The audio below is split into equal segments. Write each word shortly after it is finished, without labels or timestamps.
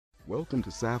Welcome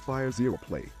to Sapphire Zero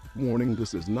Play. Warning,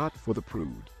 this is not for the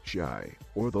prude, shy,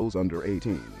 or those under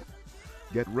 18.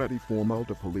 Get ready for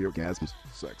multiple orgasms,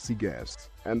 sexy guests,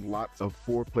 and lots of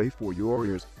foreplay for your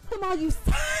ears. Come on, you.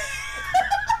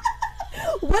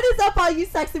 What is up, all you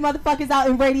sexy motherfuckers out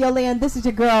in Radio Land? This is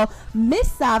your girl,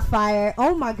 Miss Sapphire.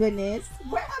 Oh my goodness,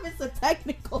 we're having some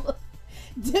technical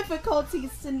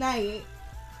difficulties tonight.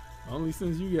 Only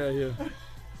since you got here.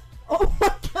 Oh my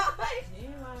god.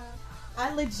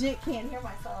 I legit can't hear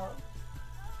myself.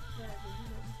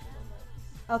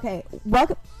 Okay,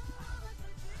 welcome.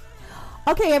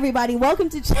 Okay, everybody, welcome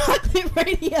to Chocolate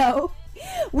Radio.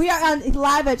 We are on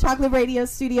live at Chocolate Radio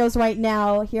Studios right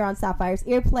now here on Sapphire's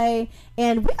Earplay,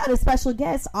 and we got a special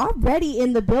guest already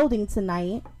in the building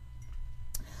tonight.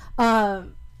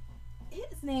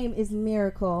 His name is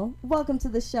Miracle. Welcome to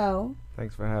the show.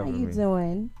 Thanks for having me. How you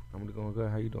doing? I'm doing good.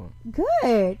 How you doing?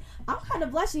 Good. I'm kind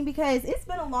of blushing because it's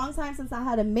been a long time since I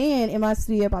had a man in my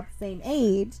studio about the same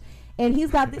age, and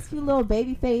he's got this cute little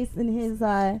baby face and his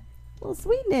little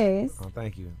sweetness. Oh,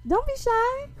 thank you. Don't be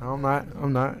shy. I'm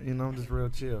not. You know, I'm just real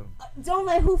chill. Don't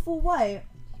let who fool what.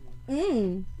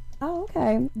 Oh,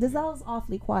 okay. Giselle's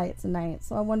awfully quiet tonight,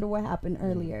 so I wonder what happened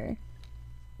earlier.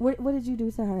 What did you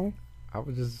do to her? I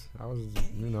was,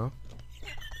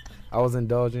 I was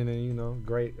indulging in,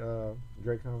 great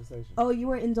conversation. Oh, you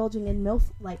were indulging in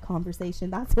MILF-like conversation.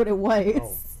 That's what it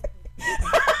was.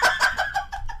 Oh.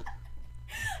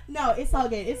 No, it's all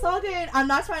good. It's all good. I'm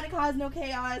not trying to cause no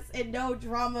chaos and no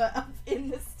drama up in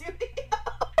the studio.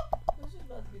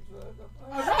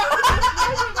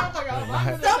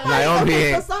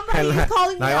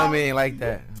 Naomi ain't like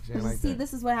that. See,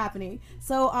 this is what's happening.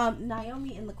 So,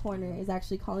 Naomi in the corner is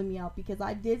actually calling me out because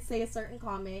I did say a certain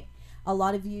comment. A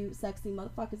lot of you sexy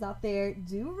motherfuckers out there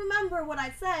do remember what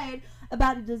I said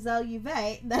about Giselle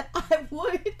Yvette, that I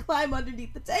would climb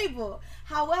underneath the table.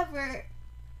 However,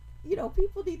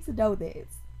 people need to know this.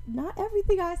 Not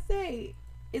everything I say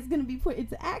is going to be put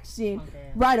into action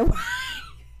right away.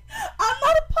 I'm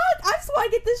not a punk. I just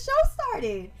want to get this show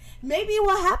started. Maybe it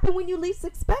will happen when you least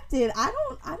expect it. I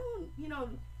don't,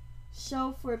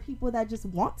 show for people that just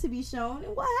want to be shown.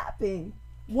 And what happened?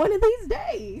 One of these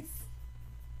days.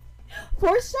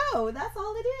 For show. That's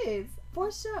all it is.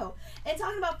 For show. And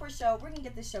talking about for show, we're going to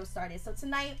get this show started. So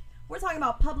tonight, we're talking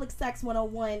about Public Sex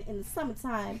 101 in the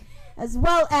summertime, as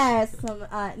well as some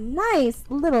nice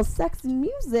little sexy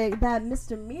music that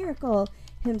Mr. Miracle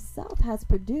himself has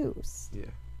produced.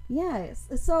 Yeah. Yes.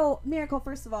 So, Miracle,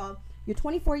 first of all, you're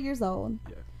 24 years old.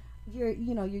 Yeah. You're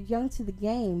young to the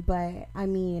game, but I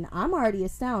mean, I'm already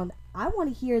astounded. I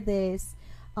want to hear this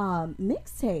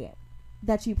mixtape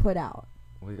that you put out.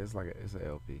 Well, it's an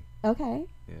LP. Okay.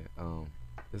 Yeah.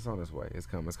 It's on its way. It's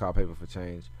coming. It's called Paper for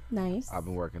Change. Nice. I've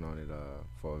been working on it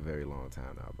for a very long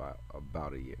time now,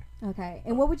 about a year. Okay.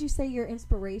 And what would you say your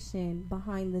inspiration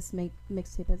behind this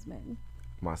mixtape has been?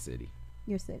 My city.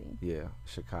 Your city. Yeah.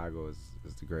 Chicago is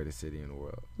the greatest city in the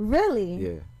world. Really?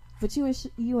 Yeah. But you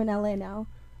in LA now.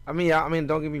 I mean,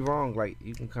 don't get me wrong. Like,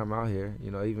 you can come out here.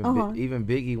 Even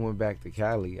Biggie went back to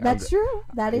Cali. That's true.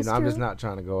 That is true. I'm just not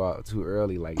trying to go out too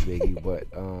early like Biggie, but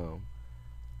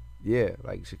yeah,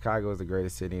 like Chicago is the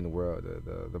greatest city in the world.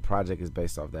 The project is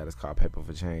based off that. It's called Paper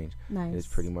for Change. Nice. It's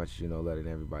pretty much letting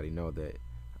everybody know that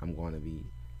I'm going to be.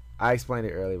 I explained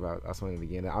it earlier, but I'll explain it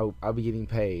again. I'll be getting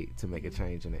paid to make a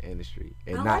change in the industry,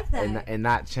 and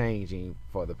not changing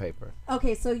for the paper.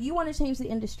 Okay, so you want to change the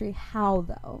industry? How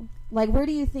though? Like, where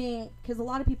do you think? Because a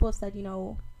lot of people have said,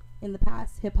 in the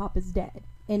past, hip hop is dead,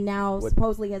 and now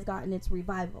supposedly has gotten its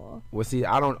revival. Well, see,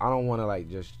 I don't want to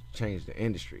just change the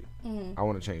industry. Mm-hmm. I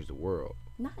want to change the world.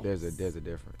 Nice. There's a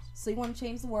difference. So you want to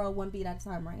change the world one beat at a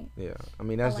time, right? Yeah, I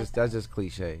mean that's just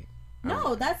cliche.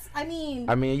 No, I mean,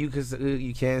 you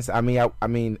can't. I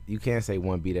mean, you can't say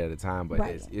one beat at a time, but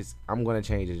right. it's. I'm gonna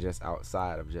change it just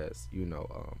outside of just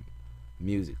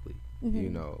musically,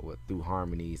 mm-hmm. Through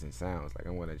harmonies and sounds. Like,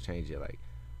 I'm gonna change it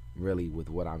really with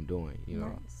what I'm doing.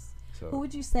 Nice. So who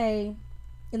would you say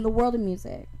in the world of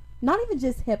music? Not even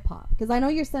just hip hop, because I know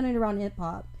you're centered around hip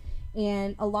hop,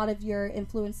 and a lot of your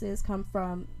influences come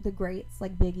from the greats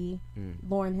like Biggie,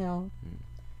 Lauryn Hill.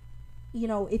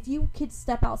 If you could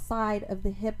step outside of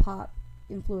the hip hop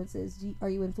influences, are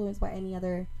you influenced by any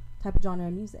other type of genre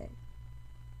of music?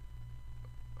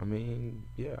 I mean,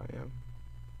 yeah,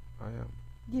 I am.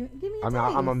 Give me a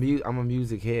taste. I'm a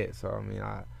music head, so I mean,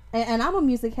 and I'm a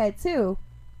music head too,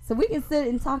 so we can sit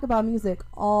and talk about music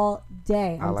all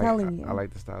day. I'm telling you. I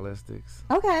like the stylistics.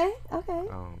 Okay. Who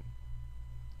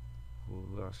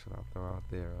else should I throw out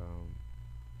there?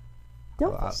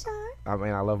 Don't be shy. I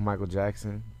mean, I love Michael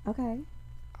Jackson. Okay.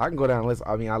 I can go down and listen.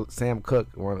 I mean, Sam Cooke,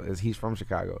 he's from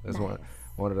Chicago. It's nice.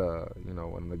 one of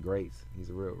the greats. He's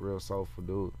a real soulful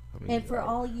dude. I mean, and for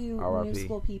all you new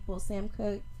school people, Sam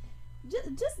Cooke,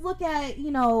 just look at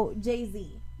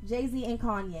Jay-Z and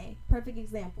Kanye, perfect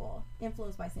example,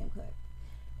 influenced by Sam Cooke,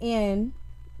 and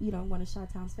one of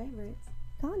Chi-Town's favorites,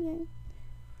 Kanye.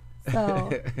 So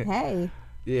hey,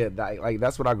 yeah, like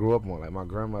that's what I grew up on. Like my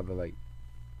grandmother, like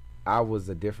I was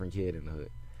a different kid in the hood.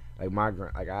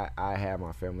 Like I had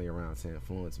my family around to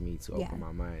influence me to open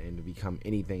my mind and to become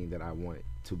anything that I wanted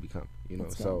to become.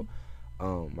 That's so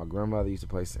my grandmother used to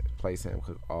play Sam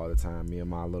Cooke all the time. Me and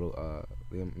my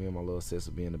little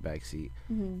sister would be in the back seat,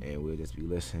 and we'd just be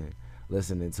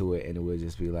listening to it, and it would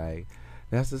just be like,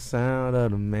 that's the sound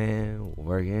of the man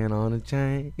working on a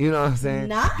chain. You know what I'm saying?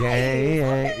 Nice.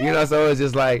 Okay. So it's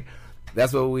just like,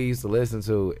 that's what we used to listen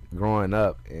to growing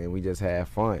up, and we just had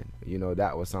fun.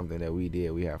 That was something that we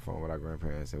did. We had fun with our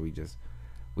grandparents, and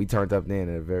we turned up then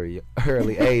at a very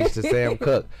early age to Sam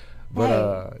Cooke.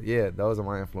 But those are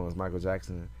my influence. Michael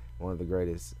Jackson, one of the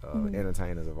greatest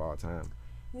entertainers of all time.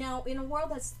 Now, in a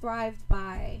world that's thrived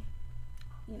by,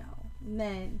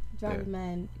 men, driving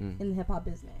men in the hip hop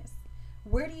business,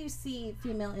 where do you see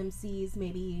female MCs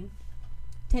maybe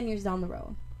 10 years down the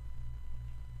road?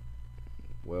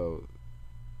 Well,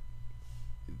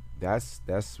 that's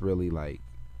really like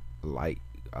a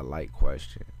light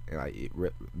question, and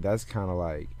that's kind of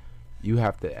like, you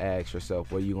have to ask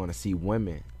yourself where you're going to see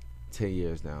women 10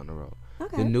 years down the road.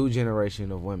 Okay. The new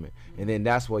generation of women, and then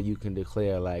that's where you can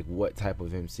declare like what type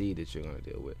of MC that you're going to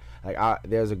deal with. Like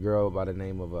there's a girl by the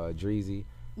name of Dreezy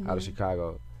out of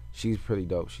Chicago. She's pretty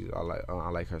dope. I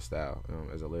like her style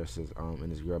as a lyricist.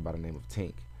 And this girl by the name of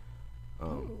Tink.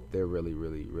 They're really,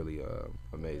 really, really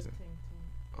amazing.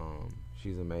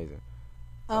 She's amazing.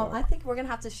 I think we're gonna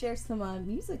have to share some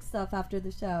music stuff after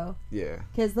the show. Yeah.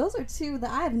 Because those are two that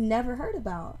I have never heard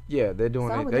about. Yeah, they're doing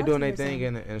their thing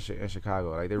in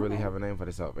Chicago. Like they really have a name for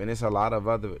themselves, and it's a lot of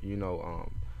other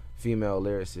female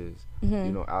lyricists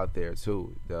out there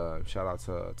too. Shout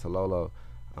out to Lolo.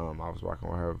 I was working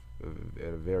with her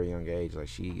at a very young age. Like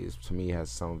she is, to me, has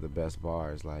some of the best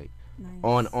bars. Like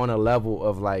on a level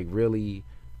of like really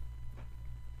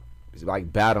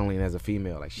like battling as a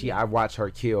female. Like I watch her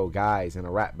kill guys in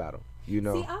a rap battle. See,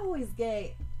 I always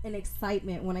get an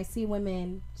excitement when I see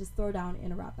women just throw down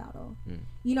in a rap battle.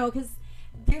 Because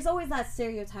there's always that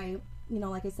stereotype.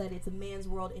 Like I said, it's a man's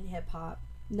world in hip hop.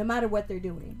 No matter what they're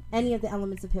doing, any of the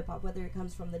elements of hip hop, whether it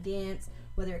comes from the dance,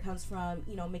 whether it comes from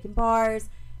making bars,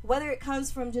 whether it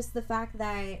comes from just the fact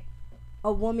that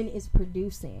a woman is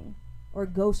producing or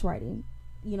ghostwriting,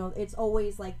 it's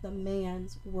always like the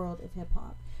man's world of hip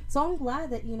hop. So I'm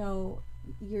glad that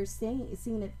you're seeing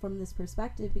it from this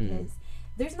perspective, because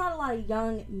there's not a lot of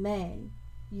young men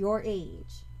your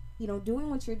age, doing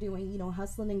what you're doing,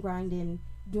 hustling and grinding,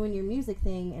 doing your music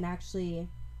thing, and actually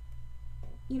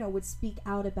would speak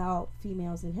out about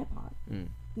females in hip hop.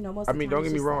 Most. I mean, don't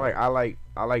get me wrong. Like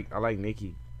I like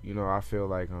Nicki. I feel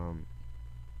like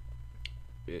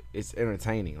it's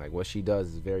entertaining. Like what she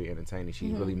does is very entertaining.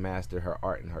 She's really mastered her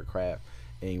art and her craft,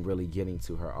 and really getting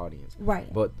to her audience.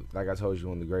 Right. But like I told you,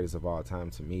 one of the greatest of all time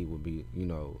to me would be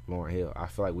Lauryn Hill. I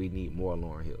feel like we need more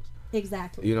Lauryn Hills.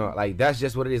 Exactly. Like that's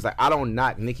just what it is. Like I don't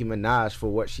knock Nicki Minaj for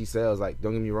what she sells. Like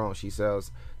don't get me wrong, she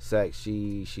sells sex.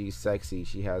 She's sexy.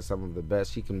 She has some of the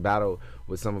best. She can battle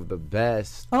with some of the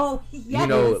best. Oh yes.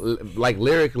 Like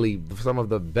lyrically, some of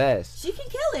the best. She can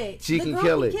kill it. She can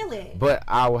kill it. But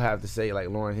I will have to say, like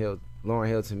Lauryn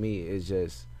Hill to me is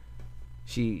just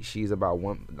she's about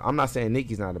one. I'm not saying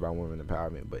Nicki's not about women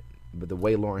empowerment, but the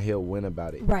way Lauryn Hill went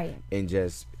about it, right, and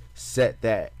just set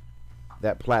that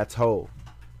plateau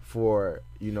for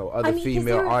other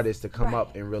female artists to come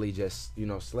up and really just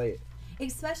slay it.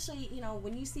 Especially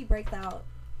when you see Breakout,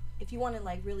 if you want to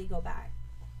like really go back,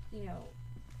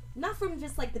 not from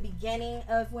just like the beginning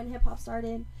of when hip hop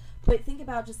started, but think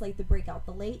about just like the breakout,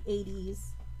 the late 80s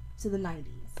to the 90s.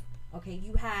 Okay,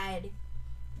 you had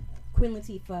Queen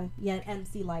Latifah, you had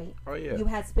MC Lyte, you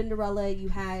had Spinderella, you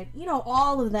had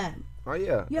all of them. Oh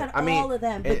yeah, you had all of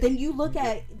them. But then you look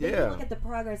at the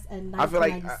progress in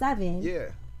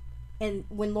 1997. And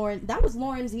when that was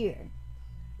Lauren's year.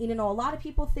 A lot of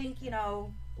people think,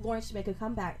 Lauren should make a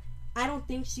comeback. I don't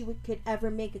think she could ever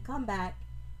make a comeback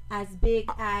as big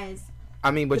as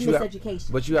but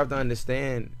Miseducation. But you have to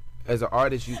understand, as an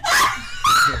artist, you.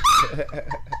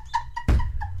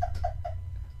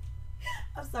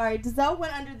 I'm sorry, Giselle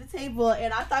went under the table,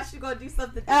 and I thought she was gonna do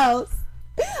something else.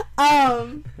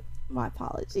 My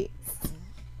apologies.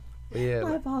 Yeah.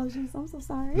 My apologies. I'm so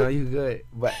sorry. No, you good.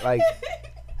 But like.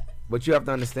 But you have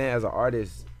to understand, as an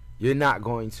artist, you're not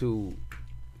going to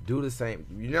do the same.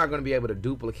 You're not gonna be able to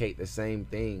duplicate the same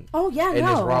thing. Oh yeah, in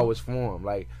no. this rawest form.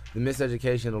 Like the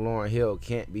miseducation of Lauryn Hill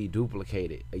can't be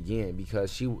duplicated again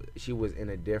because she was in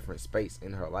a different space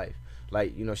in her life.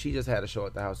 Like, you know, she just had a show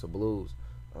at the House of Blues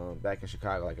back in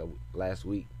Chicago like last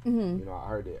week. Mm-hmm. You know, I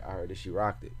heard that she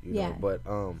rocked it. You Yeah. know, but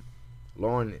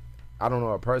Lauryn, I don't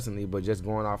know her personally, but just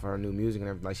going off of her new music and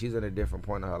everything, like she's at a different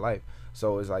point in her life.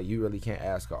 So it's like you really can't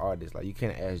ask an artist, like you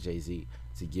can't ask Jay-Z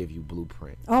to give you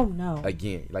Blueprint Oh no.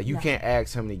 again. Like you No. can't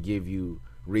ask him to give you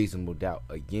Reasonable Doubt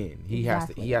again. He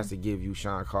Exactly. has to give you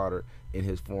Sean Carter in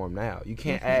his form now. You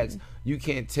can't Definitely. you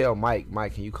can't tell Mike,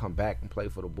 can you come back and play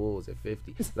for the Bulls at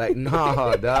 50? Like,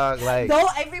 nah, dog. Like Though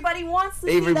everybody wants to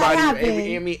see that everybody,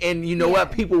 happen. and you know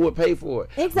what? People would pay for it.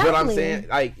 Exactly. But I'm saying,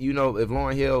 like, you know, if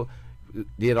Lauryn Hill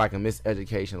did like a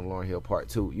miseducation of Lauryn Hill Part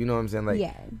 2, you know what I'm saying? Like,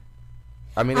 yeah.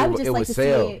 I mean, I it would just would like to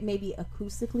sell. see it maybe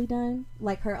acoustically done,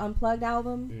 like her Unplugged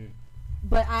album. Mm.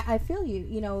 But I feel you.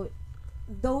 You know,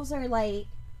 those are like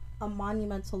a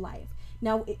monumental life.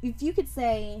 Now, if you could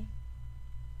say,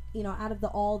 you know, out of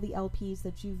all the LPs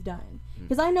that you've done,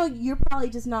 because I know you're probably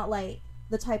just not like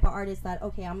the type of artist that,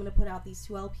 okay, I'm gonna put out these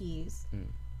 2 LPs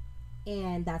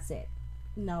and that's it.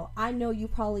 No, I know you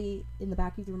probably in the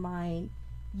back of your mind,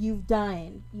 you've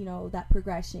done, you know, that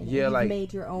progression. Yeah, and you've like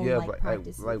made your own yeah, like but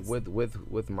practices. like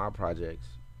with my projects,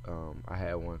 I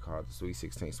had one called the Sweet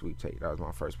 16 Sweeptake. That was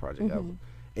my first project ever,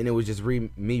 and it was just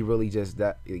me really just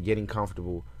that getting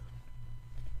comfortable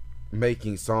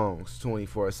making songs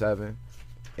 24/7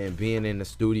 and being in the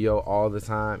studio all the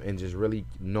time and just really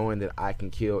knowing that I can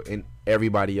kill in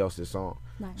everybody else's song.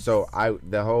 Nice. So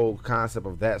the whole concept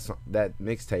of that that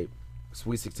mixtape,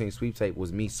 Sweet 16 Sweeptake,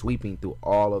 was me sweeping through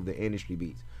all of the industry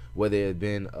beats, whether it had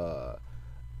been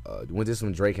when this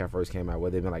when Drake had first came out,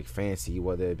 whether it been like Fancy,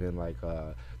 whether it been like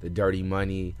the Dirty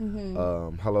Money,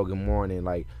 Hello Good Morning,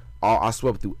 like I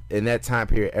swept through in that time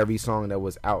period every song that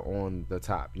was out on the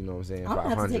top. You know what I'm saying? I'm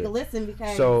gonna have to take a listen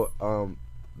because So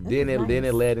then is it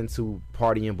nice. led into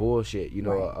Party and Bullshit. You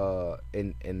know,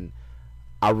 and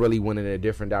I really went in a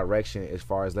different direction as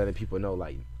far as letting people know,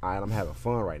 like, I'm having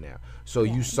fun right now. So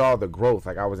you saw the growth.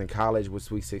 Like, I was in college with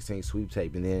Sweet 16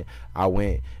 Sweeptake, and then I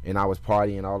went and I was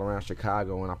partying all around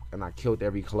Chicago, and I killed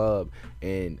every club,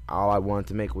 and all I wanted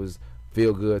to make was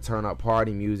feel good, turn up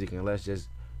party music, and let's just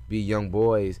be young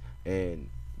boys and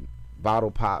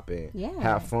bottle pop and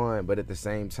have fun, but at the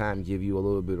same time give you a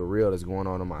little bit of real that's going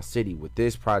on in my city. With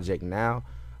this project now,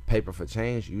 Paper for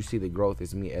Change, you see the growth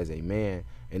as me as a man,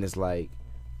 and it's like,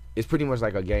 it's pretty much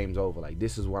like a game's over. Like,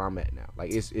 this is where I'm at now.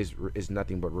 Like, it's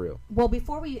nothing but real. Well,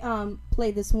 before we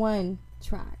play this one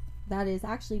track that has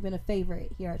actually been a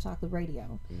favorite here at Chocolate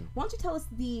Radio, why don't you tell us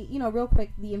real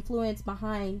quick, the influence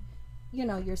behind,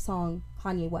 your song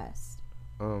Kanye West?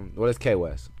 Well, it's K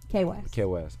West. K West. K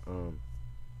West.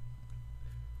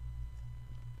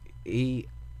 He's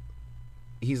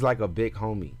like a big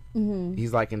homie.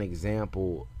 He's like an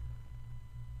example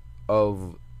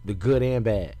of the good and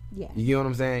bad. Yeah. You know what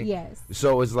I'm saying? Yes.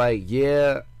 So it's like,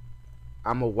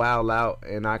 I'm a wild out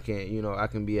and I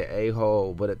can be an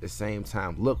a-hole, but at the same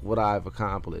time, look what I've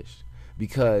accomplished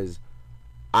because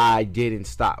I didn't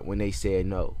stop when they said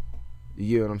no.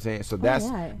 You know what I'm saying? So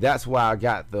that's why I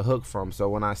got the hook from. So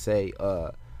when I say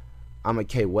I'm a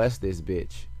K West this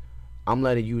bitch, I'm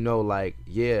letting you know, like,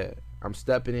 I'm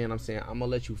stepping in, I'm saying I'm gonna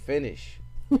let you finish.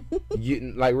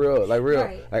 like real.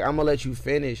 Right. Like, I'm gonna let you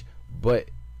finish, but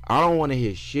I don't want to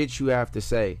hear shit you have to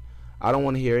say. I don't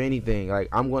want to hear anything. Like,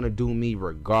 I'm going to do me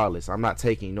regardless. I'm not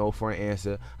taking no for an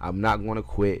answer. I'm not going to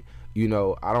quit.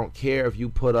 I don't care if you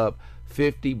put up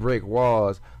 50 brick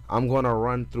walls. I'm going to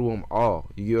run through them all.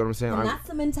 You get what I'm saying? And that's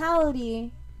the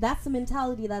mentality. That's the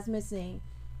mentality that's missing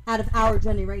out of our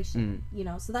generation.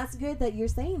 So that's good that you're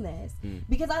saying this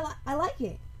because I like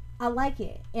it. I like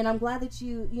it. And I'm glad that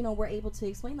you were able to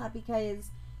explain that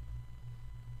because,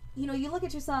 you look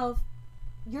at yourself,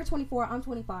 you're 24, I'm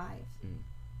 25.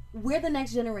 We're the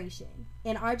next generation,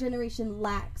 and our generation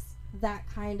lacks that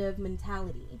kind of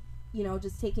mentality,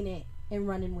 just taking it and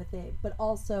running with it, but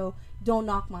also don't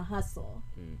knock my hustle.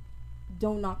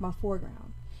 Don't knock my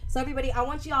foreground. So everybody, I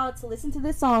want y'all to listen to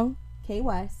this song, K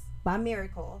West by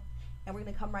Miracle, and we're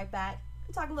going to come right back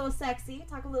and talk a little sexy,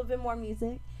 talk a little bit more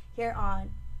music here on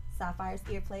Sapphire's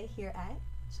Earplay here at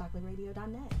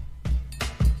chocolateradio.net.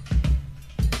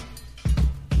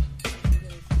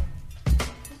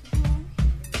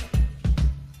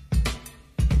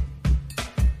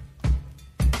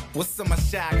 What's so much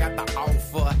shy? I got the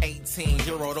offer 18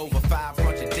 zeroed over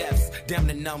 500 deaths. Damn,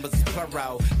 the numbers is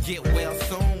plural. Get well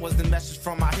soon was the message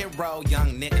from my hero.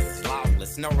 Young niggas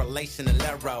lawless, no relation to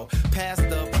Lero.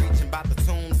 Pastor preaching about the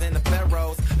tombs and the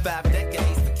pharaohs. 5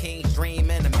 decades to king's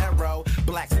dream in the mirror.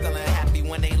 Black still ain't happy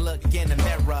when they look in the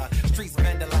mirror. Streets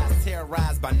vandalized,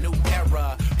 terrorized by new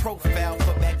era. Profile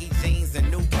for baggy jeans and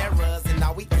new eras. And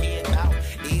all we care about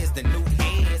is the new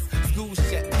heads. School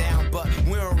shut down, but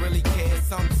we don't really care.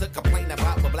 Some to complain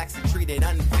about, but blacks are treated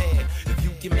unfair. If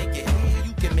you can make it here,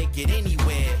 you can make it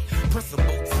anywhere.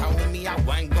 Principal told me I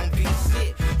wasn't gonna be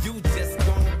shit. You just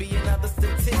gonna be another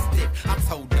statistic. I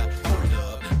told her, hold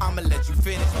up, I'ma let you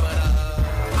finish, but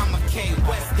I'm a K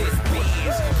West this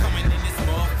bitch. Coming in this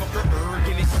motherfucker,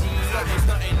 urging and shit.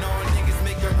 Stunting on niggas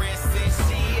making rents and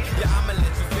shit. Yeah, I'ma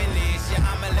let you finish.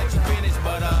 Yeah, I'ma let you finish,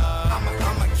 but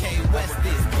I'm a K West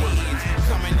this bitch.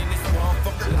 Coming in this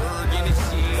motherfucker, urging and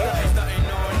shit. Stunting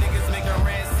on niggas making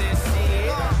rents and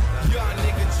shit. Young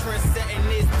nigga trend setting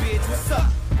this bitch. What's up?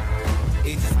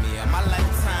 It's just me and my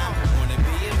lifetime. Wanna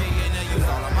be a millionaire, use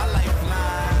all of my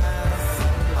lifelines.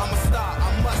 I'm a star,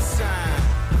 I must shine.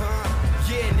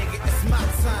 Yeah, nigga, it's my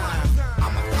time.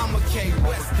 I'm a K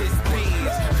West this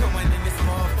bitch. Coming in this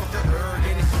motherfucker,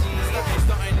 urging and shit.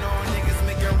 Starting on niggas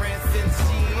making rents and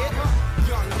shit.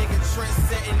 Young nigga trend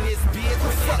setting this bitch.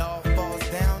 When it all falls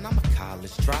down, I'm a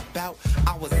college dropout.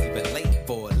 I was even late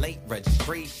for a late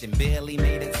registration. Barely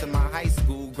made it to my high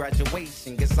school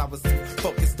graduation. Guess I was too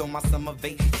focused on my summer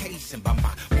vacation. But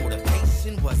my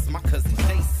motivation was my cousin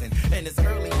Jason. In his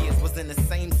early years was in the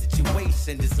same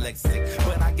situation. Dyslexic,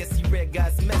 but I guess he read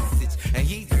God's message. And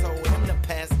he told him to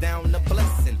pass down the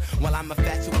blessing. While I'm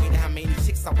infatuated how many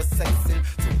chicks I was sexing.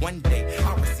 So one day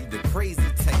I received a crazy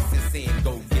text and saying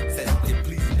go get tested,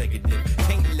 please negative.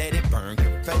 Can't let it burn.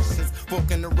 Confessions,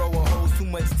 fork in the row of hoes, too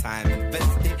much time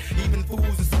invested. Even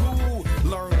fools in school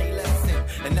learn a lesson.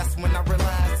 And that's when I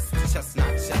realized it's just not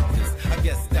chapters. I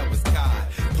guess that was God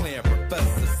playing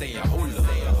professor saying hold up.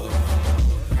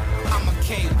 I'm a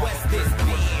K West this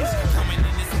bitch. Coming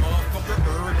in this motherfucker,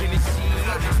 urging and shit.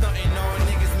 Stunting on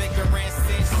niggas making rents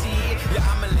and shit. Yeah,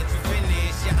 I'ma let you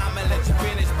finish. Yeah, I'ma let you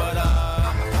finish. But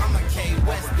I'm a K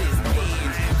West this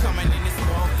bitch. Coming in this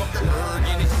motherfucker,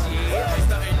 urging and shit.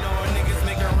 Stunting on niggas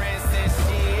making rents and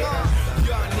shit.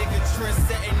 Young nigga trend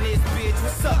setting this bitch.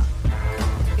 What's up?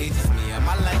 It's just me and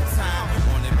my lifetime.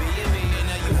 Wanna be a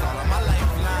millionaire, use all of my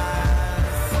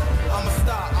lifelines. I'm a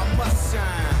star, I must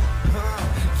shine.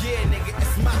 Yeah, nigga,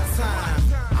 it's my time.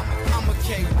 I'm a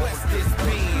K West this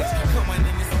bitch. Coming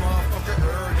in this motherfucker,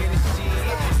 urging and shit.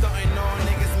 Starting on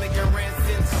niggas making rents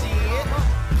and shit.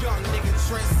 Young nigga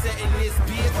trend setting this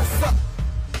bitch. What's up?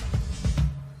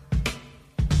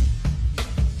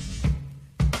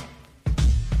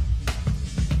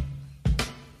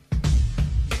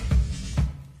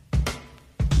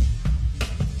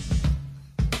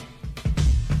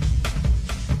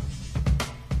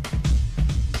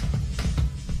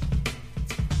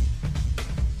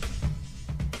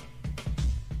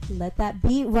 Let that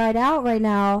beat right out right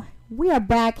now. We are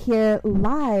back here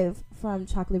live from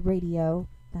Chocolate Radio.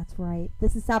 That's right.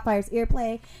 This is Sapphire's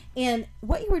Earplay. And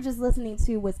what you were just listening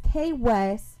to was K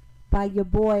West by your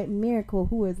boy Miracle,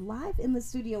 who is live in the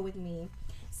studio with me.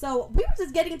 So we were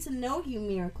just getting to know you,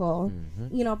 Miracle,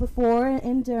 you know, before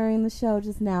and during the show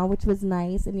just now, which was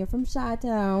nice. And you're from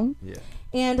Chi-Town. Yeah.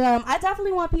 And I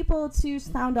definitely want people to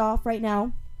sound off right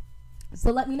now.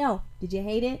 So let me know. Did you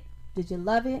hate it? Did you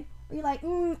love it? Or you're like,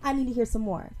 I need to hear some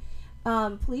more.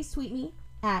 Please tweet me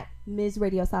at Ms.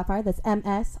 Radio Sapphire. That's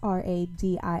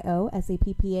MSRADIO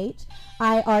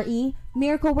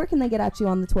Miracle, where can they get at you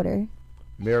on the Twitter?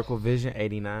 Miracle Vision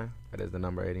 89. That is the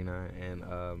number 89. And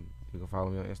you can follow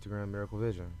me on Instagram, Miracle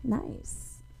Vision.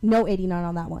 Nice. No 89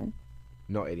 on that one.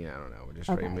 No 89 on that one.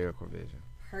 Just straight Miracle Vision.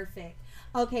 Perfect.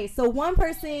 Okay, so one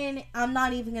person I'm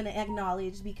not even going to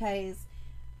acknowledge because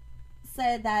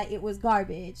said that it was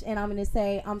garbage, and I'm gonna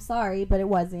say I'm sorry, but it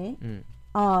wasn't.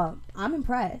 I'm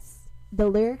impressed. The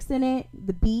lyrics in it,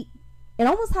 the beat, it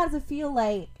almost has a feel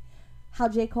like how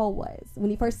J. Cole was when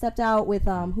he first stepped out with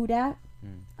Who Dat.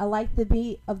 I like the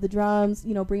beat of the drums,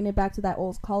 you know, bringing it back to that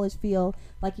old college feel,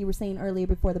 like you were saying earlier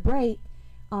before the break.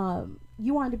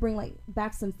 You wanted to bring like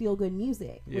back some feel good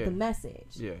music with a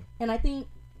message. Yeah. And I think,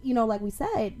 you know, like we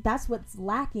said, that's what's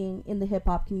lacking in the hip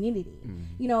hop community.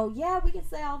 You know, yeah, we can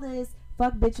say all this,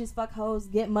 fuck bitches, fuck hoes,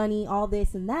 get money, all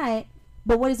this and that,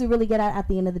 but what does it really get at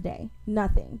the end of the day?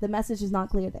 Nothing. The message is not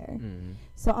clear there.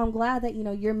 So I'm glad that, you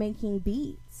know, you're making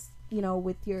beats, you know,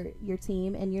 with your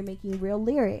team, and you're making real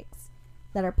lyrics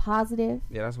that are positive.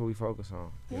 Yeah, that's what we focus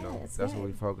on. You know, that's what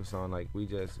we focus on. Like we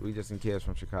just some kids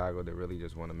from Chicago that really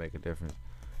just want to make a difference.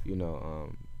 You know,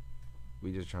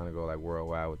 we just trying to go like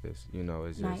worldwide with this. You know,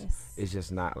 it's just it's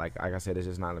just not like I said, it's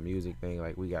just not a music thing.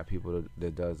 Like we got people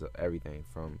that does everything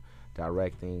from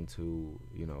directing to,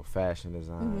 you know, fashion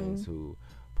design to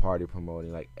party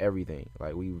promoting, like everything.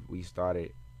 Like we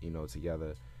started, you know,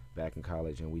 together back in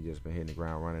college, and we just been hitting the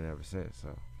ground running ever since. So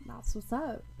That's what's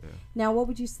up. Yeah. Now, what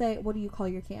would you say? What do you call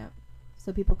your camp?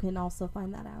 So people can also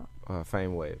find that out.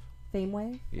 Fame Wave. Fame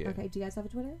Wave. Yeah. Okay. Do you guys have a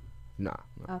Twitter? Nah.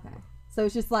 Okay. So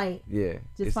it's just like Yeah.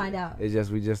 Just find out. It's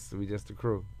just we just the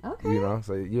crew. Okay. You know,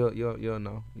 so you'll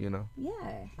know. You know. Yeah,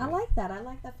 I like that. I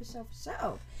like that for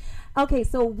sure. Okay,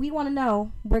 so we want to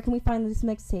know, where can we find this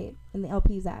mixtape and the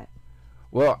LPs at?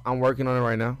 Well, I'm working on it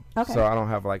right now. Okay. So I don't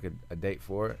have like a date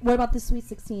for it. What about the Sweet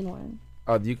 16 one?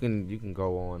 You can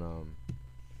go on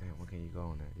damn, what can you go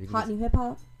on there? You can Hot New Hip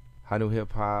Hop? Hot New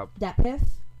Hip Hop. Dat Piff?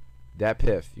 Dat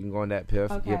Piff. You can go on Dat Piff.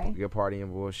 Okay. Get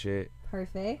partying bullshit.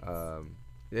 Perfect.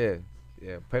 Yeah.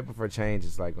 Paper for Change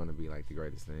is like gonna be like the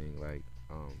greatest thing like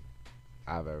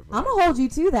I've ever. I'm gonna hold you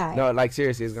to that. No, like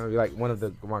seriously, it's gonna be like one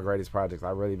of my greatest projects.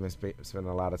 I've really been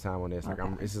spending a lot of time on this. Like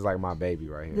Okay. this is like my baby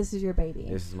right here. This is your baby.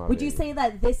 This is my Would baby. you say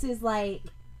that this is like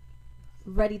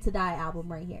Ready to Die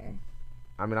album right here?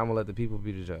 I mean, I'm gonna let the people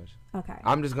be the judge. Okay.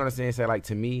 I'm just gonna say like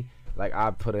to me, like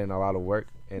I put in a lot of work,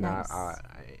 and Nice.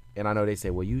 I know they say,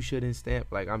 well, you shouldn't stamp.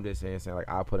 Like I'm just saying like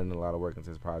I put in a lot of work into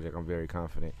this project. I'm very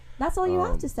confident. That's all you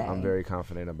have to say. I'm very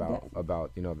confident Good.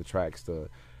 about you know the tracks.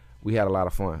 We had a lot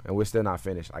of fun, and we're still not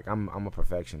finished. Like I'm a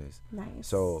perfectionist, Nice.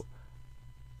 so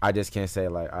I just can't say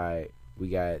like we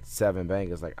got 7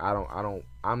 bangers. Like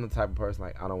I'm the type of person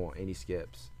like I don't want any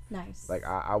skips. Nice. Like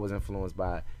I was influenced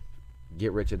by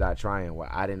Get Rich or Die Trying, where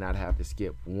I did not have to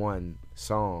skip one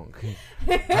song.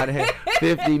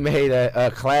 50 made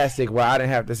a classic where I didn't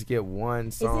have to skip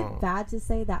one song. Is it bad to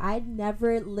say that I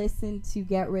never listened to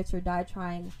Get Rich or Die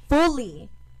Trying fully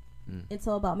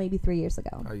until about maybe 3 years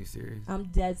ago? Are you serious? I'm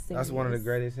dead serious. That's one of the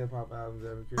greatest hip hop albums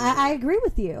ever created. I agree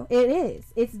with you. It is.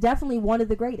 It's definitely one of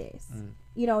the greatest.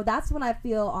 You know, that's when I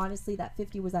feel honestly that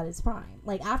 50 was at its prime.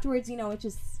 Like afterwards, you know, it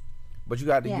just. But you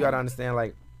got Yeah. to understand,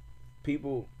 like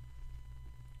people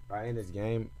are in this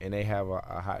game and they have a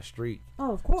hot streak.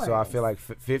 Oh, of course. So I feel like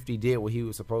 50 did what he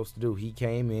was supposed to do. He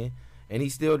came in and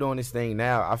he's still doing this thing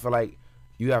now. I feel like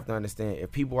you have to understand,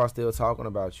 if people are still talking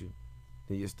about you,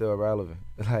 then you're still relevant.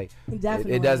 Like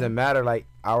Definitely. it doesn't matter. Like,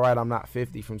 all right, I'm not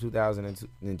 50 from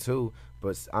 2002,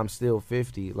 but I'm still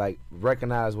 50. Like,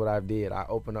 recognize what I did. I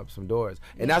opened up some doors,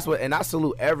 and and I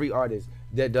salute every artist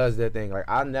that does their thing. Like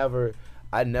I never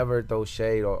throw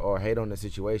shade or hate on the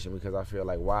situation, because I feel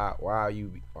like why are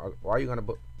you gonna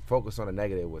focus on the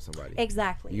negative with somebody?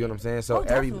 Exactly. You know what I'm saying? So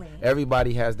definitely.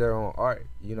 everybody has their own art.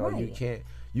 You know, Right.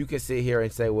 you can sit here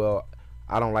and say, well,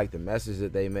 I don't like the message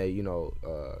that they may,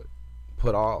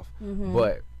 put off,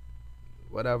 but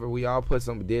whatever, we all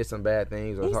did some bad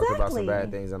things or talked about some bad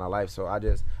Exactly. things in our life. So I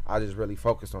just really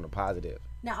focused on the positive.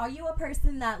 Now, are you a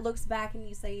person that looks back and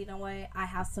you say, you know what, I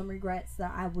have some regrets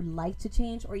that I would like to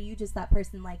change? Or are you just that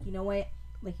person like, you know what,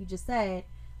 like you just said,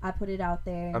 I put it out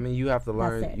there. I mean, you have to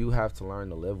learn. That's it. You have to learn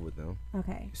to live with them.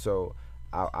 Okay. So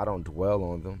I don't dwell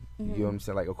on them. You know what I'm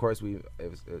saying? Like, of course, we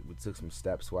took some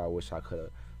steps where I wish I could have,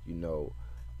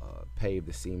 paved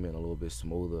the cement a little bit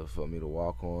smoother for me to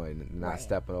walk on and not Right.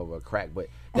 stepping over a crack. But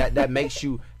that makes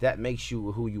you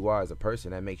who you are as a person.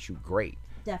 That makes you great.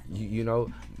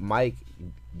 Definitely. Mike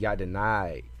got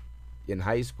denied in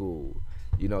high school.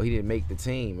 He didn't make the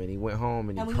team, and he went home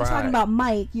and he when cried. you're talking about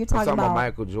Mike, you're I'm talking about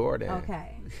Michael Jordan.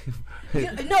 Okay.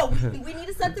 No, we need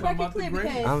to set the record clear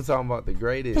because I'm talking about the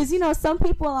greatest. some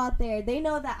people out there, they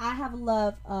know that I have a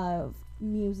love of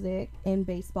music and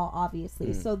baseball,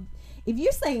 obviously. So if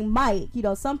you're saying Mike,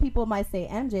 some people might say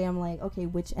MJ. I'm like, okay,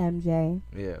 which MJ?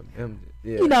 Yeah.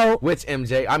 Which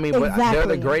MJ? I mean, but they're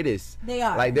the Exactly. greatest. They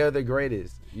are. Like, they're the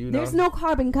greatest. There's no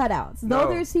carbon cutouts. No.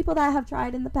 Though there's people that have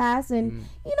tried in the past, and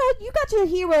you got your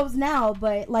heroes now,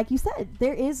 but like you said,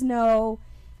 there is no,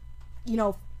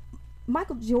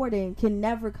 Michael Jordan can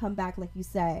never come back, like you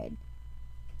said,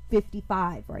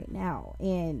 55 right now.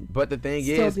 But the thing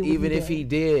still is, do what he even if did. he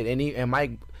did, and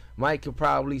Mike could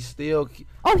probably still.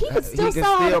 Oh, he could still sell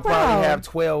out a probably crowd. have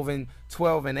 12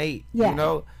 and 8.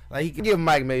 Yeah. Like, he could give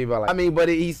Mike maybe about but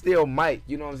he's still Mike.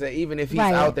 You know what I'm saying? Even if he's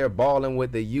Right. out there balling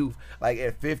with the youth, like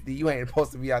at 50, you ain't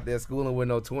supposed to be out there schooling with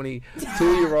no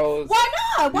 22-year-olds. Why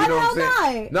not? Why You know the what hell I'm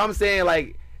saying? not? No, I'm saying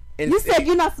like. You said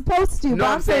you're not supposed to, No, but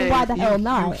I'm saying why the hell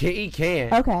not? He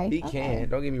can. Okay, He okay. can.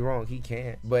 Don't get me wrong. He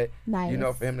can. But, Nice.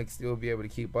 for him to still be able to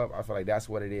keep up, I feel like that's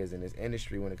what it is in this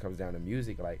industry when it comes down to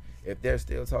music. Like, if they're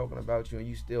still talking about you and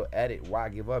you still at it, why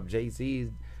give up? Jay-Z's,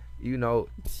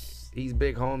 he's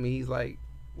big homie. He's like,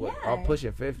 Yeah.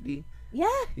 pushing 50. Yeah.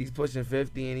 He's pushing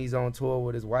 50 and he's on tour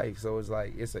with his wife. So it's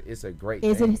like, it's a great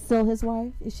Is thing. it still his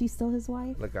wife? Is she still his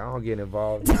wife? Look, I don't get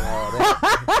involved in all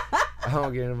that. I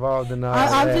don't get involved in all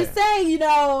I'm that. just saying, you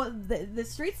know, the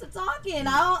streets are talking.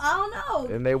 I don't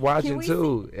know. And they watching we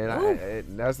too, see- and Oof.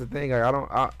 and that's the thing.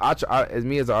 Like, I try, as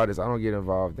me as an artist, I don't get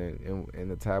involved in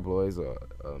the tabloids or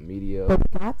media. But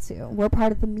we got to. We're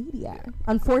part of the media,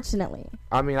 unfortunately.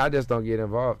 I mean, I just don't get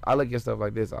involved. I look at stuff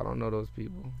like this. I don't know those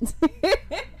people.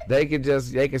 They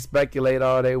can speculate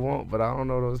all they want, but I don't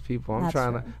know those people. That's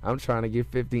true. I'm trying to get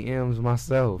 50 M's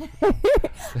myself.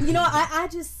 You know, I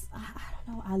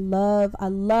don't know. I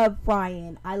love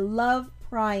prying. I love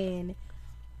prying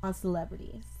on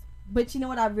celebrities. But you know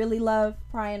what I really love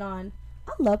prying on?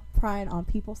 I love prying on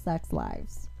people's sex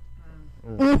lives.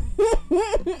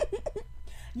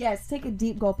 Yes, take a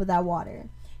deep gulp of that water.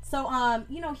 So,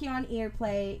 you know, here on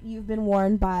Earplay, you've been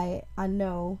warned by, I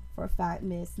know for a fact,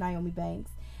 Miss Naomi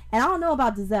Banks. And I don't know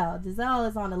about Giselle. Giselle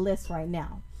is on a list right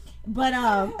now. But,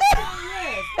 I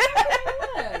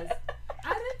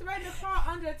didn't threaten to crawl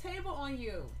under a table on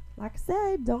you. like I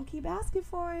said, don't keep asking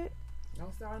for it.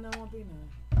 Don't start, no won't be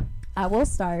none. I will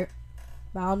start,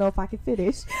 but I don't know if I can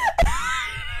finish.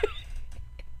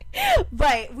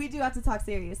 But we do have to talk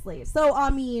seriously. So, I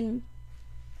mean,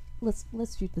 let's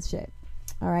shoot this shit.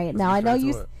 All right. Now, I know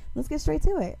you. Let's get straight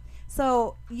to it.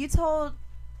 So, you told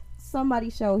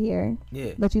somebody's show here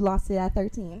Yeah. that you lost it at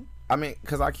 13. I mean,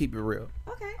 because I keep it real.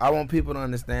 Okay. I want people to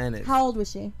understand it. How old was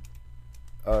she?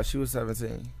 She was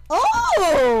 17.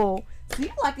 Oh! So, you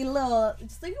like a little.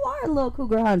 So, you are a little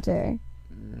cougar hunter.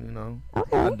 You know,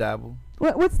 Okay. I dabble.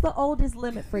 What's the oldest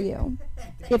limit for you?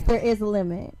 If there is a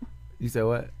limit. You said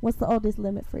what? What's the oldest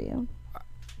limit for you?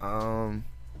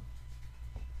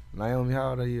 Naomi, how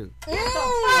old are you?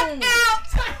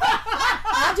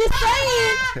 I'm just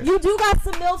saying, you do got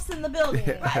some MILFs in the building.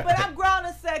 Right, but I'm grown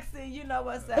and sexy. You know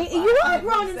what's that? You are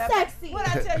grown and sexy. What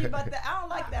I tell you about that? I don't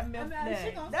like that milk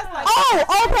name. That's like. Oh,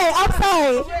 okay. I'm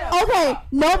sorry. Okay,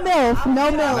 no MILF,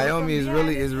 no MILF. Naomi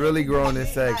is really grown and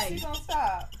sexy. Don't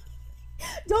stop.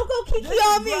 Don't go Kiki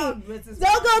on me.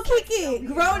 Don't go Kiki.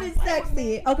 Grown and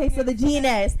sexy. Okay, so the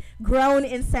GNS, grown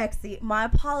and sexy. My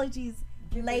apologies,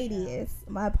 ladies.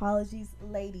 My apologies,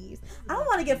 ladies. I don't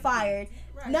want to get fired.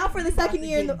 Now for the second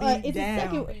year in the it's the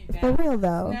second for real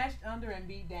though. Snatched under and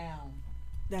beat down.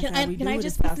 Can I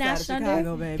just be snatched under?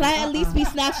 Can I at least be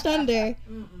snatched under?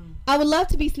 I would love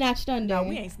to be snatched under. No,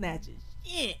 we ain't snatching.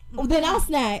 Yeah. Oh, then I'll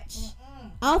snatch.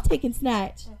 I'll take and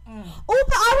snatch. Oh,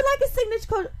 but I would like a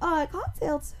signature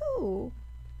cocktail too.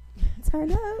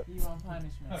 Turn up. You on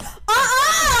punishment?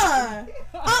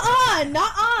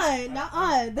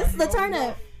 Nuh-uh. This is the turn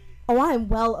up. Oh, I am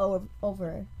well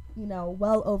over. You know,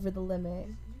 well over the limit.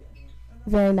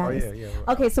 Very nice. Oh, yeah.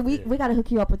 Okay, so we gotta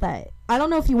hook you up with that. I don't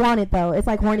know if you want it though. It's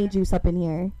like horny juice up in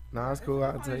here. Nah, it's cool.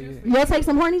 I'll tell you. You'll take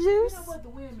some horny You juice? know what? The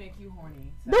wind make you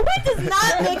horny. The wind does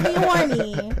not make me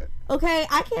horny. Okay,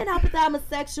 I can't help it that I'm a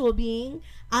sexual being.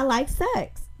 I like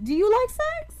sex. Do you like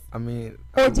sex? I mean,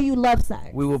 Or do you love sex?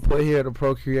 we were put here to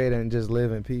procreate and just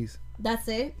live in peace. That's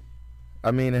it?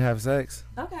 I mean, and have sex.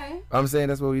 Okay. I'm saying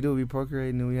that's what we do. We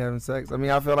procreate and we having sex. I mean,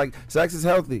 I feel like sex is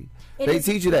healthy. It They is-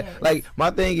 teach you that. it is. Like,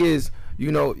 my thing is,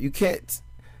 you know, you can't.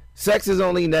 Sex is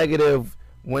only negative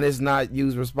when it's not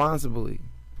used responsibly.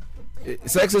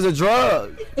 Sex is a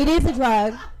drug. It is a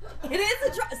drug. It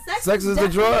is a drug. Sex is a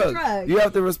definitely drug. You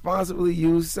have to responsibly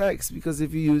use sex because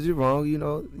if you use it wrong, you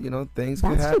know, things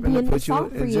could That should happen be to in the put you song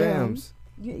for in you. jams.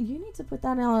 You need to put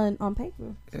that on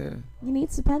paper. Yeah, You need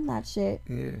to pen that shit.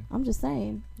 yeah. I'm just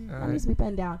saying. That Alright. needs to be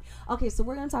penned down. Okay, so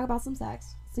we're going to talk about some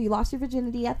sex. So you lost your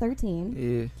virginity at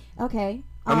 13. Yeah. Okay.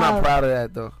 I'm not proud of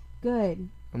that though. Good.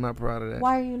 I'm not proud of that.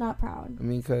 Why are you not proud? I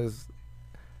mean, because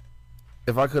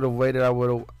if I could have waited, I would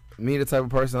have. Me, the type of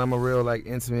person, I'm a real like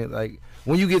intimate. Like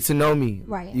when you get to know me,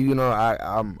 Right. You know,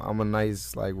 I'm a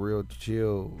nice, like real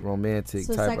chill, romantic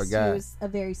So type sex of to you guy. is a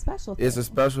very special thing. It's a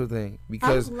special thing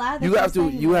because glad that you you're have to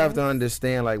saying you have this. to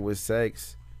understand like with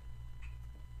sex,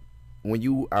 when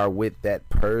you are with that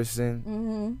person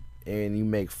Mm-hmm. and you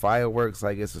make fireworks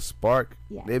like it's a spark,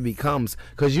 Yes. it becomes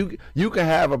because you can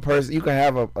have a person, you can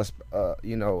have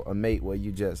a mate where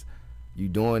you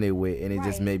doing it with, and it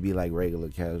just Right. may be like regular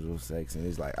casual sex, and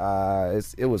it's like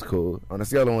it was cool. On a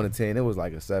scale of 1 to 10, it was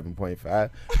like a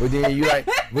 7.5. But then you like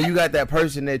when you got that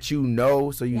person that you know,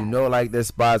 so you Yeah. know like their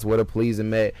spots where to please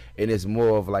them at, and it's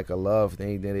more of like a love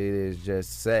thing than it is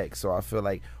just sex. So I feel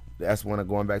like that's when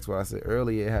going back to what I said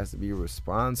earlier, it has to be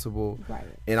responsible. Right.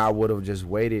 And I would have just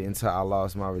waited until I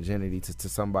lost my virginity to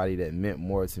somebody that meant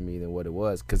more to me than what it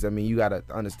was. Because I mean, you gotta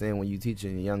understand when you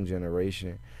teaching the young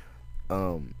generation,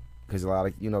 because a lot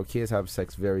of kids have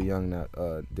sex very young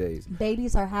nowadays.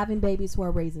 Babies are having babies who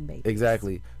are raising babies.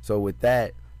 Exactly. So with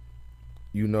that,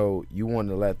 you know, you want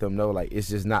to let them know, like, it's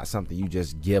just not something you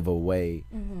just give away.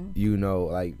 You know,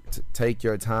 like, take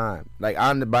your time. Like,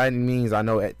 by any means, I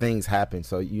know that things happen,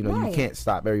 so, you know, you can't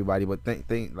stop everybody, but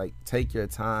think, like, take your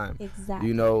time. Exactly.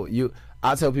 You know,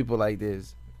 I tell people like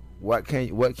this, what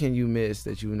can you miss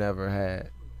that you never had?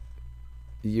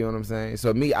 You know what I'm saying?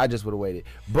 So me, I just would have waited.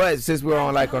 But since we're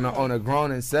on like on a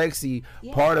grown and sexy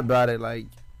part about it, like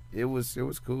it was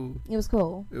cool. It was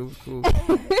cool. It was cool.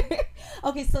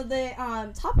 Okay, so the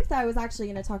topic that I was actually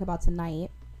going to talk about tonight,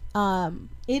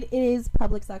 it is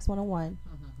Public Sex 101.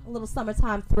 A little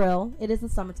summertime thrill. It is the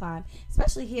summertime,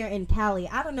 especially here in Cali.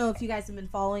 I don't know if you guys have been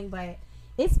following, but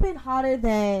it's been hotter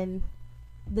than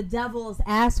the devil's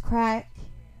ass crack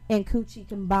and coochie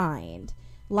combined.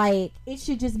 Like, it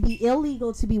should just be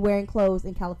illegal to be wearing clothes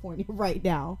in California right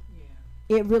now.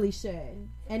 Yeah. It really should.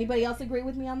 Anybody else agree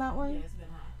with me on that one? Yeah, it's been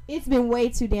hot. It's been way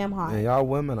too damn hot. And y'all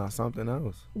women are something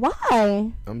else.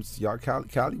 Why? Y'all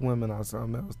Cali women are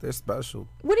something else. They're special.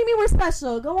 What do you mean we're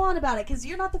special? Go on about it, because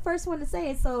you're not the first one to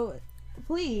say it, so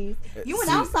please. You an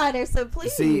outsider, so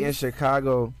please. See, in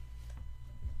Chicago...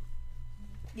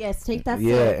 Yes, take that.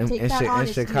 Yeah, take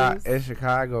that in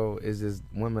Chicago, is just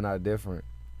women are different,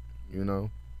 you know.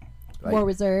 Like, more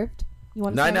reserved. You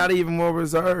want to not even more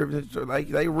reserved. It's like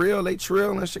they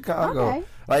trill in Chicago. Okay.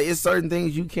 Like, it's certain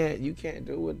things you can't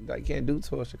do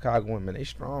to a Chicago woman. They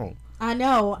strong. I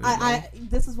know. I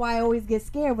this is why I always get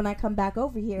scared when I come back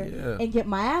over here and get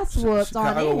my ass whooped on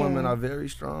Chicago air. women are very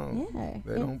strong. Yeah.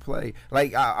 They don't play.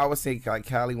 Like, I would say, like,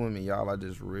 Cali women, y'all are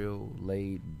just real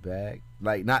laid back.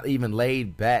 Like, not even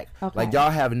laid back. Okay. Like,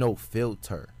 y'all have no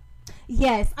filter.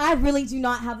 Yes, I really do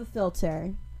not have a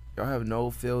filter. Y'all have no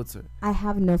filter. I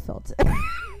have no filter.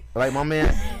 Like, my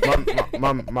man,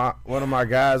 my one of my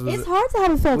guys was... It's hard to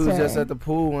have a filter. We was just at the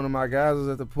pool. One of my guys was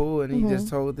at the pool, and he just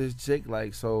told this chick,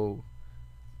 like, so...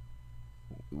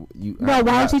 why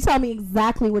don't you tell me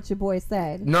exactly what your boy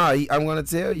said? No, I'm going to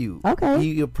tell you. Okay.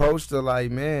 He approached her like,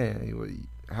 man,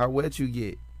 how wet you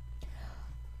get?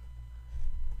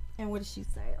 And what did she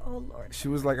say? Oh, Lord. She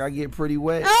was like, I get pretty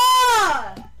wet.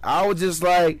 Ah! I was just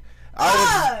like...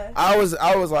 I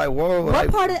was like, whoa. What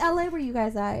like, part of LA were you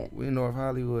guys at? We in North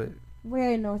Hollywood.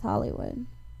 Where in North Hollywood?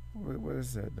 What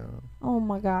is that, Dom? Oh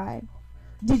my God!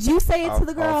 Did you say it to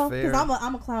the girl? Because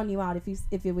I'm a clown you out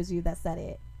if it was you that said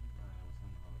it.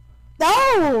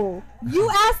 No, you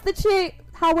asked the chick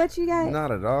how wet you got.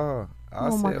 Not at all. I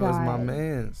said it was my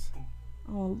man's.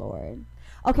 Oh Lord.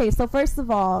 Okay, so first of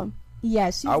all,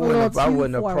 yeah, she's a little too I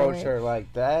wouldn't forward. Approach her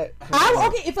like that.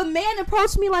 Okay, if a man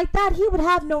approached me like that, he would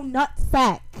have no nut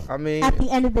sack. I mean, at the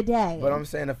end of the day. But I'm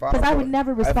saying I would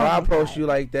never respond. If I approach you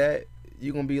like that,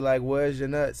 you gonna be like, "Where's your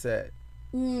nut sack?"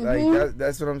 Like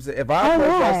that's what I'm saying. If I approach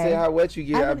you, I say how wet you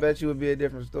get, I bet you would be a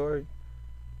different story.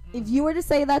 If you were to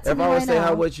say that to me right now, if I would say now,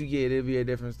 how wet you get, it'd be a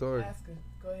different story. Ask her.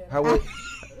 Go ahead. How wet?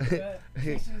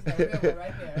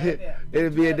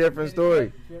 It'd be a different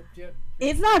story.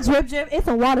 It's not drip drip. It's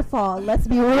a waterfall. Let's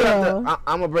be real.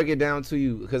 I'm gonna break it down to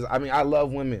you because I mean I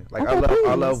love women. Like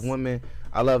I love women.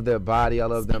 I love their body. I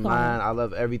love their mind. I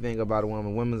love everything about a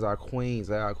woman. Women are queens.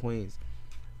 They are queens.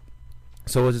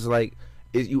 So it's just like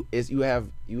you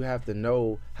have to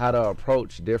know how to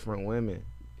approach different women.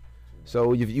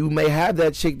 So if you may have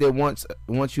that chick that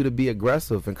wants you to be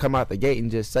aggressive and come out the gate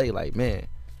and just say like, man,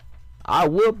 I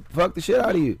will fuck the shit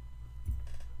out of you.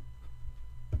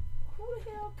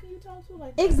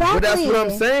 Like exactly. But that's what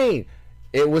I'm saying.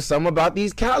 It was something about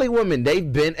these Cali women.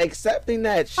 They've been accepting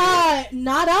that shit.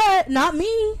 Not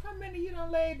me. How many you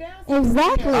done laid down?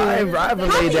 Exactly. I haven't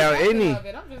laid down any.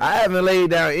 I haven't laid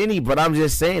down any, but I'm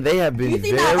just saying they have been. You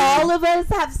think that all of us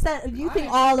have said? You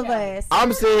think all of us?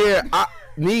 I'm saying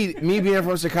here, me being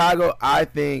from Chicago, I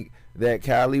think that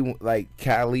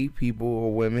Cali people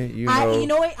or women, you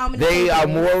know what? They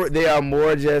are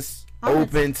more just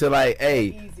open to like,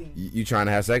 hey. You trying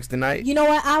to have sex tonight? You know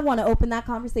what? I want to open that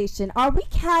conversation. Are we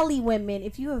Cali women?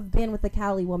 If you have been with a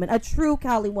Cali woman, a true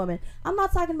Cali woman, I'm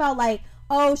not talking about like,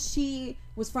 oh, she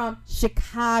was from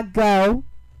Chicago.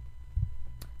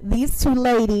 These two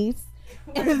ladies,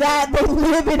 and that they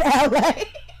live in LA.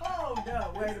 Oh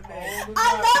no! Wait a minute. I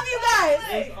love you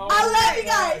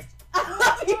guys. I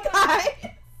love you guys.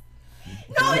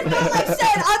 No, it's not like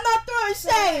shade. I'm not throwing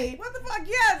shade. What the fuck?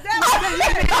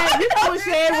 Yeah, you throwing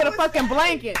shade with a fucking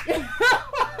blanket. I'm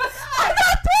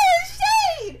not throwing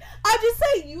shade. I'm just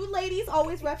saying you ladies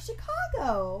always rep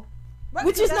Chicago. Right,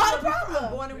 which is not a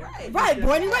problem. Born and raised. Right,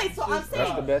 born and raised. So I'm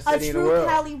saying the best city a in the true world.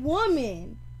 Cali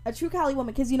woman. A true Cali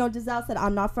woman. Because, Giselle said,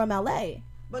 I'm not from LA.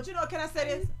 But can I say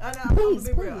this? Please,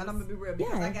 I'm gonna be real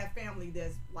because yeah. I got family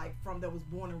that's like that was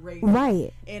born and raised.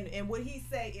 Right. And what he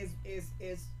say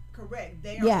is correct.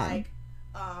 They are yeah. like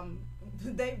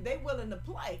they willing to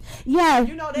play. Yeah.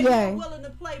 You know, they yeah. more willing to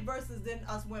play versus than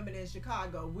us women in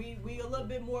Chicago. We a little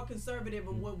bit more conservative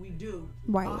in what we do,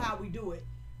 Right. on how we do it.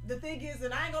 The thing is,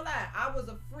 and I ain't gonna lie, I was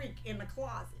a freak in the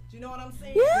closet. You know what I'm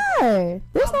saying? Yeah.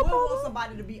 There's I no would problem. want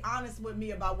somebody to be honest with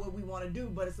me about what we want to do,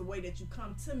 but it's the way that you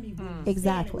come to me. When you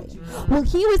Exactly. saying what you Well,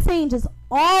 he was saying just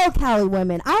all Cali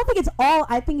women. I don't think it's all.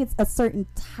 I think it's a certain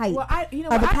type. Well, you know,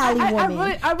 Of the I Cali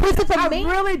woman. I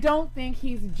really don't think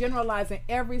he's generalizing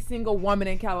every single woman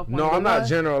in California. No, I'm not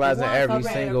generalizing ones every who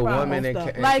ran single across woman in,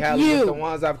 stuff. in Like Cali. you. Just the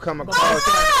ones I've come across.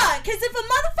 Because if a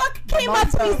motherfucker came up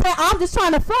to me and said, I'm just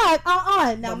trying to fuck,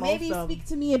 now But maybe most of speak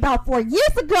to me about 4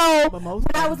 years ago But when most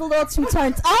I of was a little too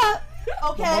turned up.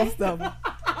 Okay? Most of them.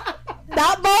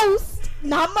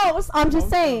 Not most. I'm just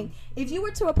saying, if you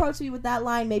were to approach me with that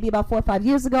line maybe about 4 or 5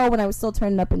 years ago when I was still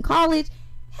turning up in college,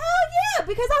 hell yeah,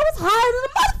 because I was higher than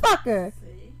a motherfucker.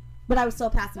 But I was still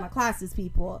passing my classes,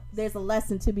 people. There's a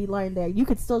lesson to be learned there. You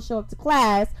could still show up to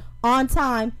class on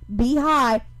time, be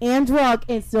high and drunk,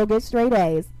 and still get straight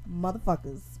A's.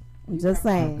 Motherfuckers. I'm just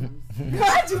saying.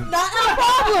 I do not have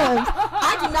problems.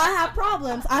 I do not have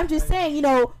problems. I'm just saying, you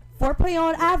know, foreplay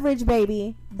on average,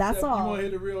 baby. That's You all. want to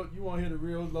hear the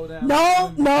real lowdown?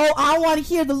 No, I want to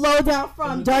hear the lowdown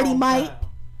from Dirty Mike.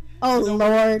 Oh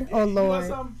Lord, oh You know Lord.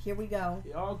 something? Here we go.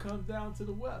 It all comes down to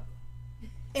the weather.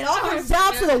 It all comes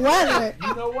down to the weather.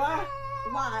 You know why?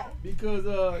 Why? Because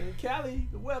in Cali,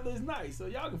 the weather is nice, so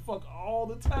y'all can fuck all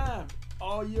the time,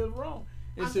 all year long.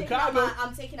 In Chicago,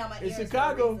 I'm taking out my in ears for a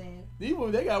Chicago, reason. these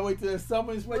women, they gotta wait till the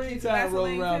summer and What, you springtime roll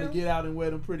Vaseline around too? to get out and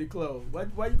wear them pretty clothes. Why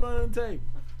you going on the table?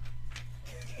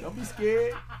 Don't be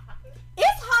scared.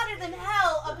 It's hotter than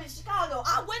hell up in Chicago.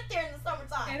 I went there in the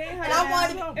summertime. It ain't And hotter I than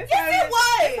wanted hell. to. It's Yes, it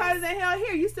It's hotter was. than hell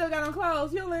here. You still got on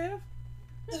clothes. You'll live.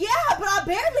 Yeah, but I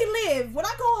barely live. When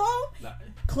I go home, Nah,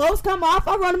 clothes come off.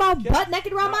 I run about butt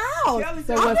naked around my house. Cali-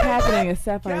 So I'm what's not- happening is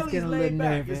Sapphire's Cali's getting a laid little back.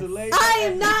 nervous. It's a laid I back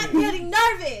am not atmosphere. getting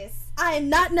nervous. I am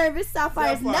not nervous.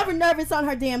 Sapphire's Sapphire. never nervous on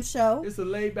her damn show. It's a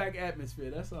laid back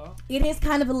atmosphere. That's all. It is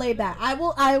kind of a layback. I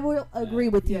will agree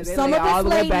with you. Yeah, they Some lay of all us the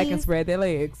way back and ladies, spread their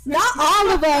legs. not all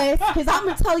of us, because I'm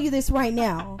gonna tell you this right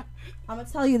now.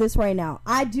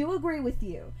 I do agree with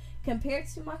you. Compared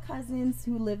to my cousins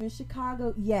who live in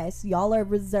Chicago, yes, y'all are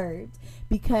reserved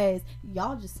because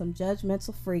y'all just some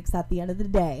judgmental freaks at the end of the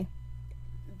day.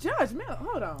 Judgment.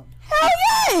 Hold on. Hell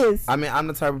yes. I mean, I'm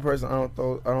the type of person I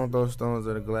don't throw stones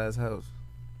at a glass house.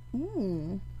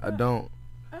 I don't.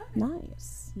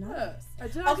 Nice.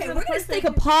 Okay, Okay, we're gonna take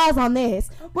a pause on this.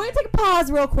 We're gonna take a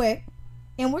pause real quick,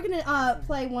 and we're gonna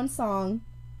play one song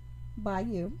by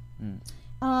you. Ooh,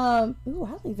 I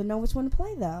don't even know which one to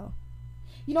play though.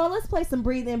 You know, let's play some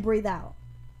Breathe In, Breathe Out.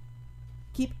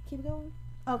 Keep it going.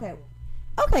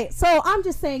 Okay. So I'm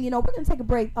just saying, you know, we're gonna take a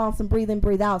break on some Breathe In,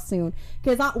 Breathe Out soon,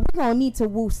 because we're gonna need to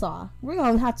woo-saw. We're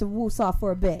gonna have to woo-saw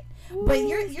for a bit. But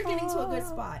you're getting to a good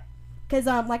spot. Because,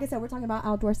 like I said, we're talking about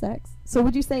outdoor sex. So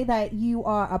would you say that you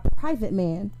are a private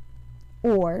man?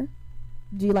 Or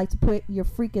do you like to put your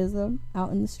freakism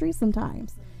out in the street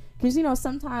sometimes? Because, you know,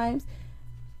 sometimes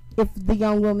if the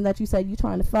young woman that you said you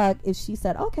trying to fuck, if she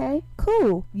said, okay,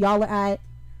 cool, y'all are at,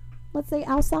 let's say,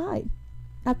 outside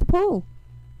at the pool,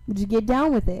 would you get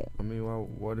down with it? I mean, why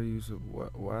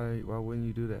wouldn't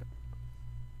you do that?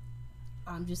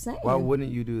 I'm just saying. Why wouldn't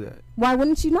you do that? Why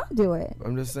wouldn't you not do it?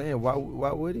 I'm just saying, why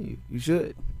wouldn't you? You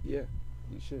should. Yeah,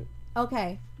 you should.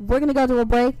 Okay, we're going to go to a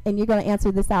break, and you're going to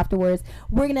answer this afterwards.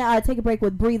 We're going to take a break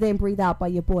with Breathe In, Breathe Out by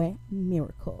your boy,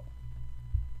 Miracle.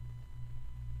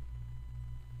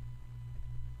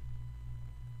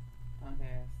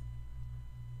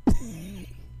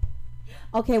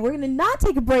 Okay, we're going to not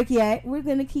take a break yet. We're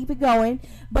going to keep it going.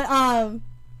 But,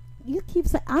 you keep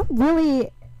saying, you're going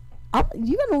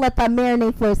to let that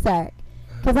marinate for a sec.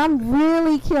 Because I'm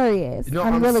really curious. You know,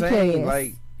 I'm I'm really saying, curious.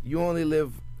 like, you only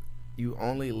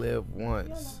live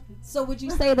once. So would you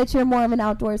say that you're more of an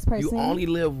outdoors person? You only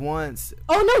live once,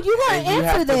 Oh no, you gotta And you answer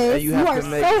have to- this. and You, you have are to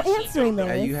make- so answering this.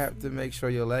 and you have to make sure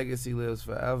your legacy lives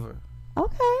forever.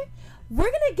 Okay, we're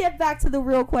gonna get back to the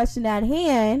real question at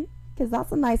hand because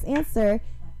that's a nice answer.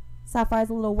 Sapphire's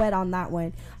a little wet on that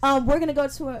one. We're gonna go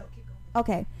to a.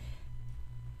 Okay.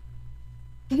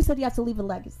 You said you have to leave a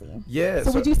legacy. Yeah.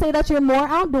 So would you say that you're more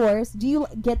outdoors? Do you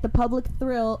get the public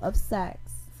thrill of sex?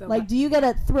 So Like, do you get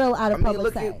a thrill out of I mean, public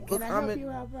look sex? at- Can I help I'm in- you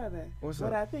out, brother? What's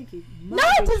What up? I think he No,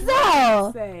 might be Giselle!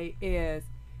 trying to say is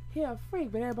he a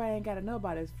freak, but everybody ain't got to know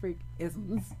about his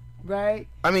freakisms, right?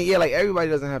 I mean, yeah, like everybody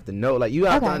doesn't have to know. Like you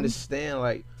have to Okay. understand.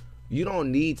 Like you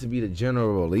don't need to be the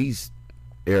general release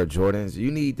Air Jordans. You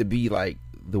need to be like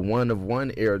the one of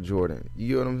one Air Jordan.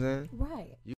 You know what I'm saying? Right.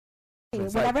 You- Hey,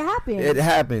 it's whatever like- happens. It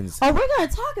happens. Oh, we're gonna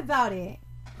talk about it.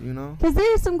 You know? Because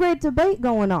there's some great debate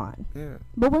going on. Yeah.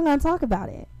 But we're going to talk about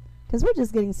it. Because we're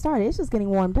just getting started. It's just getting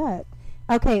warmed up.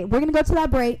 Okay, we're going to go to that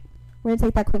break. We're going to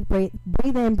take that quick break.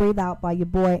 Breathe in, breathe out by your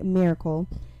boy Miracle.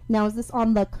 Now, is this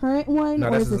on the current one? No,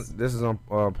 or this is on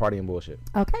Party and Bullshit.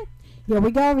 Okay. Here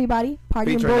we go, everybody.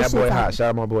 Party and Featuring Bullshit. That Boy Hot. Shout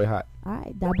out my boy Hot. All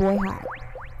right, That Boy Hot.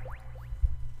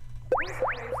 What's the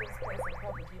craziest place in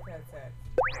public you've had sex?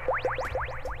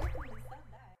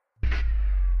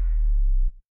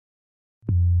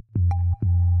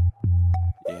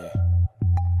 Yeah.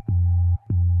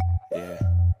 Yeah.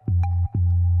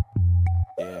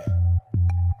 Yeah.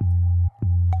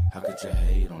 How could you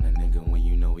hate on a nigga when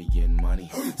you know he getting money?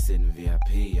 Sitting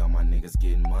VIP, all my niggas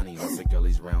getting money. Lots of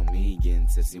girlies around me getting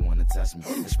tipsy, wanna touch me.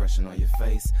 Expression on your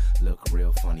face, look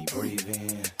real funny. Breathe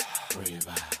in, breathe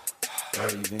out.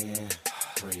 Breathe in,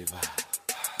 breathe out.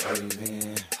 Breathe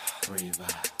in, breathe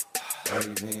out.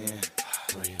 Breathe in,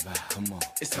 breathe out. Come on.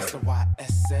 It's Mr.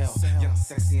 YSL, young,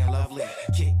 sexy, and lovely.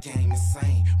 Kick game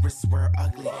insane, wrists wear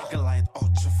ugly. Goliath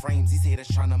ultra frames. These haters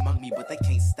tryna mug me, but they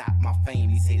can't stop my fame.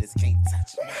 These haters can't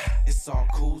touch me. It's all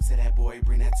cool to that boy,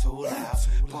 bring that tool out.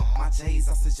 Pump my J's,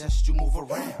 I suggest you move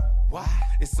around. Why?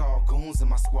 It's all goons in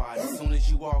my squad. As soon as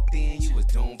you walked in, you was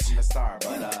doomed from the start.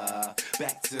 But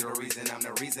back to the reason, I'm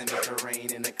the reason. Make it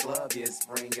rain in the club, yeah,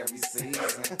 spring every season.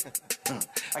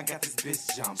 I got this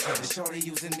bitch jump. The shorty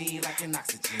using me like an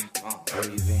oxygen pump.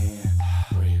 Breathe in,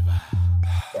 breathe out.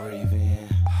 Breathe in,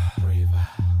 breathe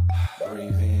out.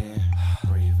 Breathe in,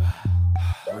 breathe out.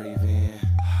 Breathe in,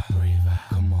 breathe out.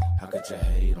 Come on. How could you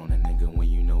hate on a nigga when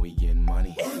you know he getting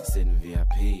money? Sitting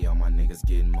VIP, all my niggas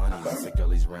getting money. Lots of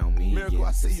girlies around me Miracle,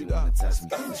 I see you, wanna touch me.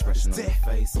 Expression on your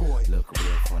face, boy. look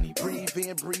real funny. Breathe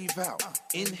in, breathe out.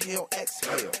 Inhale,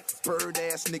 exhale. Bird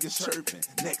ass niggas chirping.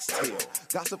 Next tail.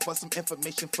 Gossip for some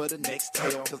information for the next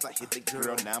tale. Cause I hit the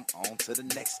girl, now I'm on to the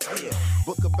next tale.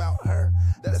 Book about her,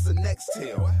 that's the next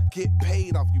tale. Get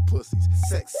paid off you pussies.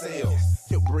 Sex sales.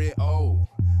 Your bread old.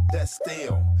 That's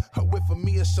stale. Her whip for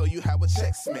me will show you how a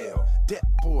check smell. That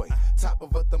boy, top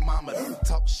of a thermometer.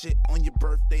 Talk shit on your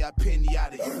birthday, I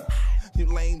pinata you. You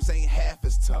lames ain't half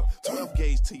as tough. 12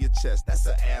 gauge to your chest, that's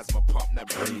an asthma pump. Now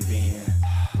breathe in,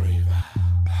 breathe out.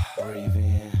 Breathe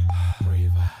in,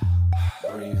 breathe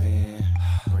out. Breathe in,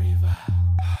 breathe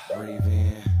out. Breathe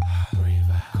in,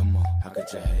 breathe out. Come on. How could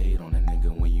you hate on a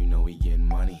nigga when you know he getting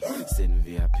money? Sitting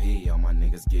VIP, all my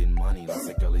niggas getting money. Lots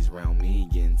of girlies around me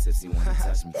getting tipsy, wanna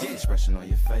touch me. Expression on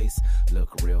your face,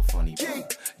 look real funny.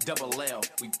 Double L,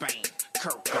 we bang.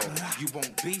 Kirko, you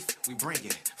want beef? We bring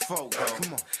it. Fogo,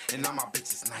 come on. And all my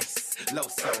bitches nice.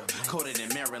 Loso, coated in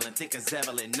Maryland, thick as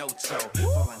Evelyn, no cho.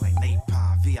 Falling like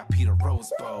napalm, VIP to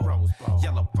Rose Bowl.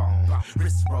 Yellow bone,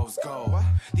 wrist rose gold.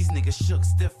 These niggas shook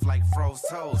stiff like froze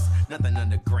toes. Nothing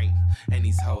under green, and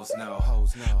these hoes know.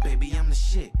 Baby, I'm the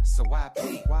shit, so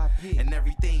YP. And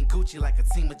everything Gucci like a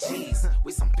team of G's.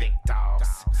 We some big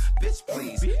dogs. Bitch,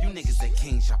 please, you niggas that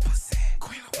kings, y'all pussy.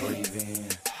 Breathe in,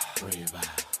 breathe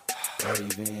out.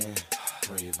 Breathe in,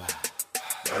 breathe out.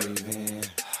 Breathe in,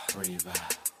 breathe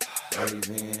out. Breathe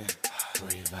in,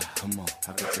 breathe out. Come on.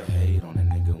 How could you hate on a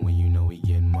nigga when you know he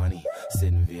getting money?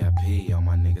 Sitting VIP, all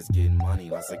my niggas getting money.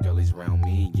 Lots of girlies around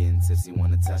me getting tipsy,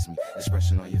 wanna touch me.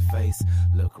 Expression on your face,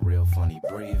 look real funny.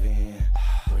 Breathe in,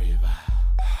 breathe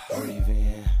out. Breathe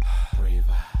in, breathe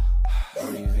out.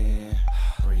 Breathe in,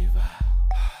 breathe out.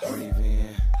 Breathe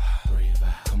in, breathe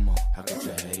out. Come on. How could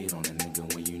you hate on a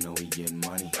nigga when you know he getting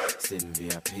money? Sitting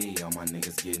VIP, all my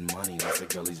niggas getting money. Lots of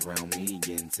girlies around me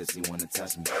getting tipsy, wanna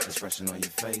touch me. Expression on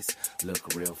your face,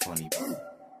 look real funny.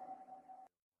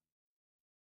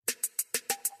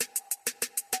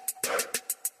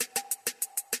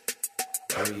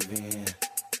 Breathe in,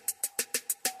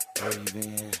 breathe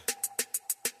in,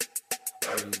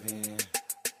 breathe in.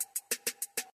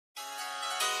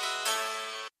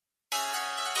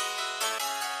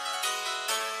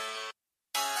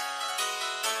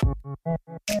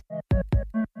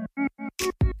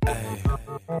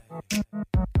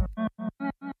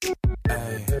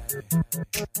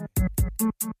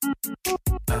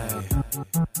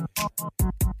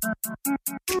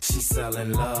 She's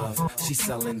selling love, she's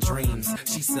selling dreams,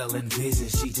 she's selling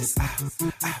visions. She just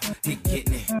he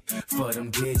getting it for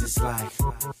them digits like,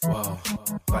 whoa,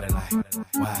 body like,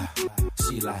 wow.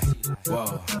 She like,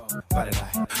 whoa, body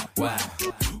like, wow.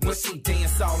 When she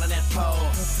dance all in that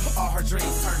pose, all her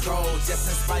dreams turn gold. Just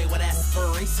inspired with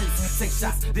aspirations, take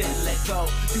shots, then let go.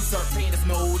 Usurping is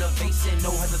motivation,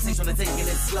 no hesitation to taking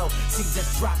it slow. She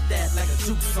just dropped that like a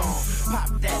juke song, pop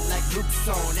that like Luke's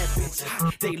on that bitch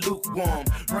hot, they lukewarm.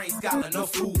 Brain scholar, no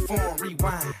food form.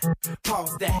 Rewind,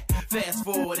 pause that, fast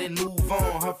forward and move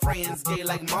on. Her friends gay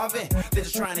like Marvin, they're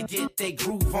just trying to get they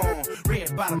groove on.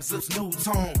 Red bottoms, lips, new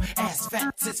tone, ass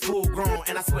fat, tits full grown.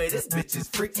 And I swear this bitch is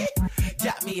freaky.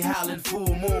 Got me howling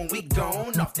full moon, we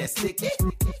gone off that sticky.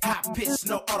 High pitch,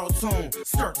 no auto tune,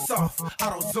 skirts off,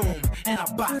 auto zoom. And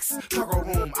a box, cargo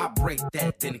room, I break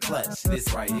that then clutch.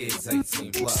 This right here is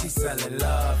 18 plus. She selling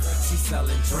love, she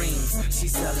selling dreams, she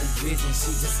selling vision.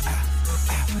 She just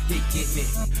he get me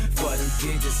for them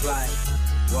kids. It's like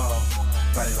whoa,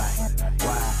 body like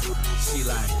wow. She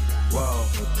like whoa,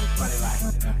 body like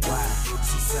wow.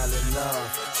 She selling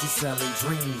love, she selling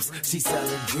dreams, she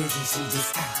selling vision. She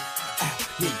just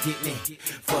he get me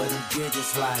for them kids.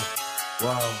 It's like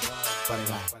whoa, body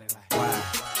like wow.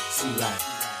 She like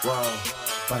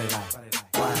whoa, body like.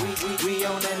 We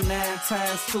on that 9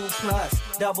 times 2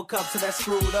 plus. Double cup to that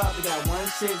screwed up. We got one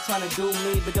chick tryna do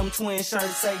me, but them twin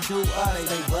shirts say do us.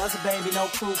 They was a baby, no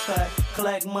crew cut.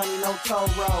 Collect money, no toll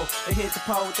roll. They hit the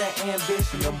pole with that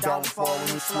ambition. Them dollars falling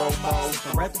in slow mo.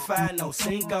 Rectify, no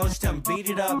Cinco. She tell me beat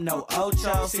it up, no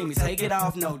Ocho. See me take it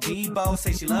off, no Debo.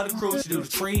 Say she love the crew, she do the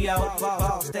trio.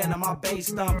 Ball stand on my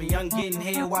bass thumping. Young getting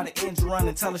head while the engine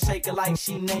running. Tell her shake it like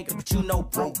she naked, but you know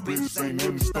broke bitches ain't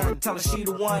every stunt. Tell her she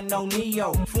the one, no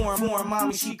Neo. Foreign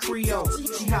mommy, she Creole.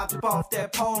 She hopped up off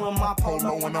that pole on my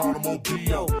polo and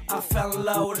automobile. I fell in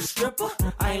love with a stripper.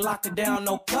 I ain't locked her down,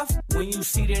 no cuff. When you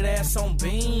see that ass on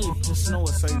beam, just know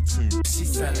it's 18. She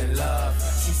selling love,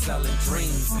 she selling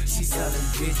dreams, she selling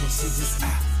vision. She just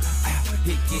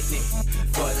he get me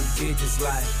for them kids. It's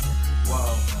like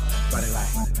whoa, body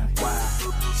like wow.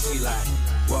 She like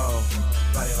whoa,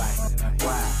 body like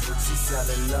wow. She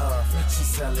selling love, she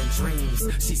selling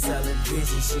dreams, she selling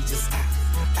vision. She just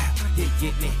he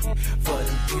get me for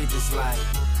them kids. It's like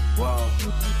whoa,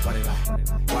 body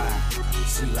like wow.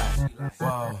 She like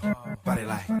whoa, body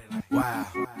like wow.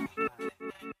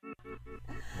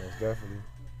 Most definitely.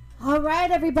 All right,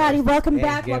 everybody, welcome And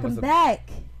back. gave Welcome us a- back.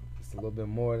 It's a little bit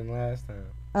more than last time.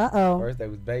 Uh-oh. First they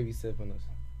was babysitting us.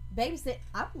 Babysit.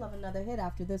 I would love another hit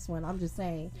after this one. I'm just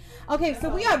saying. Okay, so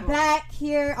we are back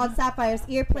here on Sapphire's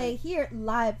Earplay, here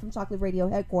live from Chocolate Radio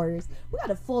headquarters. We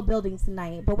got a full building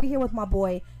tonight, but we're here with my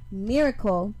boy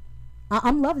Miracle.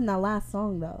 I'm loving that last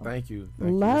song though. Thank you.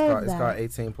 Thank Love you. It's that. called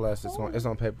 18 plus. It's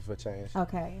on paper for change.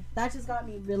 Okay, that just got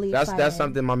me really That's excited.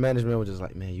 something my management was just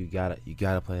like, man, you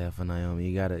gotta play that for Naomi.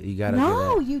 You gotta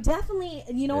No, do you definitely.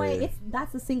 You know Yeah. what?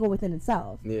 That's a single within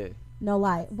itself. that. Yeah. No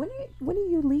lie. When are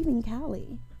you leaving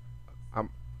Cali?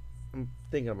 I'm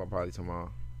thinking about probably tomorrow.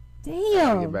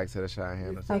 Damn. Get back to the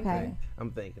Cheyenne or something. Okay.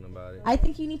 I'm thinking about it. I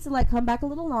think you need to like come back a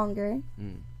little longer.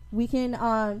 Mm. We can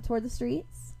tour the streets.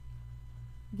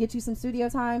 Get you some studio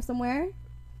time somewhere.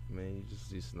 Man, you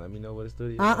just let me know what the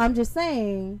studio. I'm just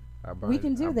saying. we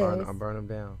can do I this. burn them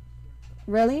down.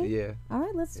 Really? Yeah. All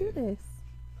right, let's do this.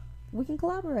 We can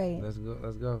collaborate. Let's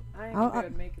go. I ain't I'll- gonna be able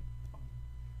to make it.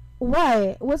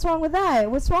 What? What's wrong with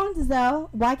that? What's wrong, Giselle?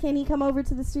 Why can't he come over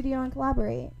to the studio and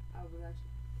collaborate? I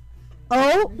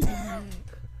was actually. Oh.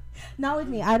 Not with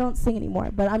me. I don't sing anymore.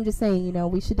 But I'm just saying, you know,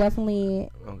 we should definitely.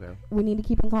 Okay. We need to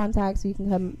keep in contact so you can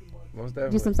come Most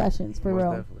definitely. do some sessions for Most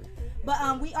real. Definitely.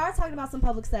 But we are talking about some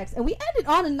public sex, and we ended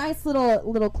on a nice little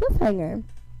cliffhanger.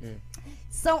 Mm.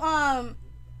 So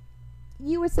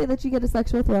you would say that you get a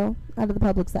sexual thrill out of the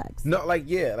public sex. No, like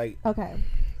yeah, like Okay.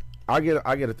 I get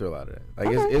a thrill out of that.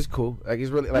 Like Okay. it's cool. Like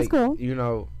it's really That's like cool. you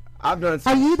know I've done.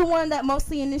 Are you the one that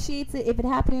mostly initiates it if it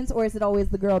happens, or is it always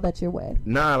the girl that you're with?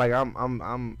 Nah, like I'm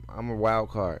a wild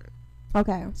card.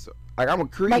 Okay. So like I'm a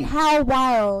creep. Like how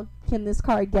wild can this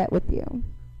card get with you?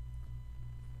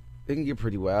 It can get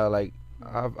pretty wild. Like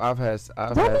I've had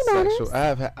Don't be sexual.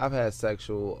 modest. I've had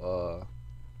sexual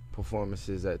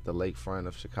performances at the lakefront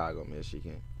of Chicago,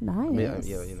 Michigan. Nice. I mean,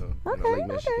 yeah, you know, Okay, Lake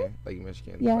Michigan, okay. Lake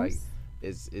Michigan. Yes. Like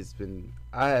it's been.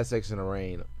 I had sex in the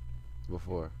rain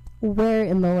before Where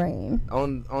in the rain?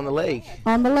 on the lake.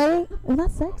 On the lake? Oh,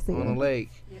 that's sexy. On the lake.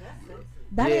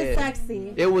 That is Yeah.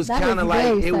 sexy. It was That kind of is like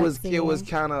very it was sexy.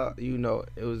 kind of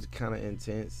it was kind of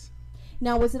intense.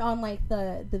 Now, was it on like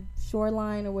the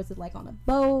shoreline, or was it like on a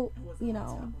boat? You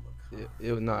know.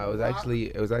 It was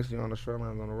actually on the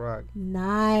shoreline on the rock.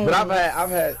 Nice. But I've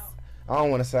had I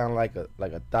don't want to sound like a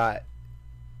thought,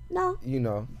 No, you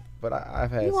know, but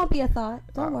I've had you won't be a thought.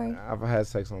 Don't worry. I've had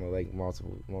sex on the lake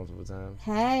multiple times,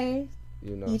 Hey,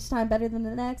 you know. each time better than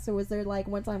the next, or was there like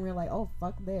one time you're like, oh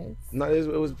fuck this? No, it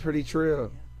was pretty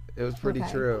trill. It was pretty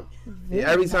Okay. trill. Very Yeah,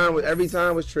 every time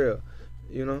nice. was trill,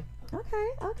 you know.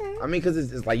 Okay. I mean, cause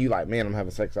it's like you like, man, I'm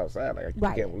having sex outside. Like I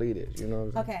Right. can't believe it, you know.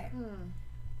 What I'm saying? Okay.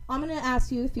 I'm gonna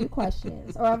ask you a few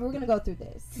questions, or we're gonna go through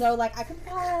this. So, like,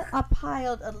 I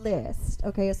piled a list,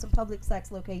 okay, of some public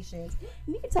sex locations,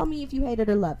 and you can tell me if you hate it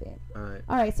or love it. All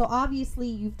right. So obviously,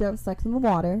 you've done sex in the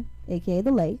water, aka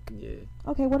the lake. Yeah.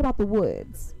 Okay. What about the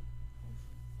woods?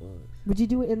 Would you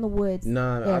do it in the woods?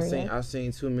 No, area? I've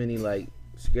seen too many like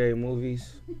scary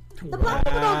movies. The black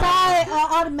people don't die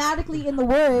automatically in the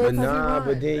woods.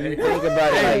 But then you think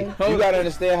about it. Like, you gotta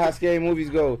understand how scary movies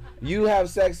go. You have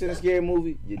sex in a scary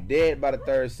movie, you're dead by the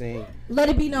third scene. Let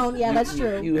it be known. Yeah, that's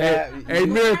true. You have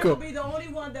Miracle. Be the only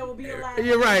one that will be alive.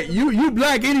 You're right. You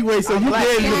black anyway, so I'm you black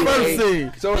dead in the anyway. first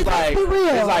scene. So it's Let's be real.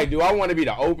 it's like, do I want to be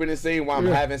the opening scene while I'm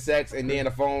having sex, and then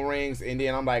the phone rings, and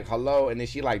then I'm like, hello, and then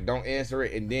she like don't answer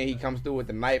it, and then he comes through with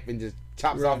the knife and just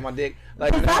chops off my dick.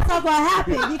 Like Because that's not what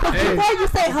happened. Because before you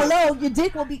say hello, your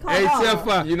dick will be cut Hey, off.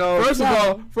 Steph, you know, first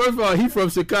of all, he from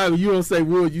Chicago. You don't say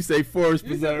wood, you say forest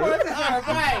preserve.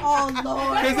 Right. Oh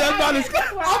Lord. Because that's about as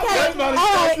Okay, that's about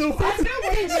all right.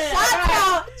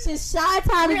 Since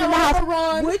Chi-Town is in the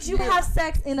house, would you have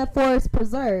sex in a forest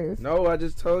preserve? No, I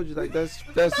just told you, like that's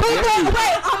Wait, scary.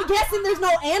 I'm guessing there's no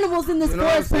animals in this You know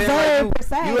what I'm forest saying? preserve Like, per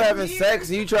se. you having sex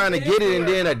and you trying to get it, and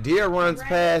then a deer runs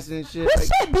past and shit. Well, Like,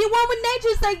 shit, be one with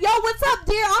nature. Say, yo, what's up,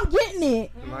 dear? I'm getting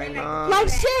it. like, nah. Like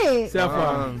shit.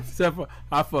 Sapphire,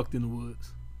 I fucked in the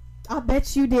woods. I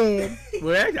bet you did.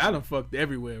 Well, actually, I done fucked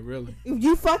everywhere, really.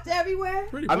 You fucked everywhere?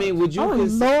 Pretty I much. mean, would you Oh,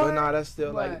 consider? Lord. Well, nah, that's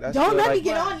still like that's Don't still let like, me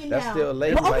get on you that's now. still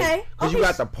labeled. Well, okay. Because you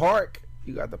got the park.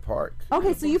 You got the park.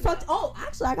 Okay, so you fucked. Oh,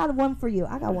 actually, I got one for you.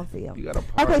 I got one for you. You got a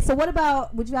park. Okay, so what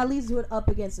about? Would you at least do it up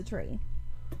against a tree?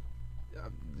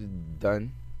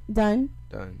 Done. Done.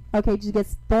 Okay, did you get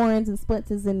thorns and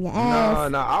splinters in your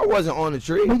ass? No, I wasn't on the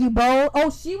tree. Were you bold? Oh,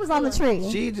 she was on the tree.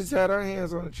 She just had her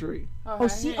hands on the tree.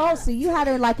 So you had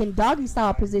her like in doggy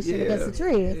style position Yeah, against the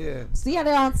tree. yeah. So you had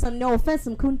her on some no offense,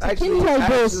 some kunta Actually, kinte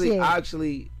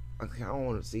bullshit. okay, I don't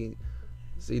want to see.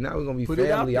 See, now we're gonna be Put it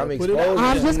out family. there, I'm put it out exposed. there.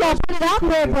 I'm just gonna put it out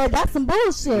there, but that's some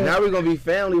bullshit. Now we're gonna be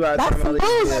family by the That's time I some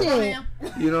let you go.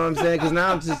 bullshit. You know what I'm saying? Because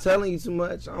now I'm just telling you too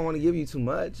much. I don't want to give you too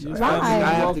much. Right. I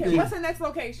have to Okay, keep. what's the next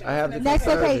location? I have to Next,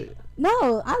 conserve okay. it.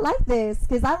 No, I like this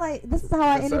because I like. This is how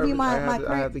I Conserve interview it. my I have to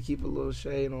client. keep a little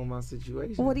shade on my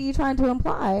situation. What are you trying to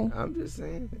imply? I'm just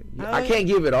saying. I can't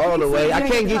give it all the way. I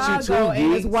can't get you Chicago too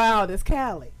and it's geeked. wild as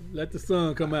Cali. Let the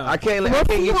sun come out. I can't We'll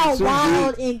get see you how too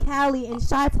wild geeked. in Cali and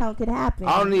Chi-Town could happen.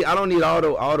 I don't need all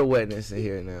the wetness in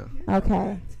here now. Okay.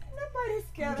 Nobody's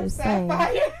scared I'm of just saying.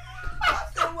 Sapphire. I'm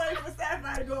still waiting for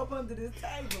Sapphire to go up under this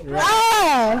table.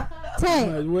 Ah, Might as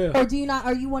Tank. well. Or do you not?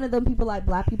 Are you one of them people like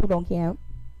black people don't camp?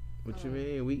 What you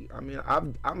mean?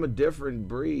 I'm a different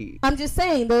breed. I'm just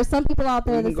saying there's some people out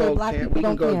there that say black people We can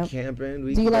don't go camp. camping.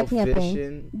 We Do you can like go camping?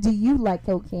 fishing. Do you like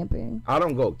go camping? I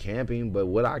don't go camping, but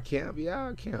would I camp? Yeah,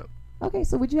 I'll camp. Okay,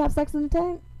 so would you have sex in a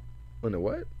tent? In a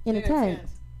what? In a tent.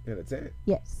 In a tent.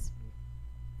 Yes.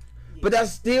 But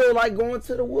that's still like going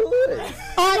to the woods.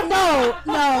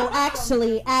 No,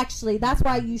 actually, that's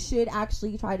why you should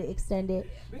actually try to extend it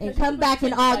and come back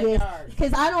in August.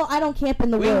 Because I don't camp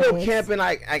in the We woods. can go camping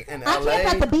like in LA. I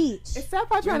camp at the beach. It's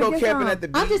Sapphire We trying can to go get camping some. at the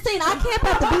beach. I'm just saying, I camp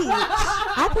at the beach.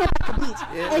 I camp at the beach.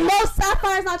 Yeah. And no,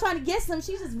 Sapphire's not trying to get some.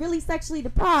 She's just really sexually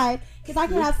deprived because I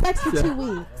can have sex for 2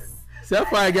 weeks.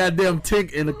 Sapphire goddamn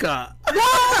tink in the car. No,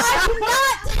 I do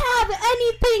not have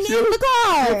anything in the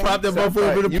car. Pop that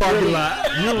motherfucker in the parking really, lot.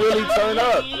 You really turn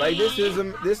up. Like this is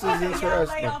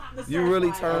interesting. You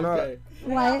really turn up.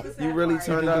 What? You really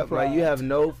turn up. Like you have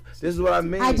no. This is what I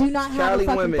mean. I do not have Cali a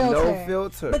fucking women, filter. no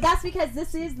filter. But that's because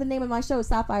this is the name of my show,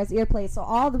 Sapphire's Earplay. So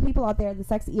all the people out there, the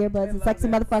sexy earbuds and sexy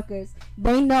motherfuckers,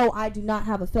 they know I do not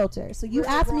have a filter. So you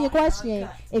asked me a question.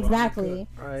 Exactly.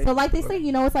 Right. So like they say,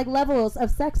 you know, it's like levels of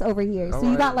sex over here. So All you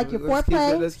right, got like your let's keep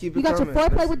foreplay. it- let's keep it You got your coming.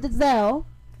 foreplay Let's- with the Zell.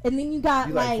 And then you got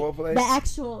You like like foreplay? the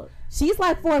actual. She's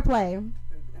like foreplay.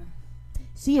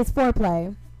 She is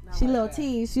foreplay. She little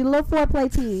T. She little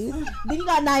foreplay T. Then you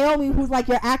got Naomi, who's like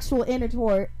your actual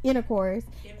intercourse. Intercourse.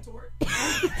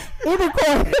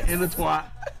 In the twat.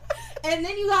 And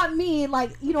then you got me,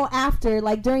 like, you know, after,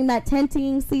 like, during that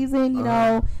tenting season, you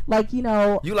know, like, you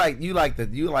know. You like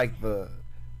the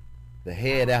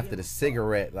head after the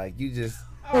cigarette. Like you just.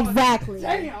 Exactly.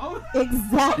 Damn.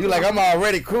 Exactly. You like I'm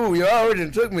already cool. You already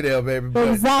done took me there, baby. But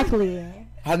Exactly.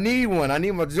 I need one. I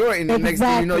need my joint. And then next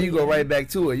thing you know, you go right back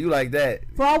to it. You like that.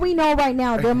 For all we know right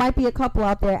now, there might be a couple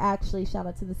out there, actually, shout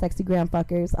out to the sexy gram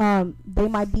fuckers. They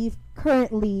might be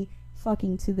currently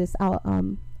fucking to this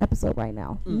episode right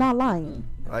now. Not lying.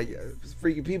 Like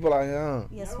freaky people out here, huh?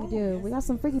 Yes, we do. We got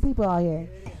some freaky people out here.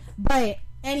 But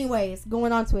anyways,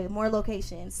 going on to it, more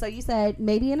locations. So you said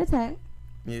maybe in a tent.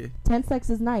 Yeah. Tent sex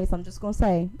is nice. I'm just gonna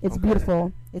say it's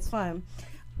beautiful. It's fun.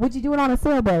 Would you do it on a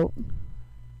sailboat?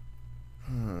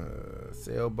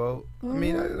 Sailboat. I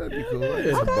mean, that'd be cool.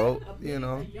 It's a boat, you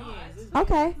know.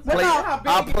 Okay. But Play, no,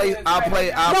 I'll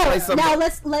play some. now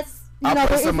let's I'll know,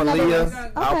 play there some is another Aaliyah.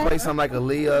 one. I'll Okay. play some like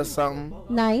Aaliyah or something.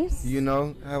 Nice. You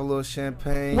know, have a little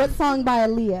champagne. What song by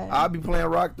Aaliyah? I'll be playing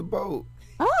Rock the Boat.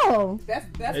 Oh. That's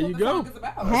There what you the go. song is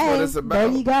about. Hey, what it's about. there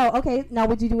you go. Okay, now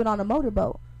would you do it on a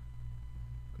motorboat?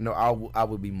 No, I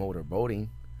would be motorboating.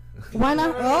 Why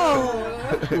not? Oh.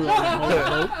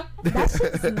 That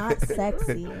shit's not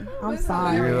sexy. I'm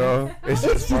sorry. You know, it's It's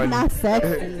just just funny. not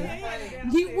sexy.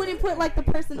 You wouldn't put like the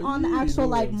person on the actual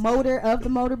like motor of the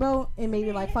motorboat and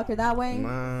maybe like fuck her that way?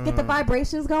 Get the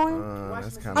vibrations going?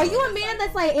 That's kind Are you a man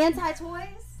that's like anti-toys?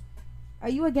 Are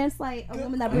you against like a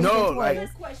woman that brings No, in like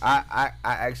toys? I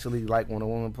actually like when a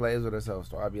woman plays with herself,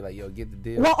 so I'd be like, yo, get the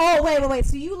deal. Well, oh wait.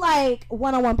 So you like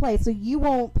one-on-one play? So you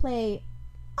won't play?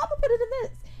 I'm gonna put it in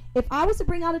this. If I was to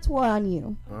bring out a toy on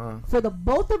you for the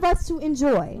both of us to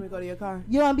enjoy, Let me go to your car.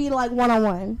 you're gonna be like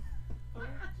one-on-one.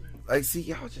 Like, see,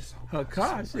 y'all just Her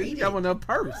car, she got one in her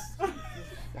purse.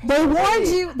 They warned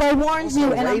you. They warned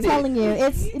you, and I'm rated. telling you,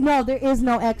 it's no. There is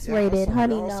no X-rated,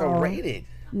 honey. Also No. rated.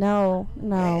 No.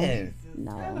 Man,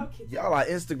 No. y'all are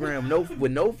Instagram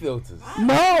with no filters.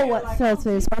 No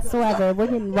filters whatsoever. We're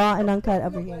getting raw and uncut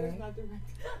over here.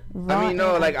 Raw I mean,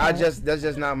 no, and like uncut. that's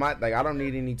just not my like. I don't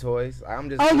need any toys. I'm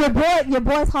just. Oh, your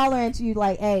boy's hollering at you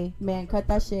like, "Hey, man, cut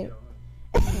that shit."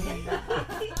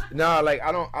 No, like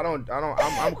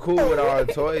I'm cool with all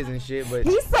the toys and shit, but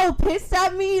He's so pissed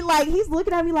at me. Like he's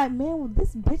looking at me like, "Man, will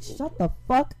this bitch shut the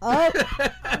fuck up?"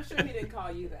 I'm sure he didn't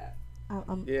call you that.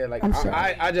 yeah, like I'm sure.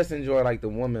 I just enjoy like the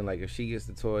woman, like if she gets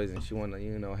the toys and she wanna,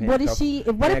 you know, What is she?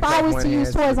 What if I handcuff was one to use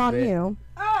hand to toys the on bed. you?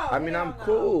 I mean, I'm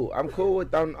cool. I'm cool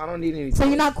with. I don't need any. So toys.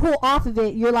 you're not cool off of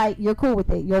it. You're like, you're cool with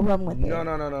it. You'll run with it. No. I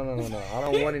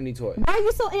don't want any toys Why are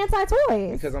you so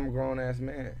anti-toys? because I'm a grown ass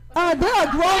man. There are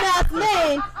grown-ass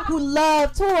men who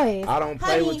love toys. I don't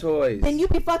play with toys. Then you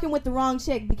be fucking with the wrong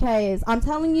chick because I'm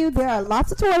telling you, there are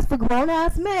lots of toys for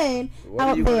grown-ass men What out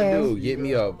are you there. gonna do? Get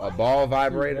me a ball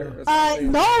vibrator? Or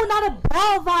something? No, not a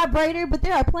ball vibrator, but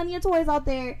there are plenty of toys out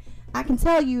there. I can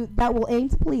tell you that will aim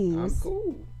to please. I'm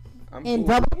cool. And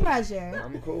double pleasure.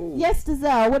 I'm cool. Yes,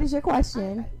 Giselle, what is your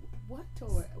question? What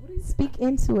toy? What are you Speak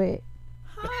into it.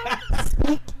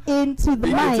 Speak into the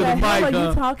Speak mic. into the What mic. are you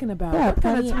huh? talking about? Yeah, What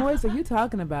kind of plenty- toys are you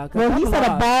talking about? 'Cause Well, he I'm said a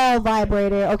lost. ball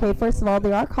vibrator. Okay, first of all,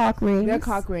 there are cock rings. They're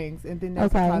cock rings, and then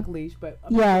there's Okay. a cock leash. But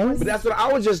Yes. But that's what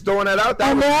I was just throwing that out. That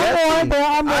And was there are more, Betsy. there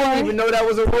are more. I didn't even know that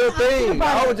was a real thing.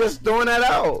 I was just throwing that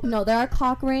out. No, there are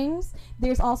cock rings.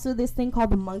 There's also this thing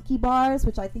called the monkey bars,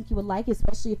 which I think you would like,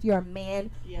 especially if you're a man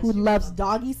who loves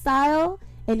doggy style.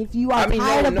 And if you are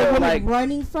tired of the woman like,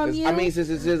 running from you. I mean, since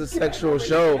this is a sexual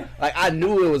show, like I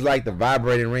knew it was like the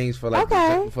vibrating rings for like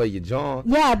Okay. for your jaw.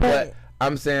 Yeah, but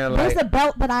I'm saying there's like a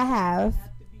belt that I have. To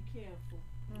be careful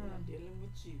when I'm dealing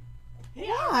with you.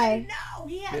 Why? No,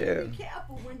 he has to be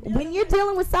careful When you're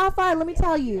dealing with Sapphire, let me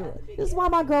tell you, this is why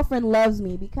my girlfriend loves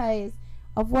me, because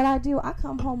of what I do. I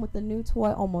come home with a new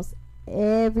toy almost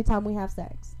every time we have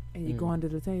sex. and you go under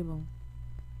the table.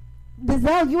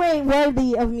 Giselle, you ain't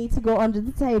worthy of me to go under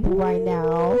the table right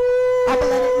now. I'm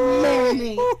gonna let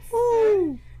it marinate.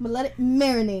 I'm gonna let it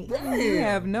marinate. You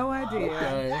have no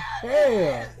idea.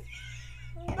 Yeah.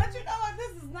 But you know what?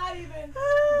 This is not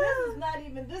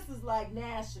even. This is like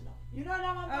national. You know what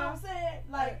I'm saying?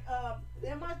 Like,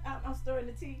 I'm stirring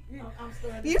the tea. I'm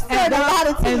stirring. You stirred a lot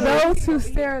of tea. And those who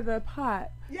stir the pot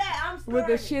Yeah, I'm stirring.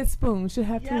 with a shit spoon should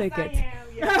have to lick I it. am.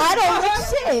 Yes. I don't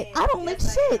lick shit. I don't lick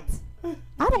shit.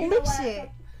 I don't lick what? shit.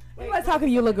 I'm not talking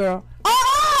to you, little girl.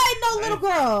 I ain't no little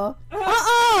girl.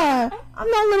 I'm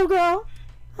no little girl.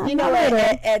 I'm You know not what?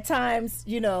 little. At times,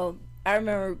 you know, I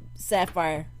remember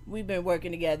Sapphire. We've been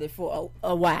working together for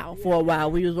a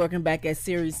while. We was working back at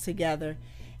Series together,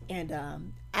 and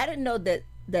I didn't know that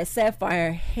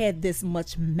Sapphire had this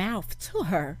much mouth to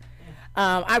her.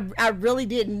 I really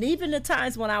didn't. Even the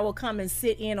times when I would come and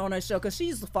sit in on her show, because she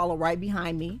used to follow right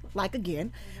behind me,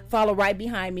 follow right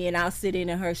behind me, and I'll sit in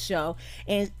her show.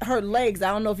 And her legs,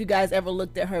 I don't know if you guys ever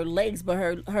looked at her legs, but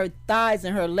her thighs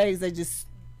and her legs are just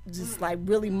like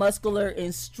really muscular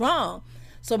and strong.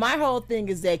 So my whole thing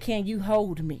is that, can you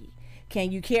hold me?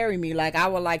 Can you carry me? Like, I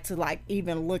would like to like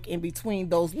even look in between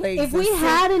those legs. If and we see-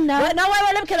 had enough. Wait, no, wait,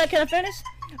 let me, can I finish?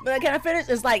 But can I finish?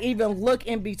 It's like even look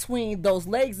in between those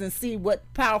legs and see what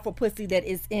powerful pussy that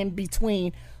is in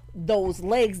between those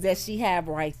legs that she have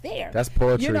right there. That's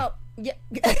poetry. You know, yeah.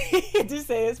 Just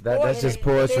say it's poetry. That's just It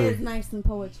poetry. is nice and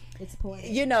poetry. It's poetry.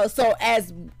 You know, so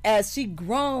as she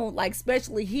grown, like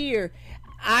especially here,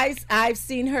 I've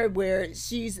seen her where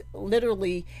she's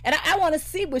literally, and I want to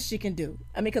see what she can do.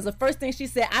 I mean, because the first thing she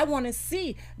said, I want to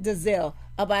see Giselle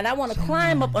about, I want to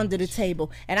climb up under the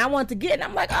table, and I want to get, and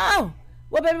I'm like, oh,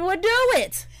 well, baby, we'll do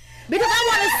it, because I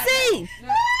want to see.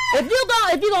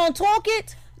 If you gonna talk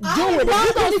it, do it. If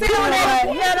you gonna sit on that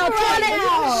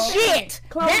shit,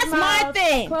 that's my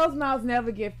thing. Closed mouths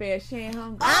never get fed. She ain't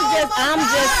hungry. I'm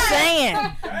just saying.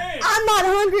 I'm not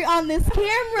hungry on this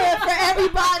camera for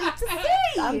everybody to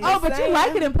see. Oh, but you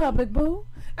like it in public, boo.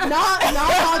 Not on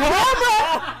camera.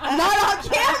 Not on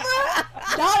camera.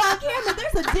 Not on camera.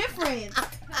 There's a difference.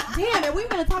 Damn, and we were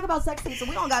gonna talk about sex tapes, so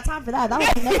we don't got time for that. That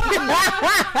was next week.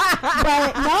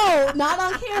 But no, not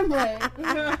on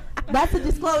camera. That's a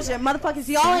disclosure, motherfuckers.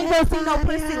 Y'all ain't gonna see no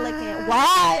pussy licking.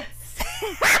 What?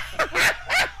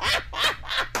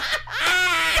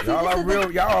 Y'all are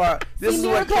real. Y'all are. This is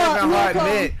what Kevin Hart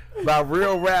meant by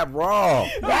real rap raw.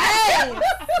 Right.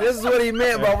 This is what he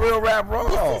meant by real rap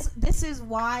raw. This is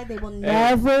why they will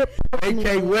never.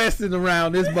 AK Weston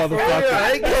around this motherfucker.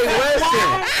 Yeah, AK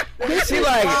Weston. She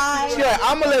like,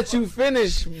 I'm gonna let you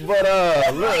finish, but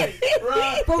look.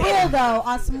 For real though,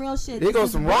 on some real shit. Here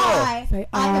goes some raw. I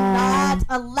am not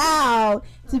allowed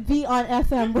to be on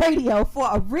FM radio for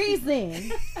a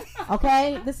reason.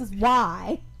 Okay, this is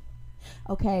why.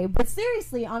 Okay, but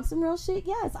seriously, on some real shit,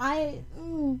 yes,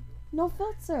 no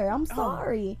filter. I'm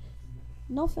sorry.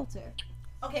 No filter.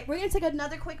 Okay, we're going to take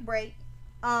another quick break.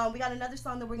 We got another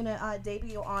song that we're going to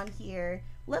debut on here.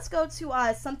 Let's go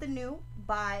to Something New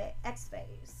by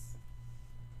X-Phase.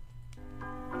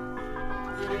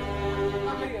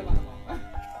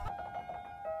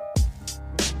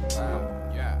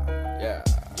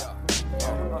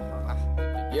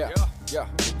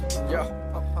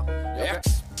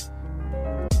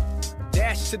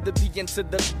 Dash to the B and to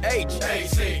the H.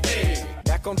 A-C-E.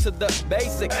 Back onto the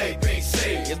basic.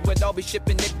 ABC. Is what I'll be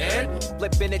shipping it in,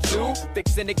 flipping it too,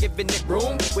 fixing it, giving it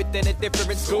room within a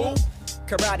different school.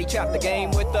 Karate chop the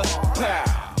game with the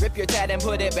pow. Rip your tat and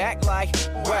put it back like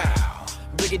wow.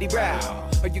 Biggity brow.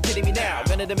 Are you kidding me now?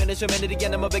 Gonna diminish a minute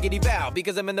again, I'm a biggity bow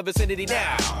because I'm in the vicinity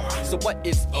now. So what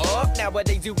is up?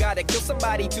 Nowadays you gotta kill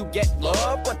somebody to get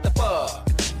love. What the fuck?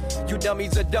 You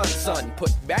dummies are done, son.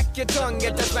 Put back your tongue,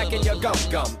 get the smack in your gum.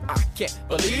 I can't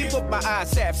believe what my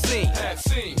eyes have seen.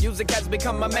 Music has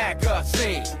become a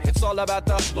magazine. It's all about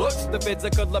the looks, the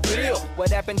physical appeal. What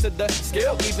happened to the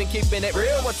skill? Even keeping it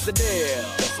real, what's the deal?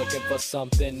 Just looking for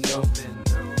something new.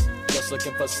 Just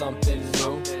looking for something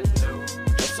new.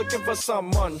 Just looking for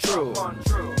someone true.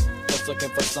 Just looking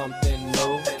for something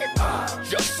new.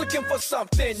 Just looking for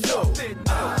something new.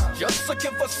 Just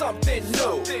looking for something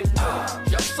new.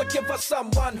 Just looking for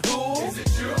someone who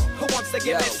wants to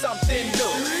give me something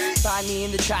new. Find me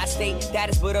in the tri-state, that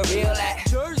is where the real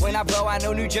at. When I blow, I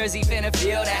know New Jersey finna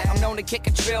feel that. I'm known to kick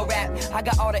a drill rap. I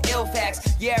got all the ill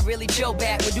facts. Yeah, I really chill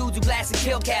back with dudes who blast and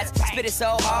kill cats. Spit it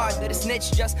so hard that a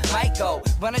snitch just might go.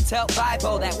 Run and tell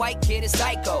Bible that white kid is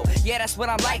psycho. Yeah, that's what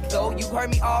I'm like though. You heard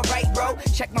me all right, bro.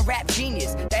 Check my rap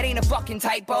genius. That ain't a fucking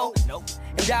typo. Nope.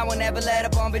 And I will never let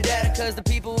up on Vendetta, cause the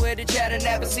people with the cheddar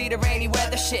never see the rainy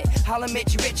weather. Shit, I'll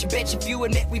admit you rich, bitch. If you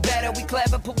admit we better, we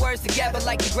clever. Put words together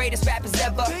like the greatest rappers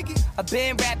ever. I've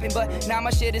been rapping, but now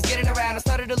my shit is getting around. I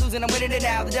started to lose and I'm winning it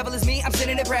now. The devil is me, I'm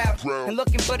sitting it proud. And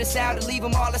looking for the sound to leave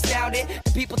them all astounded.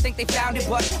 The people think they found it,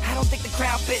 but I don't think the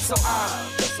crown fits, so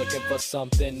I'm just looking for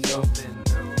something new.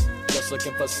 Just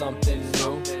looking for something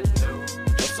new.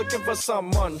 Just looking for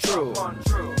someone true.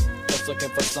 Just looking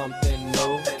for something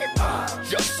new.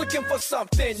 Just looking for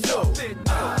something new.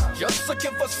 Just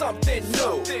looking for something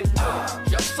new.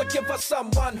 Just looking for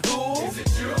someone who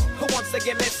wants to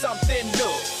give me something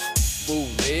new.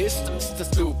 Foolish, the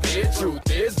stupid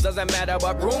truth is, doesn't matter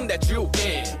what room that you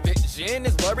in. Vision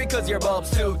is blurry cause your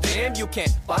bulb's too dim. You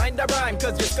can't find a rhyme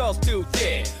cause your skull's too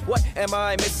thin. What am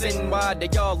I missing? Why do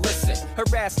y'all listen? Her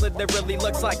ass literally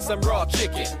looks like some raw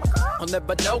chicken. I'll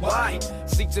never know why.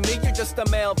 See, to me you're just a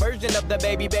male version of the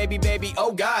baby,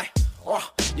 oh guy.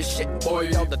 You shit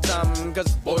boy all the time,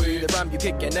 cause boy, the rhyme you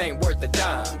kickin' ain't worth a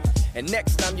dime. And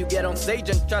next time you get on stage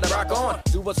and try to rock on,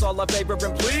 do us all a favor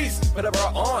and please put a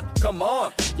bra on. Come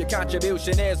on, your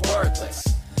contribution is worthless,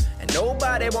 and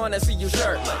nobody wanna see you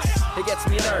shirtless. It gets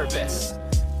me nervous.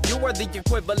 You are the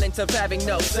equivalent of having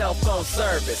no cell phone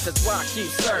service. That's why I keep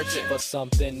searching for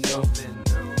something new.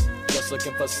 Just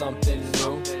looking for something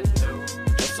new.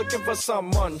 Just looking for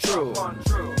someone true.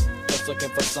 Just looking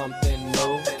for something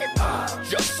new.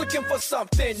 Just looking for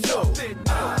something new.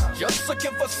 Just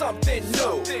looking for something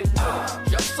new.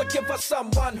 Just looking for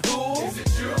someone who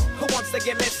wants to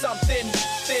give me something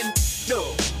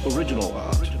new. Original.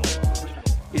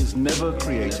 is never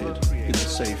created in the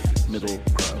safe middle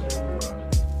ground,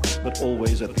 but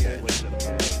always at the edge.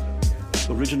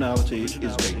 Originality is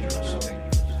dangerous.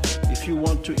 If you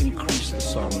want to increase the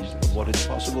sum of what is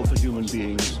possible for human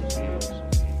beings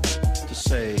to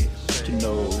say, to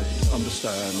know, to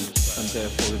understand, and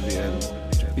therefore in the end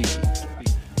to be,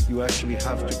 you actually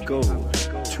have to go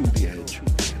to the edge,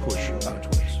 push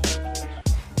outwards.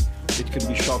 It can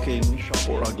be shocking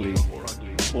or ugly,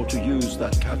 or to use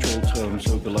that catch-all term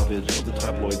so beloved of the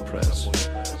tabloid press,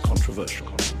 controversial.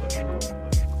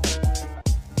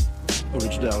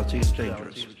 Originality is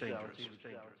dangerous.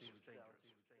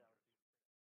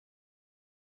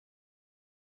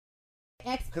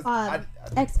 X-Phase. I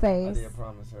didn't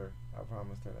promise her. I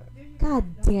promised her that. God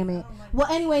damn it. Well,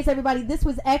 anyways, everybody, this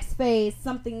was X-Phase,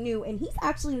 something new, and he's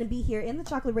actually going to be here in the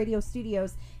Chocolate Radio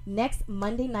Studios next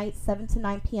Monday night, 7 to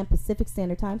 9 p.m. Pacific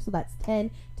Standard Time, so that's 10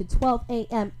 to 12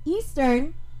 a.m.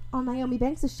 Eastern on Naomi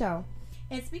Banks' show.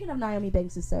 And speaking of Naomi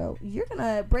Banks' show, you're going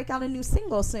to break out a new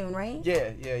single soon, right?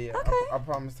 Yeah. Okay. I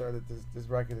promised her that this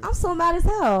record is... I'm so mad as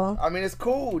hell. I mean, it's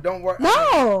cool. Don't worry.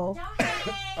 No!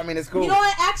 I mean, it's cool. You know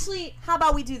what? Actually, how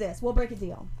about we do this? We'll break a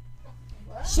deal.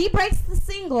 What? She breaks the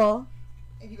single,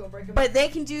 and you gonna break it, but they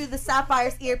can do the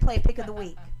Sapphire's Earplay pick of the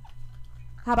week.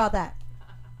 How about that?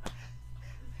 So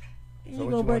you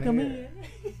gonna break them in?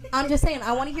 I'm just saying,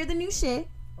 I want to hear the new shit.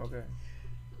 Okay.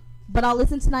 But I'll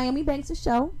listen to Naomi Banks'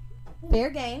 show. Fair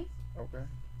game. Okay.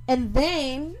 And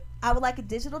then I would like a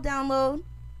digital download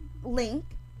link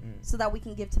so that we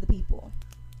can give to the people.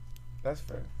 That's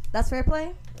fair. That's fair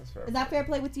play? That's fair. Is that fair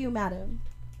play with you, madam?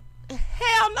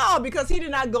 Hell no, because he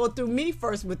did not go through me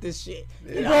first with this shit.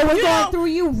 Yeah. Well, we're going through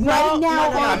you right now.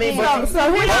 I mean,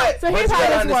 so here's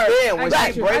how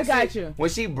this works. I got you. When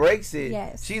she breaks it,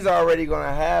 yes, she's already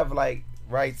gonna have like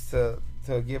rights to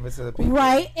give it to the people.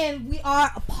 Right, and we are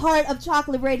a part of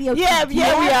Chocolate Radio. Yeah, we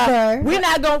are. We're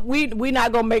We're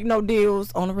not gonna make no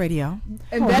deals on the radio.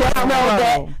 And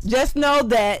just know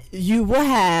that you will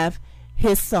have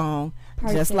his song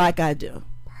just like I do.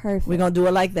 Perfect. We're gonna do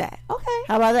it like that. Okay.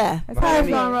 How about that? That's how it's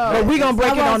gonna roll. But we're gonna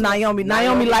break it on Naomi.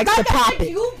 Naomi likes to pop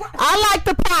it. I like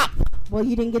to pop. Well,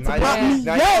 you didn't get to pop me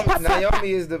yet.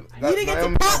 Naomi is the. You didn't get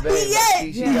to pop me yet.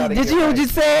 Did you hear what you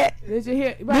said? Did you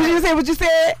hear? Did you say what you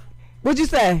said? What'd you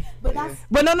say? But that's.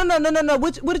 But no.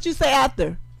 What did you say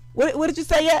after? What did you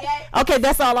say yet? Okay,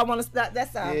 that's all I want to.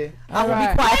 That's all. Yeah. I will be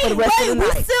quiet for the rest of the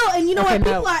night. We still, and you know what? Okay,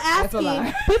 People are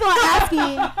asking. People are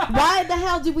asking, why the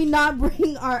hell did we not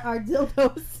bring our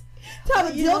dildos? Tell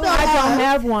me, dildo. I don't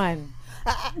have one.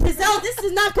 Giselle, this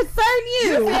does not concern you.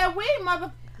 You said we,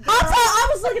 mother. I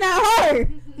was looking at her,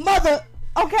 mother.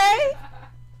 Okay.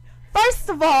 First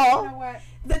of all,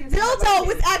 the dildo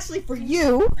was actually for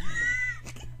you.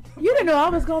 You didn't know I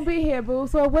was gonna be here, boo,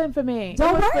 so it wasn't for me.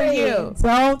 Don't it was worry. For you.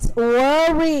 Don't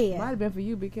worry. Might have been for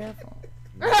you. Be careful.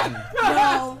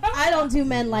 No, I don't do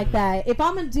men like that. If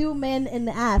I'm gonna do men in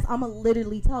the ass, I'm gonna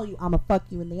literally tell you I'm gonna fuck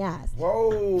you in the ass.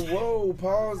 Whoa,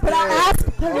 pause. But I'll ask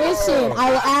permission.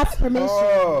 I will ask permission.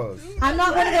 Pause. I'm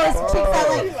not one of those chicks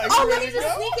that let me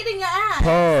just sneak it in your ass.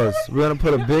 Pause. We're gonna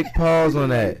put a big pause on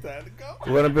that.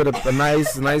 We're gonna put a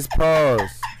nice pause.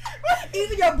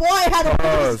 Even your boy had a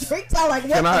pause. straight out like,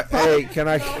 what the fuck? Can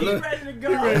I? He ready to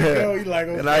go. He like,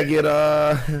 okay. Can I get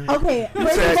Okay,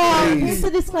 first of all, here's the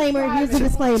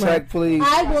disclaimer. Check, please.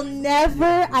 I will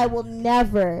never,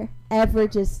 ever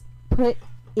just put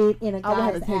it in a guy's I will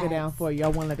have to take ass. it down for you. I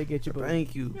won't let it get you, boo.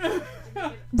 Thank you.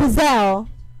 Giselle,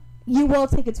 you will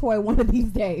take a toy one of these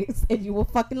days, and you will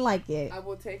fucking like it. I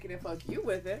will take it and fuck you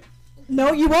with it.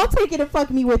 No, you won't take it and fuck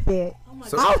me with it.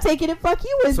 I'll take it and fuck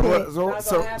you with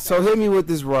it. So hit me with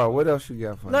this raw. What else you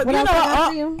got for me? Look, What you else I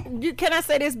got know, for you? can I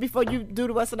say this before you do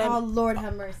the rest of that? Oh, Lord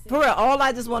have mercy. For real, all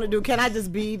I just want to do, can I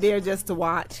just be there just to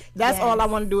watch? That's Yes. all I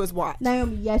want to do is watch.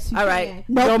 Naomi, yes, you All can. right,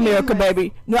 No miracle, cameras.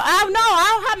 baby. No,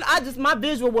 I just my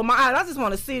visual with my eyes. I just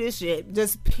want to see this shit.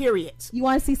 Just period. You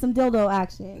want to see some dildo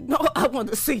action? No, I want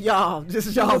to see y'all.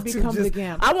 Just y'all will two. become the Just,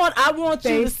 gimp. I want you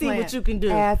to Face see plant, what you can do.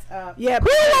 Ass up. Yeah, Who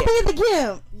will be the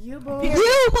gimp? You, boo.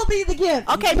 You will be the gift.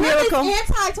 Okay, You're Miracle.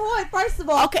 this anti-toy, first of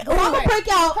all. Okay, So I'm gonna break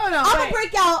out. Hold on, I'm gonna wait.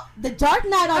 break out the Dark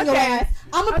Knight on your Okay. ass.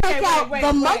 I'm gonna break Okay, out wait, the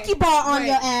wait, monkey bar on wait.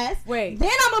 your ass. Wait.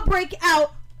 Then I'm gonna break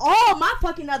out all my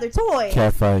fucking other toys.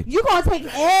 Cat fight. You gonna take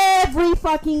every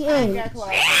fucking I ain't inch. got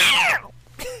claws.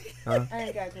 Huh? I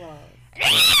ain't got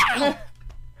claws.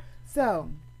 So,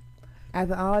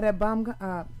 after all that gum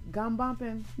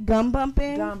bumping, Gum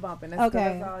bumping? that's,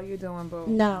 Okay. that's all you doing, boo.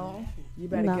 No. You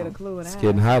better No. get a clue in It's that.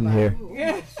 getting hot in here.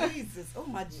 Jesus. Oh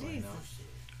my Jesus.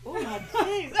 Oh my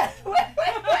Jesus.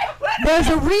 There's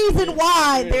a reason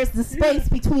why there's the space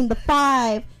between the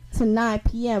 5 to 9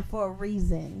 p.m. for a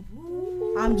reason.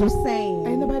 I'm just saying.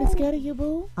 Ain't nobody scared of you,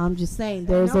 boo. I'm just saying.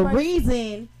 There's a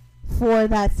reason for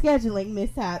that scheduling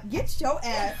mishap. Get your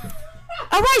ass.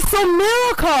 All right, so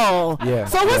Miracle. Yeah.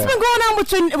 So what's been going on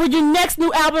with your next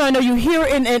new album? I know you're here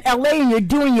in LA and you're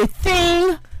doing your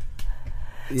thing.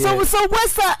 Yeah. So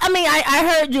what's the? I mean, I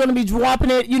heard you're gonna be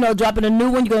dropping it. Dropping a new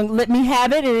one. You're gonna let me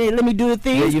have it and let me do the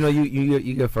thing. Yeah,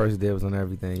 you get first dibs on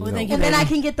everything. And then I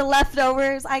can get the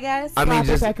leftovers, I guess. I mean,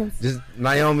 just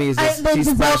Naomi is just she's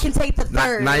Giselle special. can take the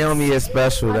third. Naomi is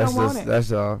special.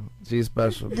 That's all. She's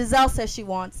special. Giselle says she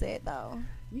wants it though.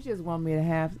 You just want me to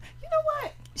have. You know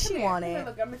what? She want it.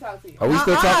 Look, let me talk to you. Are we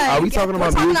still talking? Are we talking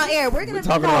about music? We're talking on air. We're gonna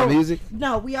talking about music.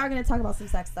 No, we are gonna talk about some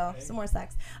sex though. Some more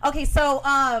sex. Okay, so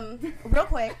real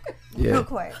quick.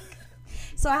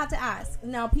 So I have to ask.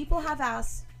 Now, people have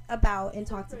asked about and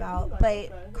talked about,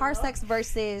 but car sex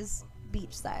versus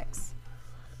beach sex.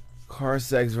 Car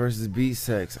sex versus beach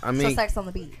sex. I mean, so sex on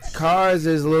the beach. Cars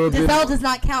is a little bit. Giselle does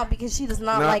not count because she does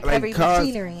not like heavy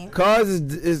machinery. Cars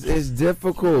is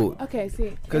difficult. Okay,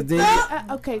 see. Cause then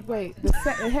okay, wait.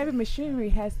 The heavy machinery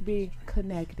has to be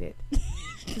connected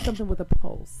to something with a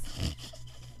pulse.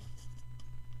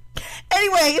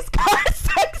 Anyway, it's car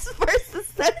sex versus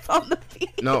sex on the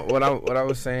beach. No, what I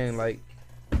was saying, like,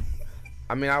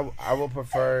 I mean, I would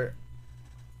prefer.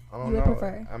 I don't know.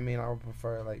 Prefer? I mean, I would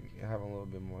prefer like having a little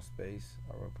bit more space.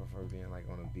 I would prefer being like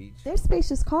on a beach. There's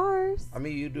spacious cars. I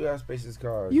mean, you do have spacious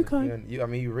cars. You can. I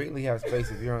mean, you really have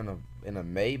space if you're in a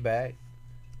Maybach.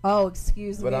 Oh,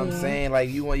 excuse me. But I'm saying, like,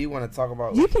 you want to talk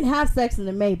about. You can have sex in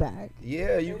the Maybach.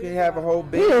 Yeah, you can have a whole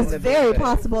bed. It is very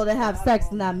possible to have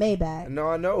sex in that Maybach. No,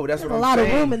 I know. That's what I'm saying. A lot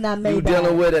of room in that Maybach.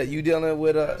 You dealing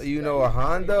with a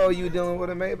Honda, or you dealing with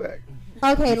a Maybach?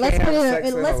 Okay, let's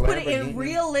put it in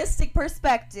realistic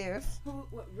perspective.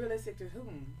 What realistic to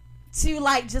whom? To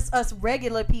like just us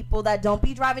regular people that don't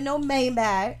be driving no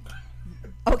Maybach.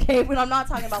 Okay, but I'm not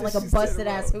talking about like a busted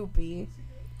ass hoopy.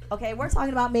 Okay, we're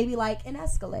talking about maybe like an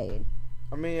Escalade.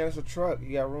 I mean, it's a truck.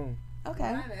 You got room.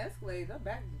 Okay. Not an Escalade. Those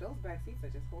back seats are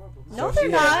just horrible. No, they're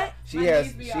not. She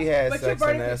has sex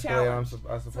on the Escalade.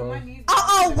 I suppose. So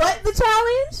what the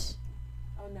challenge?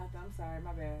 Oh no, I'm sorry,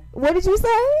 my bad. What did you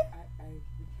say?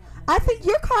 I think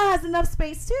your car has enough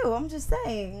space too. I'm just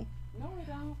saying. No, it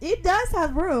don't. It does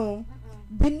have room.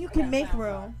 Then you can make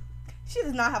room. She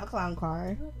does not have a clown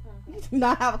car. You do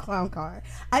not have a clown car.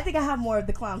 I think I have more of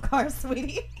the clown car,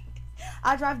 sweetie.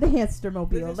 I drive the hamster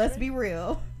mobile. Let's be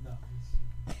real.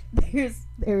 There's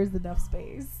enough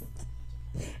space.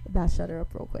 Now shut her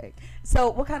up real quick.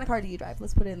 So, what kind of car do you drive?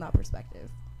 Let's put it in that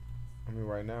perspective. I mean,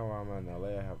 right now while I'm in LA,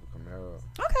 I have a Camaro.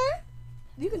 Okay.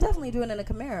 You can definitely do it in a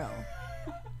Camaro.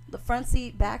 The front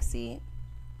seat, back seat.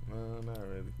 No, not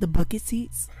really. The bucket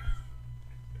seats.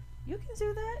 You can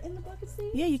do that in the bucket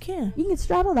seat? Yeah, you can. You can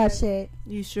straddle that shit.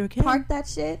 You sure can. Park that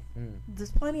shit.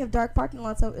 There's plenty of dark parking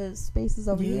lots spaces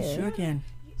over here. You sure can.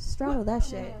 Straddle that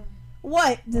shit.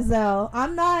 What, Giselle?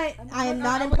 I am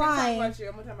not implying. I'm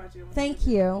gonna talk about you.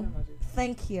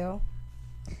 Thank you.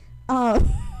 All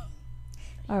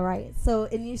right. So,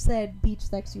 and you said beach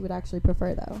sex you would actually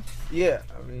prefer, though. Yeah,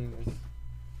 I mean,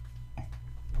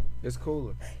 it's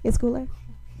cooler. It's cooler.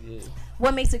 Yeah.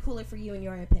 What makes it cooler for you, in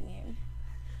your opinion?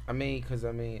 I mean,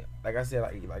 like I said,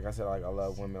 I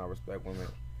love women. I respect women,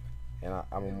 and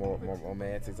I'm a more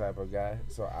romantic type of guy.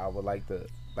 So I would like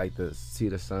to see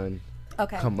the sun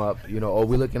come up, or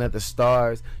we looking at the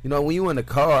stars. When you in the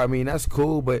car, I mean, that's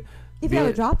cool, but if you have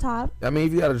a drop top. I mean,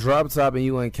 if you got a drop top and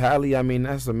you in Cali, I mean,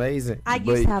 that's amazing. I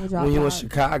used to have a drop top. When you in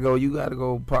Chicago, you got to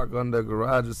go park under a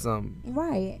garage or something.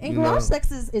 Right. And garage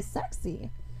sex is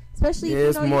sexy. Especially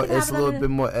if it's a little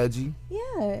bit more edgy.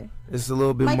 Yeah. It's a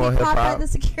little bit more hip hop. By the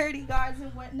security guards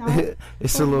and whatnot.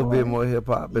 It's a little bit more hip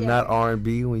hop, but not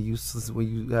R&B when you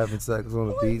having sex on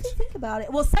the beach. If you think about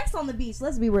it. Well, sex on the beach,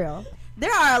 let's be real.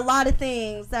 There are a lot of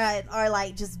things that are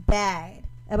like just bad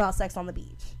about sex on the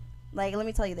beach. Like, let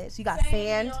me tell you this. You got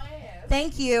sand.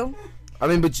 Thank you. I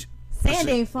mean, but sand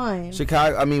ain't fun.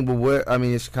 Chicago, I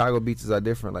mean, Chicago beaches are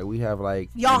different. Like, we have like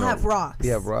y'all have rocks. We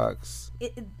have rocks.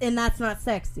 And that's not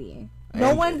sexy.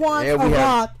 No one wants a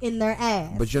rock in their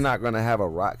ass. But you're not gonna have a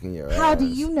rock in your ass. How do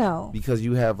you know? Because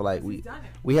you have like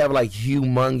we have like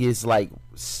humongous like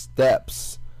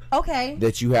steps. Okay.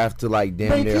 That you have to like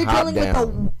damn near hop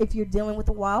down. If you're dealing with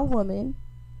a wild woman.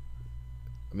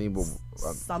 I mean, but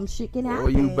some shit can happen. Or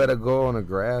you better go on the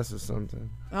grass or something.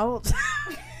 Oh.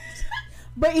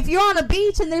 But if you're on a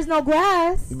beach and there's no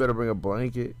grass, you better bring a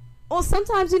blanket. Well,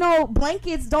 sometimes,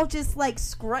 blankets don't just like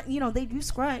scrunch, they do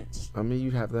scrunch. I mean,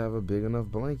 you'd have to have a big enough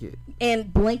blanket.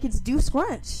 And blankets do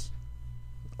scrunch.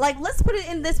 Like, let's put it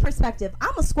in this perspective.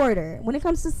 I'm a squirter. When it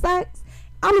comes to sex,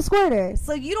 I'm a squirter.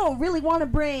 So you don't really want to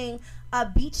bring a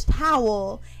beach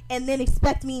towel and then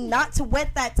expect me not to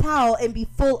wet that towel and be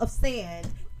full of sand.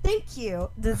 Thank you,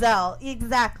 Dizelle.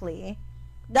 Exactly.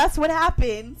 That's what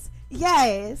happens.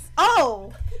 Yes.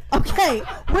 Oh, okay.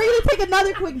 We're going to take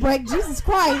another quick break. Jesus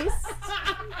Christ.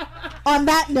 On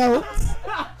that note,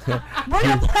 we're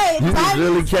going to play. You just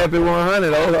really kept it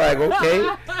 100. I was like, okay.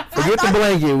 Forget the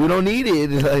blanket. We don't need it.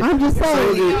 Like, I'm just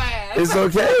saying. It's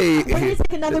okay. We're going to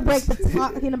take another break for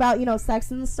talking about,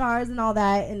 Sex and the Stars and all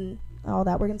that. And all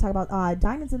that. We're going to talk about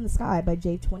Diamonds in the Sky by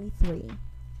J23.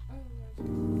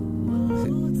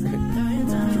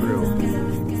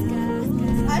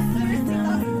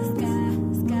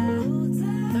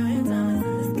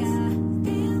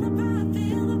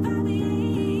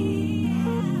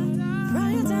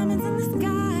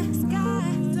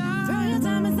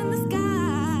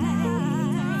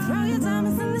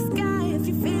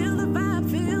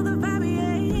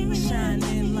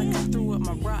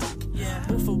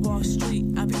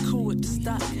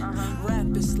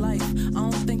 Rap is life, I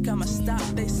don't think I'ma stop.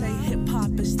 They say hip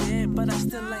hop is dead, but I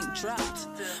still ain't dropped.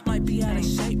 Might be out of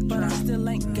shape, but I still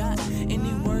ain't got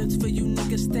any words for you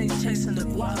niggas. Stay chasing the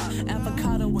guap,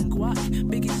 avocado and guac,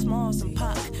 Biggie Smalls and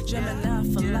Pac, Gemini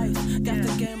for life. Got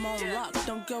the game on lock.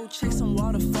 Don't go chasing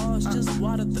waterfalls, just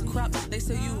water the crop. They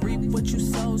say you reap what you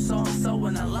sow, so I'm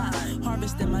sowing a lot.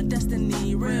 Harvesting my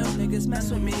destiny. Real niggas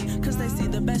mess with me, cause they see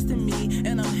the best in me,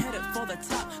 and I'm headed for the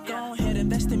top. Go ahead,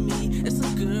 invest in me, it's a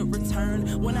good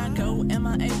return. When I go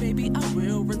MIA, baby, I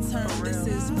will return. This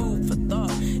is food for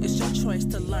thought, it's your choice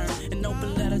to learn. An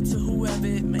open letter to whoever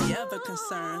it may ever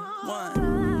concern. One.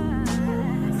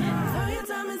 Throw your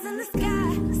diamonds in the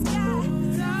sky,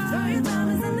 throw your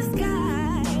diamonds in the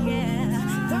sky,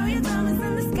 yeah. Throw your diamonds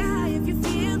in the sky if you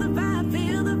feel the vibe,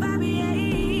 yeah.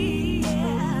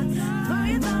 Throw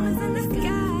your diamonds in the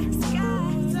sky,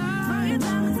 throw your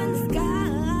diamonds in the sky,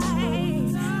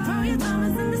 throw your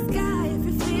diamonds in the sky if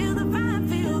you feel the vibe,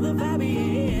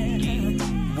 yeah.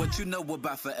 What you know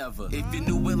about forever? If you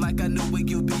knew it like I knew it,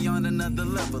 you'd be on another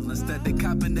level. Instead of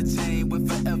copping the chain with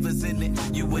forever's in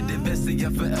it, you would invest in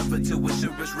your forever to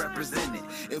ensure it's represented.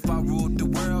 If I ruled the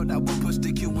world, I would push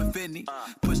the Q infinity.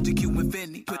 Push the Q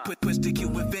infinity. Push the Q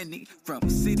infinity. From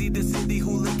city to city,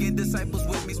 hooligan disciples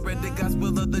with me. Spread the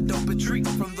gospel of the dope and treat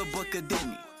from the book of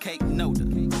Denny. Cake Noda.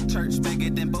 Church bigger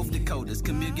than both Dakotas.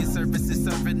 Communion services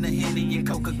serving the Henny and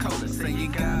Coca-Cola.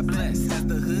 Saying God bless. As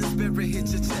the hood spirit hit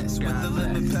your chest. With the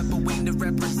lemon pepper wing to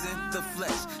represent the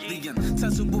flesh. The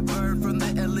untouchable bird from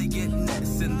the elegant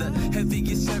nest. And the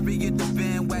heaviest chariot, the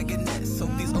bandwagonette. So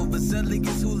these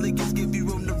overzealous hooligans give you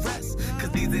room to rest. Cause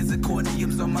these is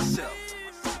accordions on my shelf.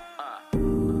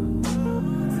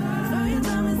 Throw your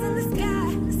diamonds in the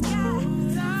sky,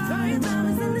 throw your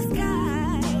diamonds in the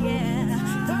sky,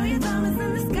 yeah. Throw your diamonds in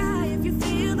the sky if you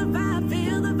feel the vibe,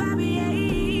 yeah.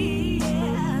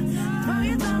 Throw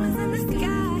your diamonds in the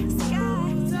sky,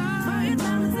 throw your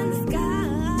diamonds in the sky,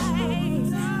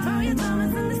 throw your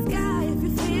diamonds in the sky if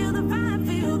you feel the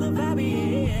vibe,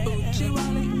 yeah. Ooh,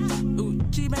 G-Wally, ooh,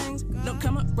 G-Bangs, don't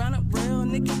come around a real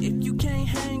nigga if you can't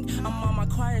hang. I'm on my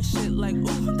choir shit like,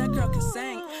 ooh, that girl can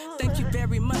sing. Thank you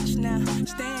very much now,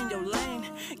 stay in your lane.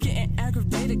 Getting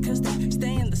aggravated cause they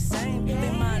staying the same.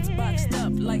 Their minds boxed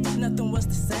up like nothing was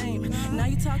the same. Now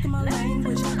you talking my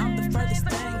language, I'm the furthest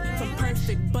thing from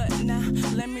perfect. But now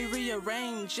let me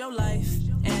rearrange your life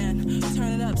and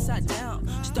turn it upside down.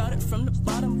 Started from the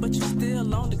bottom but you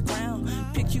still on the ground.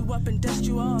 Pick you up and dust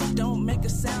you off, don't make a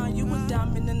sound. You a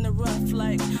diamond in the rough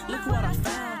like, look what I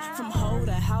found. From hoe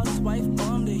to housewife,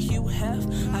 bum to Hugh Hef.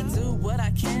 I do what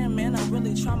I can, man, I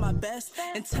really try my best.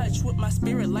 In touch with my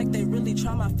spirit like they really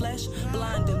try my flesh.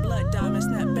 Blind and blood diamond,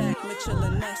 snap back, Mitchell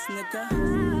and Ness, nigga.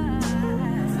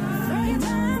 Throw your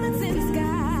diamonds in the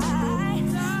sky,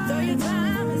 throw your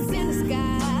diamonds in the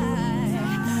sky.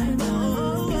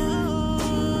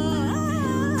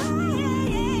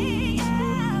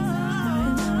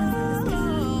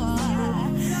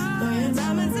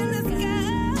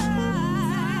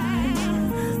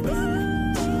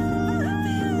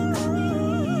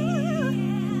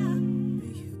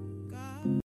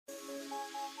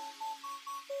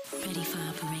 Ready for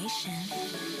operation.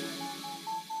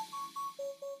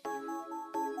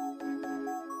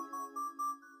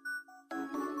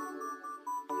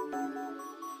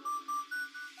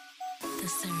 The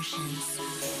Surgeons.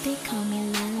 They call me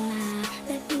Lala,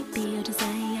 let me be your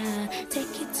desire.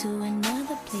 Take you to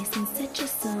another place and set your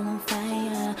soul on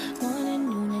fire. Morning,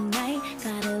 noon, and night,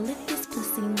 gotta lick this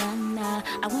pussy, nah.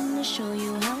 I wanna show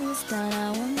you how it's done,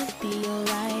 I wanna be your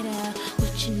rider.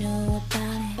 What you know about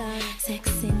it?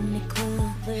 Sex in the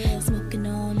club, smoking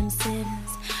on them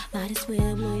sevens. Might as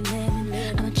well blow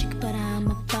 11.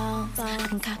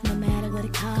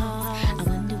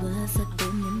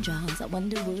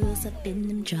 in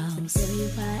them jaws. Let me tell you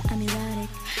why I'm erotic.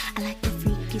 I like the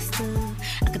freaky stuff.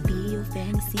 I could be your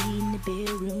fantasy in the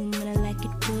bedroom, and I like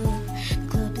it rough. The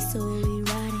club is so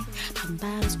erotic. Popping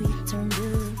bottles, we turned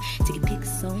up. Taking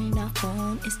pics on our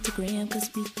phone, Instagram, cause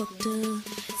we fucked up.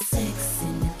 Sex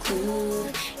in the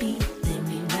club, beat, let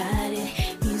me ride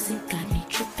it. Music got me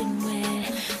tripping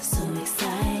wet, so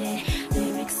excited.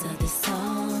 Lyrics of the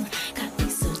song got me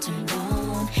so turned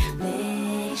on.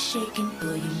 Legs shaking,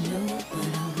 boy, you know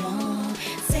what I want.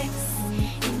 Sex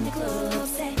in the club,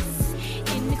 sex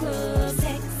in the club,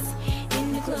 sex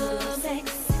in the club,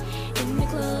 sex in the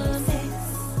club, sex,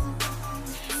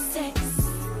 sex,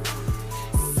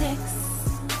 sex,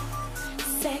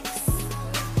 sex,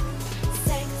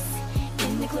 sex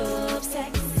in the club,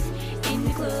 sex in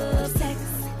the club, sex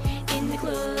in the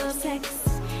club, sex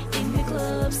in the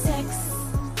club, sex,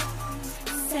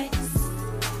 sex,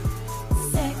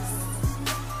 sex,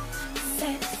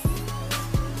 sex.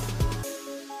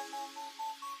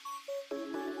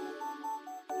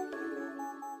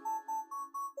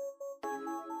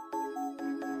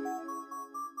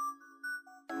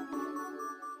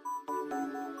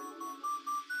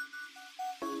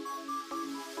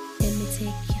 Let me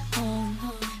take you home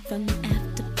from the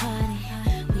after party.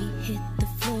 We hit the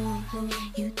floor.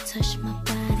 You touch my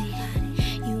body.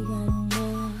 You want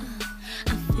more.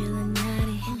 I'm feeling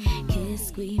naughty. Kiss,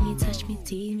 squeeze me, touch me,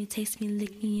 tease me, taste me,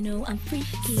 lick me. You know I'm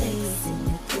freaky. Sex in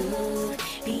the club,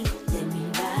 beat, let me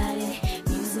ride it.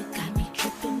 Music got me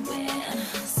tripping wet,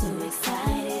 so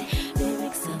excited.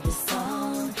 Lyrics of the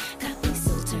song got me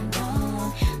so turned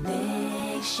on.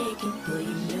 Legs shaking, boy,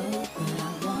 you know what I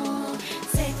want.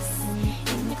 Sex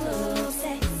in the club,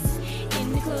 sex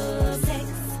in the club, sex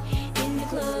in the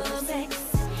club, sex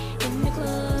in the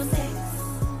club, sex,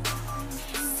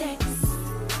 sex,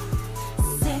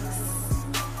 sex,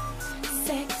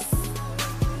 sex,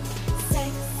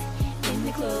 sex in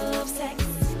the club, sex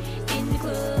in the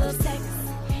club, sex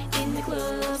in the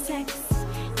club, sex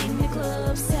in the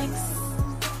club, sex,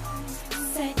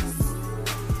 sex,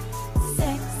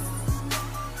 sex,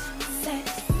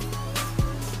 sex.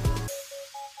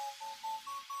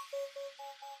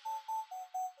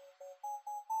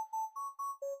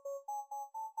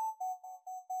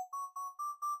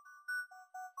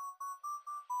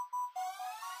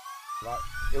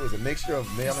 It was a mixture of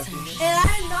male and female. And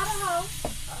I'm not a hoe.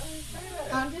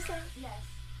 I'm just saying, yes.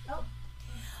 Oh.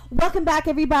 Welcome back,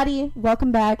 everybody.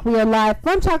 Welcome back. We are live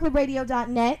from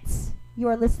chocolateradio.net. You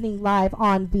are listening live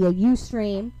on via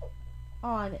Ustream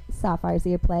on Sapphire's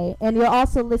Earplay. And you're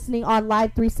also listening on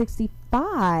Live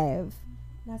 365.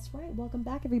 That's right. Welcome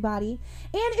back, everybody.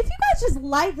 And if you guys just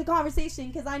like the conversation,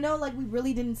 because I know like we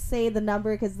really didn't say the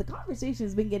number because the conversation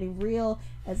has been getting real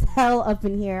as hell up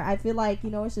in here. I feel like, you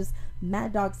know, it's just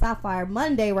Mad Dog Sapphire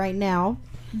Monday right now.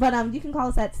 But you can call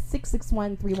us at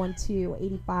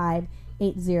 661-312-8580.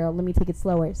 Let me take it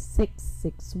slower.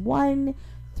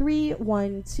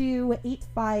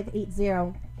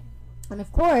 661-312-8580. And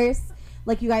of course,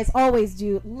 like you guys always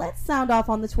do, let's sound off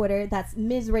on the Twitter. That's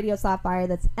Ms. Radio Sapphire.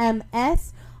 That's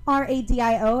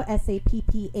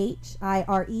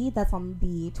MSRADIOSAPPHIRE. That's on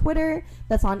the Twitter.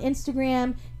 That's on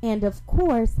Instagram. And of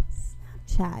course,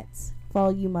 Snapchat for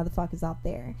all you motherfuckers out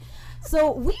there.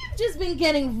 So we've just been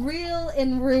getting real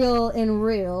and real and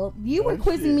real. You were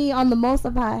quizzing me on the most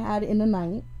I've had in a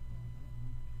night.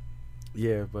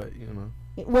 Yeah, but you know.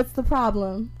 What's the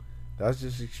problem? That's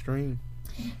just extreme.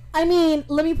 I mean,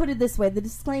 let me put it this way. The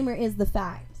disclaimer is the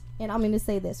fact. And I'm going to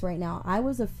say this right now. I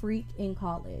was a freak in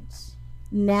college.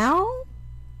 Now,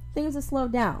 things have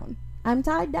slowed down. I'm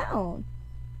tied down.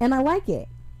 And I like it.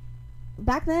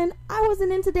 Back then, I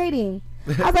wasn't into dating.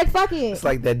 I was like, fuck it. It's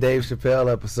like that Dave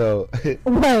Chappelle episode.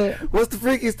 Right. What's the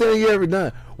freakiest thing you ever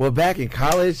done? Well, back in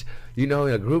college, you know,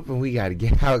 in a group and we got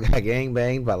gang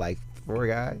banged by like 4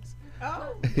 guys.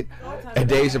 Oh. And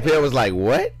Dave Chappelle was like,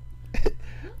 what?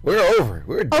 We're over.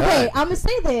 We're done. Okay, I'm going to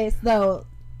say this, though.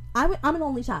 I'm an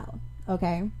only child,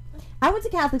 okay? I went to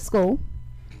Catholic school.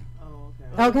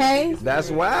 Okay? That's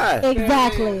why.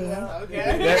 Exactly.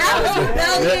 Okay. I was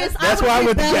rebellious. That's why I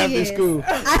went to Catholic school.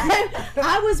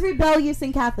 I was rebellious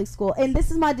in Catholic school. And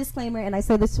this is my disclaimer, and I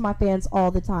say this to my fans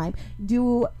all the time.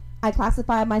 Do I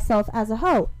classify myself as a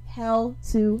hoe? Hell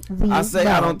to the I say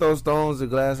no. I don't throw stones at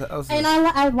glass houses. And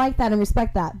I like that and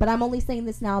respect that. But I'm only saying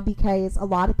this now because a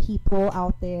lot of people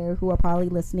out there who are probably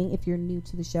listening, if you're new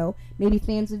to the show, maybe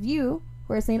fans of you,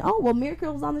 who are saying, oh, well,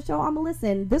 Miracle's on the show, I'm going to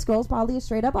listen. This girl's probably a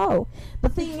straight up hoe. The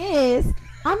thing is,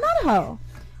 I'm not a hoe.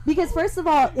 Because first of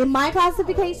all, in my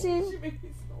classification,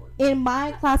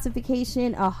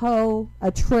 a hoe,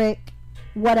 a trick,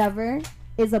 whatever,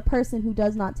 is a person who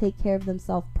does not take care of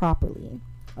themselves properly.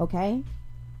 Okay?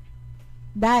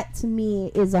 that to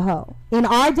me is a hoe. In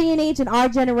our day and age, in our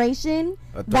generation,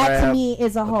 that to me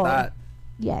is a hoe.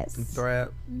 Yes.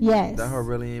 Thrap. Yes. That hoe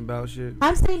really ain't about shit.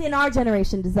 I'm saying in our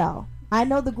generation, Giselle. I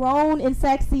know the grown and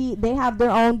sexy, they have their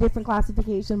own different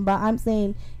classification, but I'm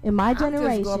saying in my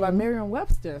generation. I'm just going by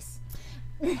Merriam-Webster's.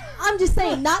 I'm just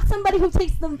saying, not somebody who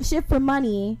takes the shit for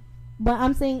money, but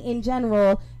I'm saying in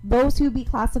general, those who be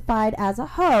classified as a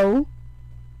hoe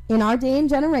in our day and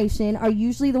generation are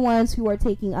usually the ones who are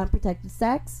taking unprotected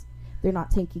sex. They're not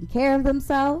taking care of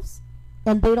themselves,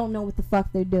 and they don't know what the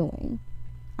fuck they're doing.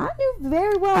 I knew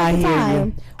very well at the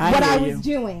time what I was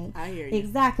doing. I hear you.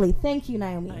 Exactly. Thank you,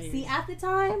 Naomi. See, at the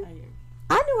time,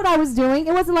 I knew what I was doing.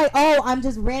 It wasn't like, oh, I'm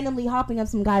just randomly hopping up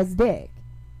some guy's dick.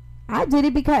 I did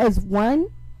it because,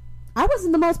 one, I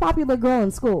wasn't the most popular girl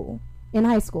in school, in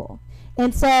high school.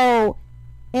 And so,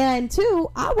 and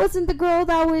two, I wasn't the girl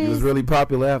that was... You was really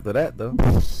popular after that, though.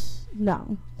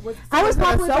 No. I was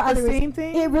popular for other reasons.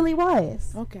 Thing? It really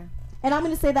was. Okay. And I'm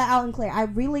going to say that out and clear. I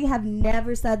really have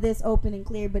never said this open and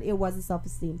clear, but it was a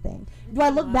self-esteem thing. Do I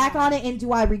look back on it and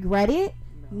do I regret it?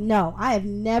 No. I have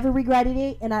never regretted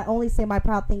it, and I only say my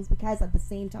proud things because at the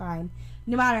same time,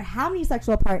 no matter how many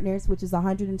sexual partners, which is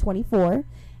 124,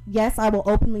 yes, I will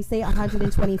openly say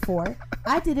 124,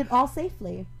 I did it all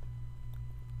safely.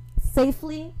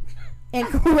 Safely and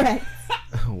correct.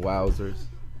 Wowzers.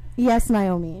 Yes,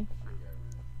 Naomi.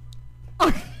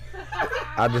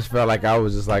 I just felt like I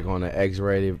was just like on an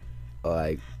X-rated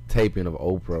like taping of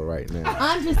Oprah right now.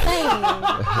 I'm just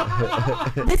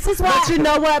saying. This is why. But you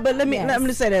know what? But let me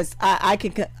say this. I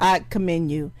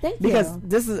commend you. Thank you. Because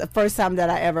this is the first time that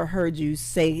I ever heard you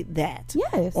say that.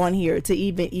 Yes. On here to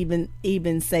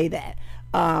even say that.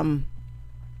 Wow.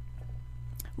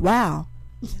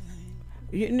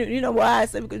 You know why I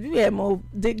said because you had more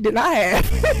dick than I had.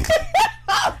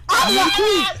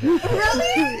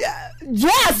 Really?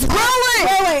 Yes,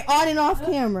 really. Wait, on and off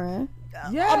camera.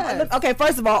 Yes. Okay,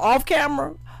 first of all, off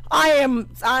camera, I am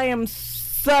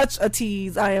such a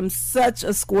tease. I am such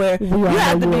a square. You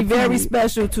have to be very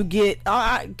special to get.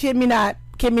 Kid me not.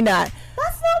 That's not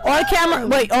on camera.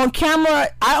 Wait, on camera,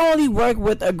 I only work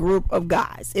with a group of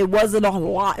guys. It wasn't a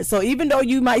lot. So even though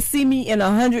you might see me in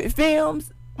 100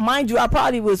 films, mind you, I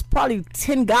was probably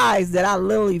 10 guys that I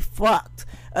literally fucked,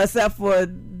 except for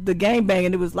the gangbang,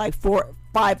 and it was like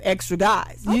 4-5 extra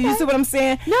guys. Okay. You see what I'm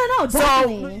saying? No,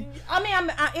 definitely. So I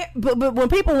mean, but when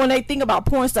people they think about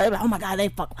porn stars, they're like, oh my god, they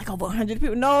fuck like over 100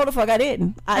 people. No, the fuck, I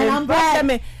didn't. I'm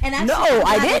glad.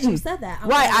 I didn't. You said that.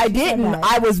 Right, I didn't.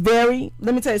 I was very.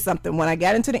 Let me tell you something. When I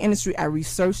got into the industry, I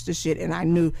researched the shit, and I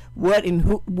knew what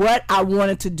I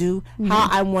wanted to do, how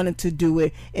I wanted to do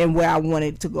it, and where I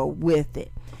wanted to go with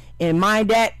it. And mind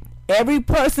that. Every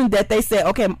person that they said,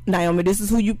 okay, Naomi, this is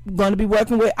who you going to be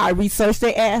working with, I researched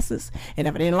their asses. And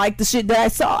if I didn't like the shit that I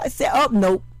saw, I said, oh,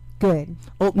 nope. Good.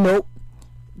 Oh, nope.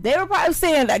 They were probably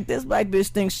saying, like, this black bitch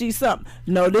thinks she's something.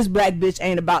 No, this black bitch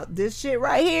ain't about this shit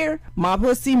right here. My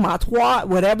pussy, my twat,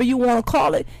 whatever you want to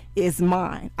call it, is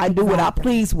mine. I do what I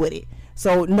please with it.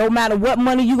 So no matter what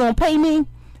money you going to pay me,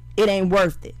 it ain't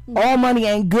worth it. All money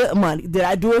ain't good money. Did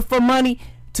I do it for money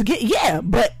to get? Yeah,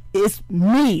 but it's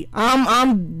me.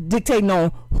 I'm dictating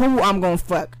on who I'm gonna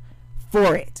fuck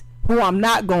for it, who I'm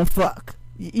not gonna fuck.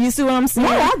 You see what I'm saying?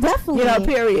 Yeah, I definitely.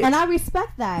 Period. And I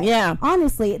respect that. Yeah,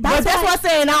 honestly. That's why I'm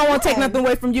saying I don't want to take nothing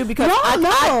away from you because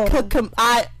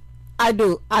I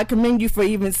do. I commend you for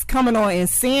even coming on and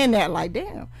saying that. Like,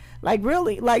 damn. Like,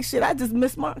 really? Like, shit, I just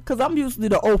miss my... Because I'm usually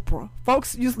the Oprah.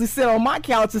 Folks usually sit on my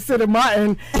couch and sit in my...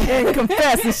 and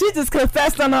confess. And she just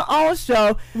confessed on her own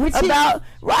show which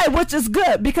is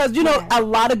good. Because, you know, a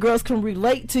lot of girls can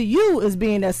relate to you as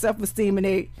being that self-esteem and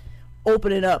they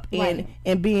open it up and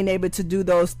being able to do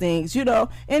those things, you know.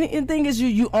 And the thing is,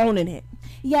 you owning it.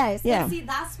 Yes. Yeah. And see,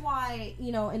 that's why,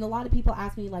 you know, and a lot of people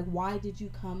ask me, like, why did you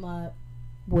come up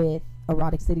with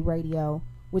Erotic City Radio,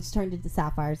 which turned into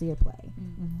Sapphire's Earplay?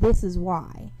 This is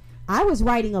why. I was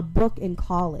writing a book in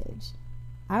college.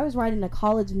 I was writing a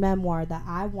college memoir that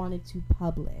I wanted to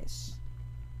publish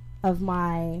of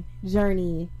my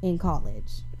journey in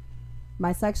college.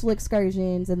 My sexual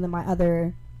excursions and then my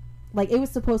other... Like, it was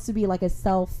supposed to be like a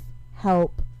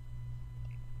self-help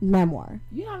memoir.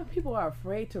 You know how many people are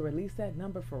afraid to release that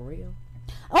number for real?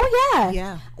 Oh, yeah.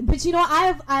 Yeah. But, you know,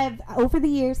 I've over the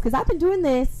years, because I've been doing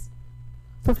this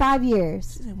for 5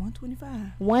 years. She said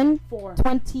 125.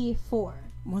 124.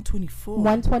 124.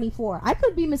 124. I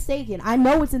could be mistaken. I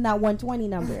know it's in that 120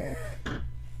 number.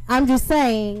 I'm just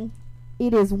saying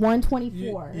it is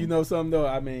 124. You know something though?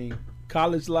 I mean,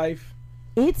 college life,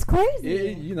 It's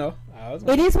crazy. You know,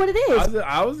 It is what it is.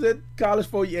 I was at college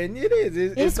for you, and it is.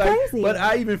 It's like, crazy. But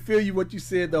I even feel you what you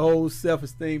said, the whole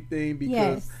self-esteem thing, because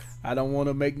Yes. I don't want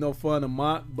to make no fun of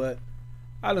mock, but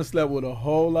I done slept with a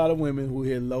whole lot of women who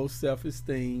had low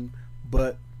self-esteem,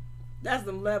 but That's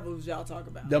the levels y'all talk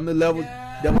about. them the levels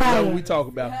we talk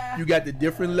about. You got the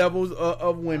different levels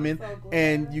of women,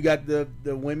 and you got the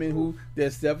women who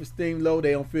their self-esteem low,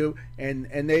 they don't feel, and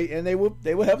they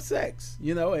will have sex,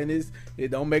 you know, and it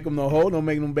don't make them no hoe, don't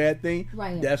make them bad thing.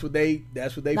 Right. That's what they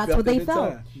That's felt what they at the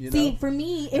felt. time. You See, know? for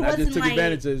me, it and I wasn't just took like,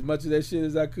 advantage of as much of that shit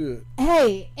as I could.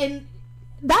 hey, and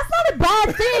that's not a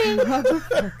bad thing.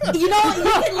 You know, you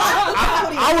can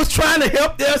lie. I was trying to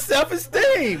help their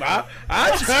self-esteem. I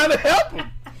trying to help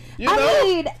them. You know? I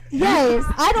mean, yes,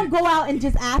 I don't go out and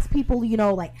just ask people, you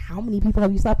know, like, how many people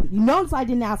have you slept with? You notice I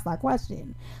didn't ask that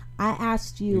question. I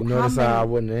asked you, You notice how I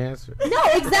wouldn't answer. No,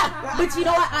 exactly. But you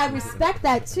know what? I respect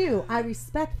that too. I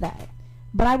respect that.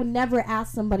 But I would never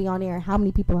ask somebody on air, how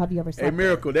many people have you ever slept Hey,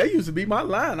 Miracle, that used to be my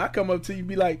line. I come up to you and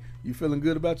be like, you feeling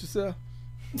good about yourself?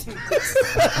 All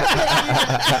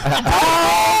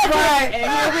right, and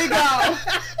here we go.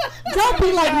 Don't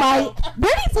be like Mike.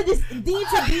 There needs to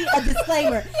be a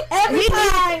disclaimer. Every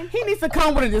time. He needs to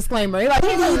come with a disclaimer. He like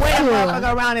he's just wearing a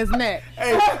motherfucker around his neck.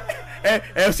 And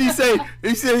if he said,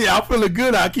 yeah, I'm feeling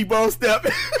good, I keep on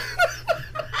stepping.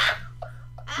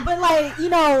 But like, you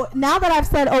know, now that I've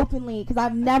said openly, because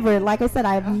I've never, like I said,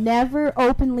 I've never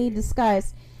openly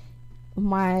discussed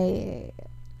my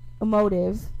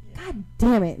motive. God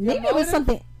damn it. Maybe it was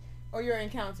something. Or your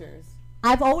encounters.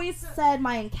 I've always said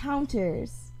my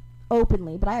encounters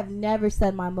openly, but I have never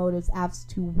said my motives as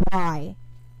to why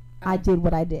I did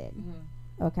what I did.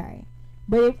 Okay.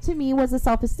 But it, to me, was a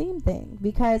self-esteem thing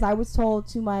because I was told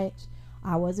too much.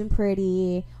 I wasn't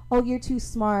pretty. Oh, you're too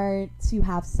smart to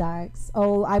have sex.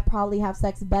 Oh, I probably have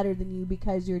sex better than you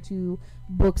because you're too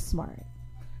book smart.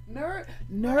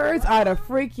 Nerds are the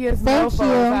freakiest Thank you.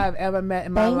 motherfuckers I've ever met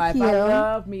in my Thank life. you. I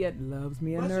loves me a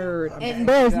nerd. And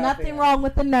there's nothing wrong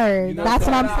with the nerd. You know That's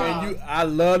what I'm and saying. I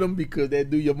love them because they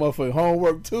do your motherfucking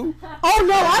homework too. Oh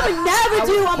no, I would never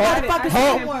do a motherfucker's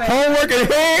homework. Homework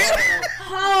and head.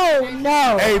 Oh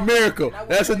no. Hey, Miracle,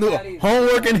 that's a new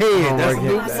homework and head.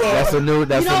 That's a new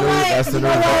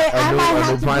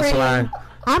punchline.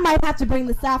 I might have to bring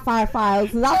the Sapphire Files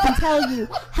because I can tell you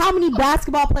how many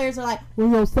basketball players are like, well,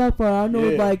 yo, Sapphire, I know,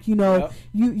 like, you know,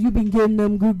 you been getting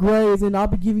them good grades and I'll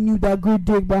be giving you that good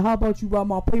dick, but how about you write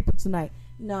my paper tonight?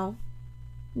 No,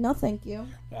 thank you.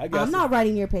 I'm not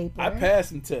writing your paper. I passed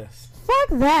some tests.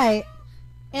 Fuck that.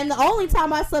 And the only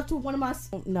time I slept with one of my...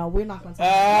 No, we're not going to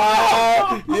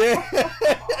talk about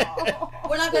that.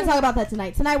 We're not going to talk about that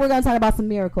tonight. Tonight, we're going to talk about some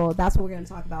Miracle. That's what we're going to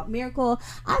talk about. Miracle,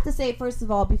 I have to say, first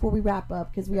of all, before we wrap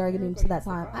up, because we are getting to that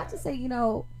time, I have to say, you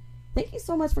know, thank you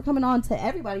so much for coming on to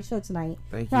everybody's show tonight.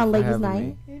 Thank Here you on for Ladies having Night.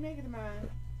 me. He didn't make it to mine.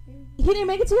 He didn't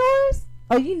make it to yours?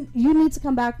 Oh, you need to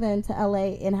come back then to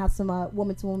LA and have some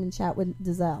woman-to-woman chat with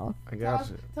Giselle. I got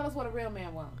you. Tell us what a real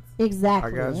man wants.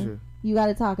 Exactly. I got you. You got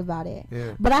to talk about it.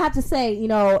 Yeah. But I have to say, you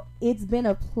know, it's been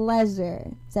a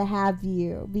pleasure to have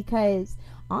you because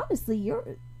honestly,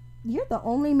 you're the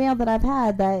only male that I've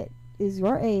had that is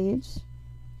your age.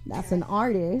 That's an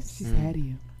artist. She's ahead of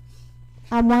you.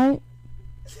 I'm what?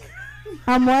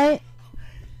 I'm what?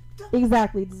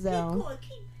 Exactly, Giselle.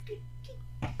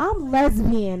 I'm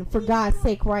lesbian, for God's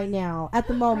sake, right now. At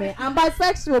the moment, I'm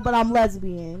bisexual, but I'm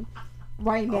lesbian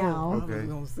right now. Okay. I was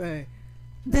gonna say.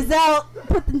 Giselle,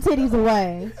 put them titties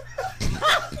away.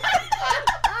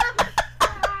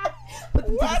 No,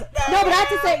 but I have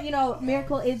to say, you know,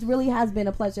 Miracle, it really has been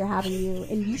a pleasure having you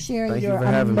and you sharing Thank you your for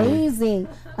having me.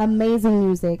 amazing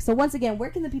music. So once again,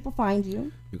 where can the people find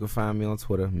you? You can find me on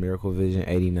Twitter, Miracle Vision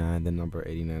 89, the number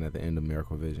 89 at the end of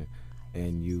Miracle Vision.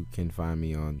 And you can find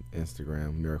me on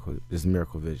Instagram, Miracle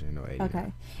Vision, 89.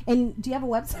 Okay. And do you have a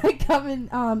website coming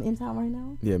in town right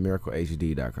now? Yeah,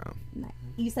 miraclehd.com. Nice.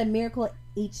 You said Miracle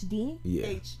HD?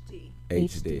 Yeah.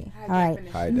 HD. All right.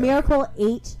 High def. Miracle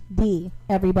HD,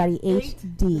 everybody.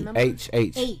 HD. H.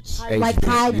 Like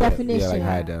high HD. definition. Yeah, like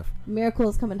high def. Miracle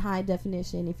is coming high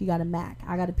definition if you got a Mac.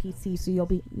 I got a PC, so you'll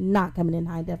be not coming in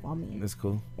high def on me. That's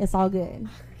cool. It's all good.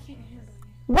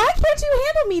 Why can't you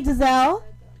handle me, Giselle?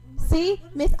 See?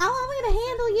 Miss, I'm going to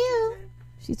handle you.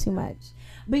 She's too much.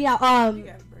 But yeah,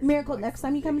 Miracle, next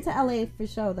time you come into LA for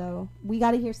show, though, we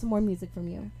got to hear some more music from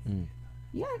you.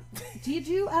 Yeah. Did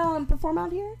you perform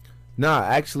out here? No,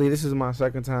 actually, this is my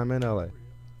second time in LA.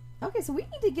 Okay, so we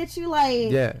need to get you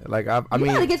like... Yeah, like I you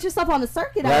mean... got to get yourself on the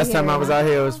circuit out here. Last time I was out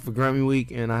here, it was for Grammy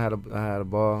Week, and I had a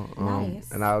ball.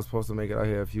 Nice. And I was supposed to make it out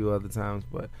here a few other times,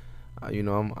 but You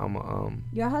know, I'm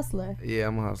You're a hustler. Yeah,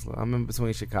 I'm a hustler. I'm in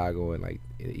between Chicago and like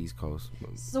the East Coast.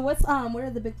 So what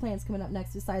are the big plans coming up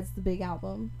next besides the big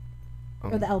album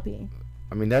or the LP?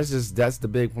 I mean, that's the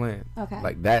big plan. Okay.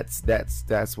 Like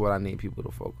that's what I need people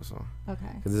to focus on.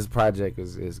 Okay. Because this project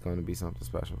is going to be something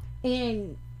special.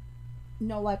 And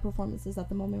no live performances at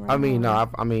the moment, right? I mean, now?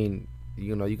 I mean,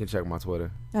 you know, you can check my Twitter.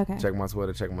 Okay. Check my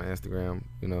Twitter. Check my Instagram.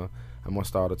 You know, I'm gonna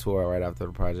start a tour right after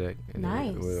the project, and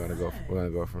nice. then we're gonna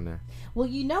go from there. Well,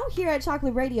 you know, here at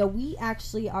Chocolate Radio, we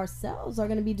actually ourselves are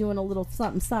gonna be doing a little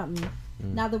something.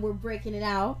 Now that we're breaking it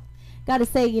out, gotta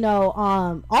say, you know,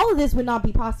 all of this would not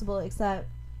be possible except,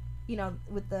 you know,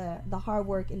 with the hard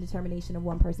work and determination of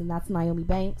one person. That's Naomi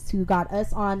Banks, who got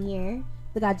us on here.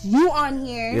 They got you on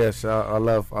here. Yes, I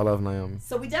love Naomi.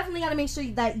 So we definitely got to make sure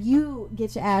that you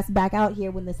get your ass back out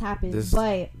here when this happens.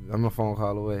 But I'm a phone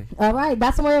call away. All right,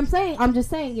 that's what I'm saying. I'm just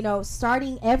saying, you know,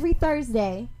 starting every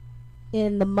Thursday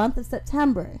in the month of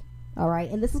September. All right,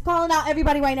 and this is calling out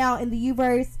everybody right now in the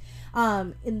Uverse,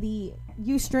 in the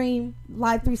Ustream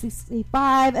Live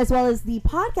 365, as well as the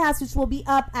podcast, which will be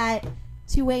up at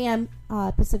 2 a.m.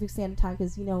 Pacific Standard Time,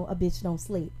 because, you know, a bitch don't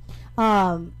sleep.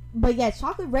 But yeah,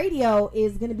 Chocolate Radio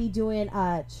is going to be doing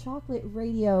Chocolate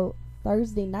Radio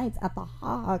Thursday nights at the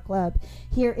Ha Ha Club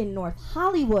here in North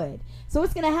Hollywood. So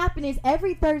what's going to happen is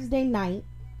every Thursday night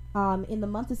in the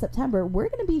month of September, we're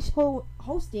going to be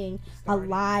hosting a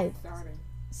live...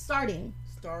 Starting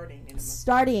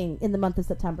in the month of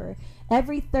September.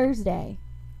 Every Thursday,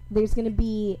 there's going to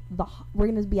be we're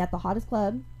going to be at the hottest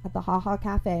club at the Ha Ha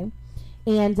Cafe.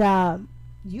 And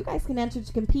you guys can enter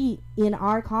to compete in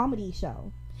our comedy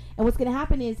show. And what's going to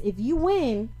happen is if you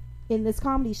win in this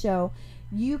comedy show,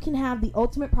 you can have the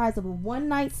ultimate prize of a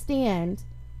one-night stand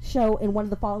show in one of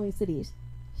the following cities: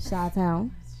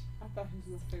 Chi-Town,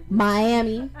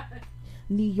 Miami,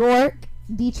 New York,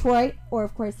 Detroit, or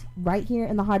of course right here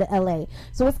in the heart of LA.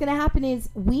 So what's going to happen is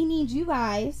we need you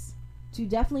guys to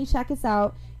definitely check us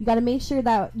out. You got to make sure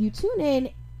that you tune in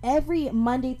every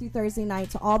Monday through Thursday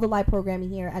night to all the live programming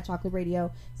here at Chocolate Radio.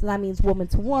 So that means Woman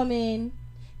to Woman,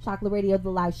 Chocolate Radio,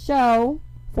 the live show,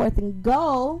 Fourth and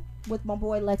Go with my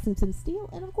boy Lexington Steele,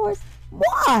 and of course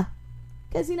moi,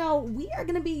 because you know we are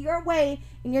going to be your way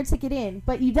and your ticket in.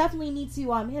 But you definitely need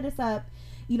to hit us up,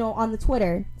 you know, on the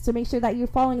Twitter. So make sure that you're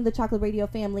following the Chocolate Radio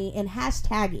family and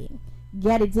hashtagging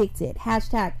Get Addicted,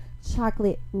 hashtag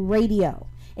Chocolate Radio.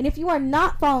 And if you are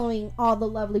not following all the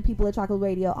lovely people at Chocolate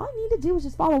Radio, all you need to do is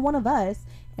just follow one of us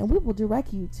and we will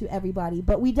direct you to everybody.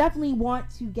 But we definitely want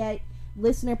to get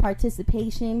listener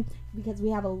participation because we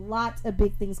have a lot of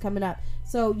big things coming up.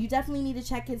 So you definitely need to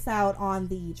check us out on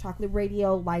the Chocolate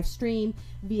Radio live stream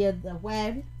via the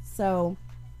web. So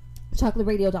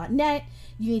chocolateradio.net.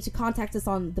 You need to contact us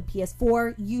on the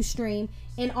PS4, Ustream,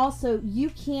 and also you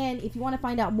can, if you want to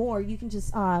find out more, you can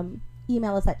just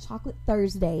email us at Chocolate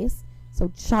Thursdays.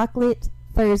 So Chocolate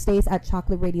Thursdays at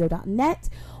chocolateradio.net.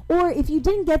 Or if you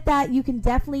didn't get that, you can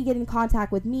definitely get in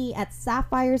contact with me at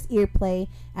Sapphire's Earplay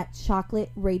at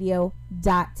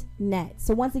chocolateradio.net.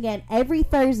 So once again, every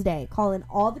Thursday, call in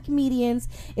all the comedians.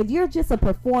 If you're just a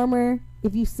performer,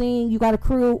 if you sing, you got a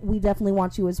crew, we definitely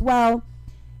want you as well.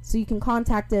 So you can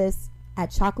contact us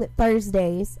at Chocolate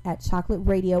Thursdays at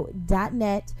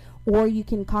chocolateradio.net, or you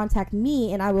can contact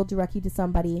me and I will direct you to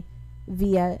somebody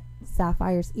via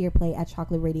Sapphire's Earplay at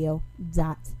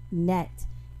chocolateradio.net.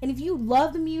 And if you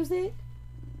love the music,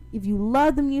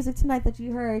 tonight that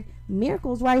you heard,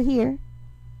 Miracle's right here.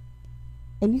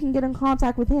 And you can get in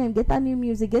contact with him, get that new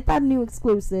music, get that new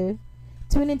exclusive.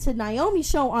 Tune into Naomi's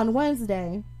show on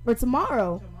Wednesday, or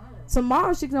tomorrow.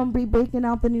 Tomorrow she's going to be breaking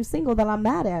out the new single that I'm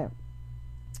mad at.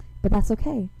 But that's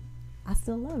okay. I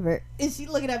still love her. And she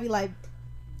looking at me like,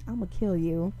 I'm going to kill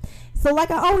you. So like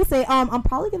I always say, I'm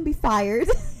probably going to be fired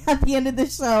at the end of the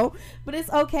show. But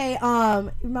it's okay.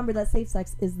 Remember that safe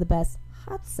sex is the best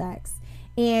hot sex.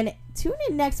 And tune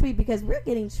in next week because we're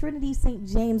getting Trinity St.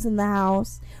 James in the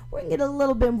house. We're going to get a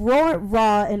little bit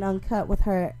raw and uncut with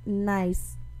her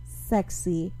nice,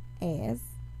 sexy ass.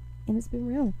 And it's been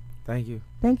real. Thank you.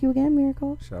 Thank you again,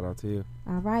 Miracle. Shout out to you.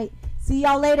 All right. See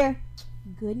y'all later.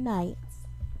 Good night.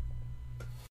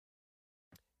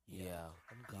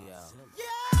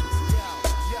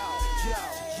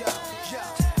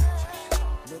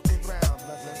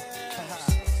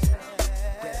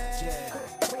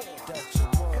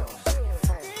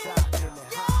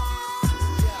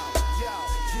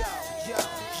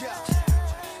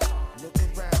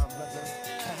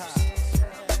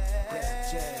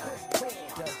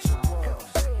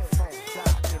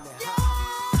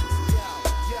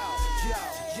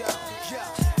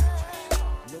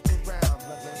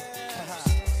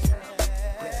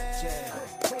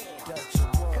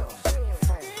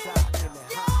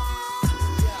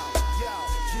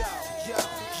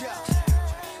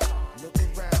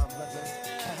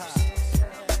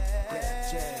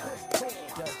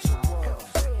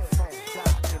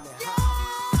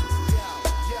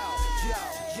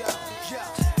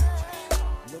 Yeah.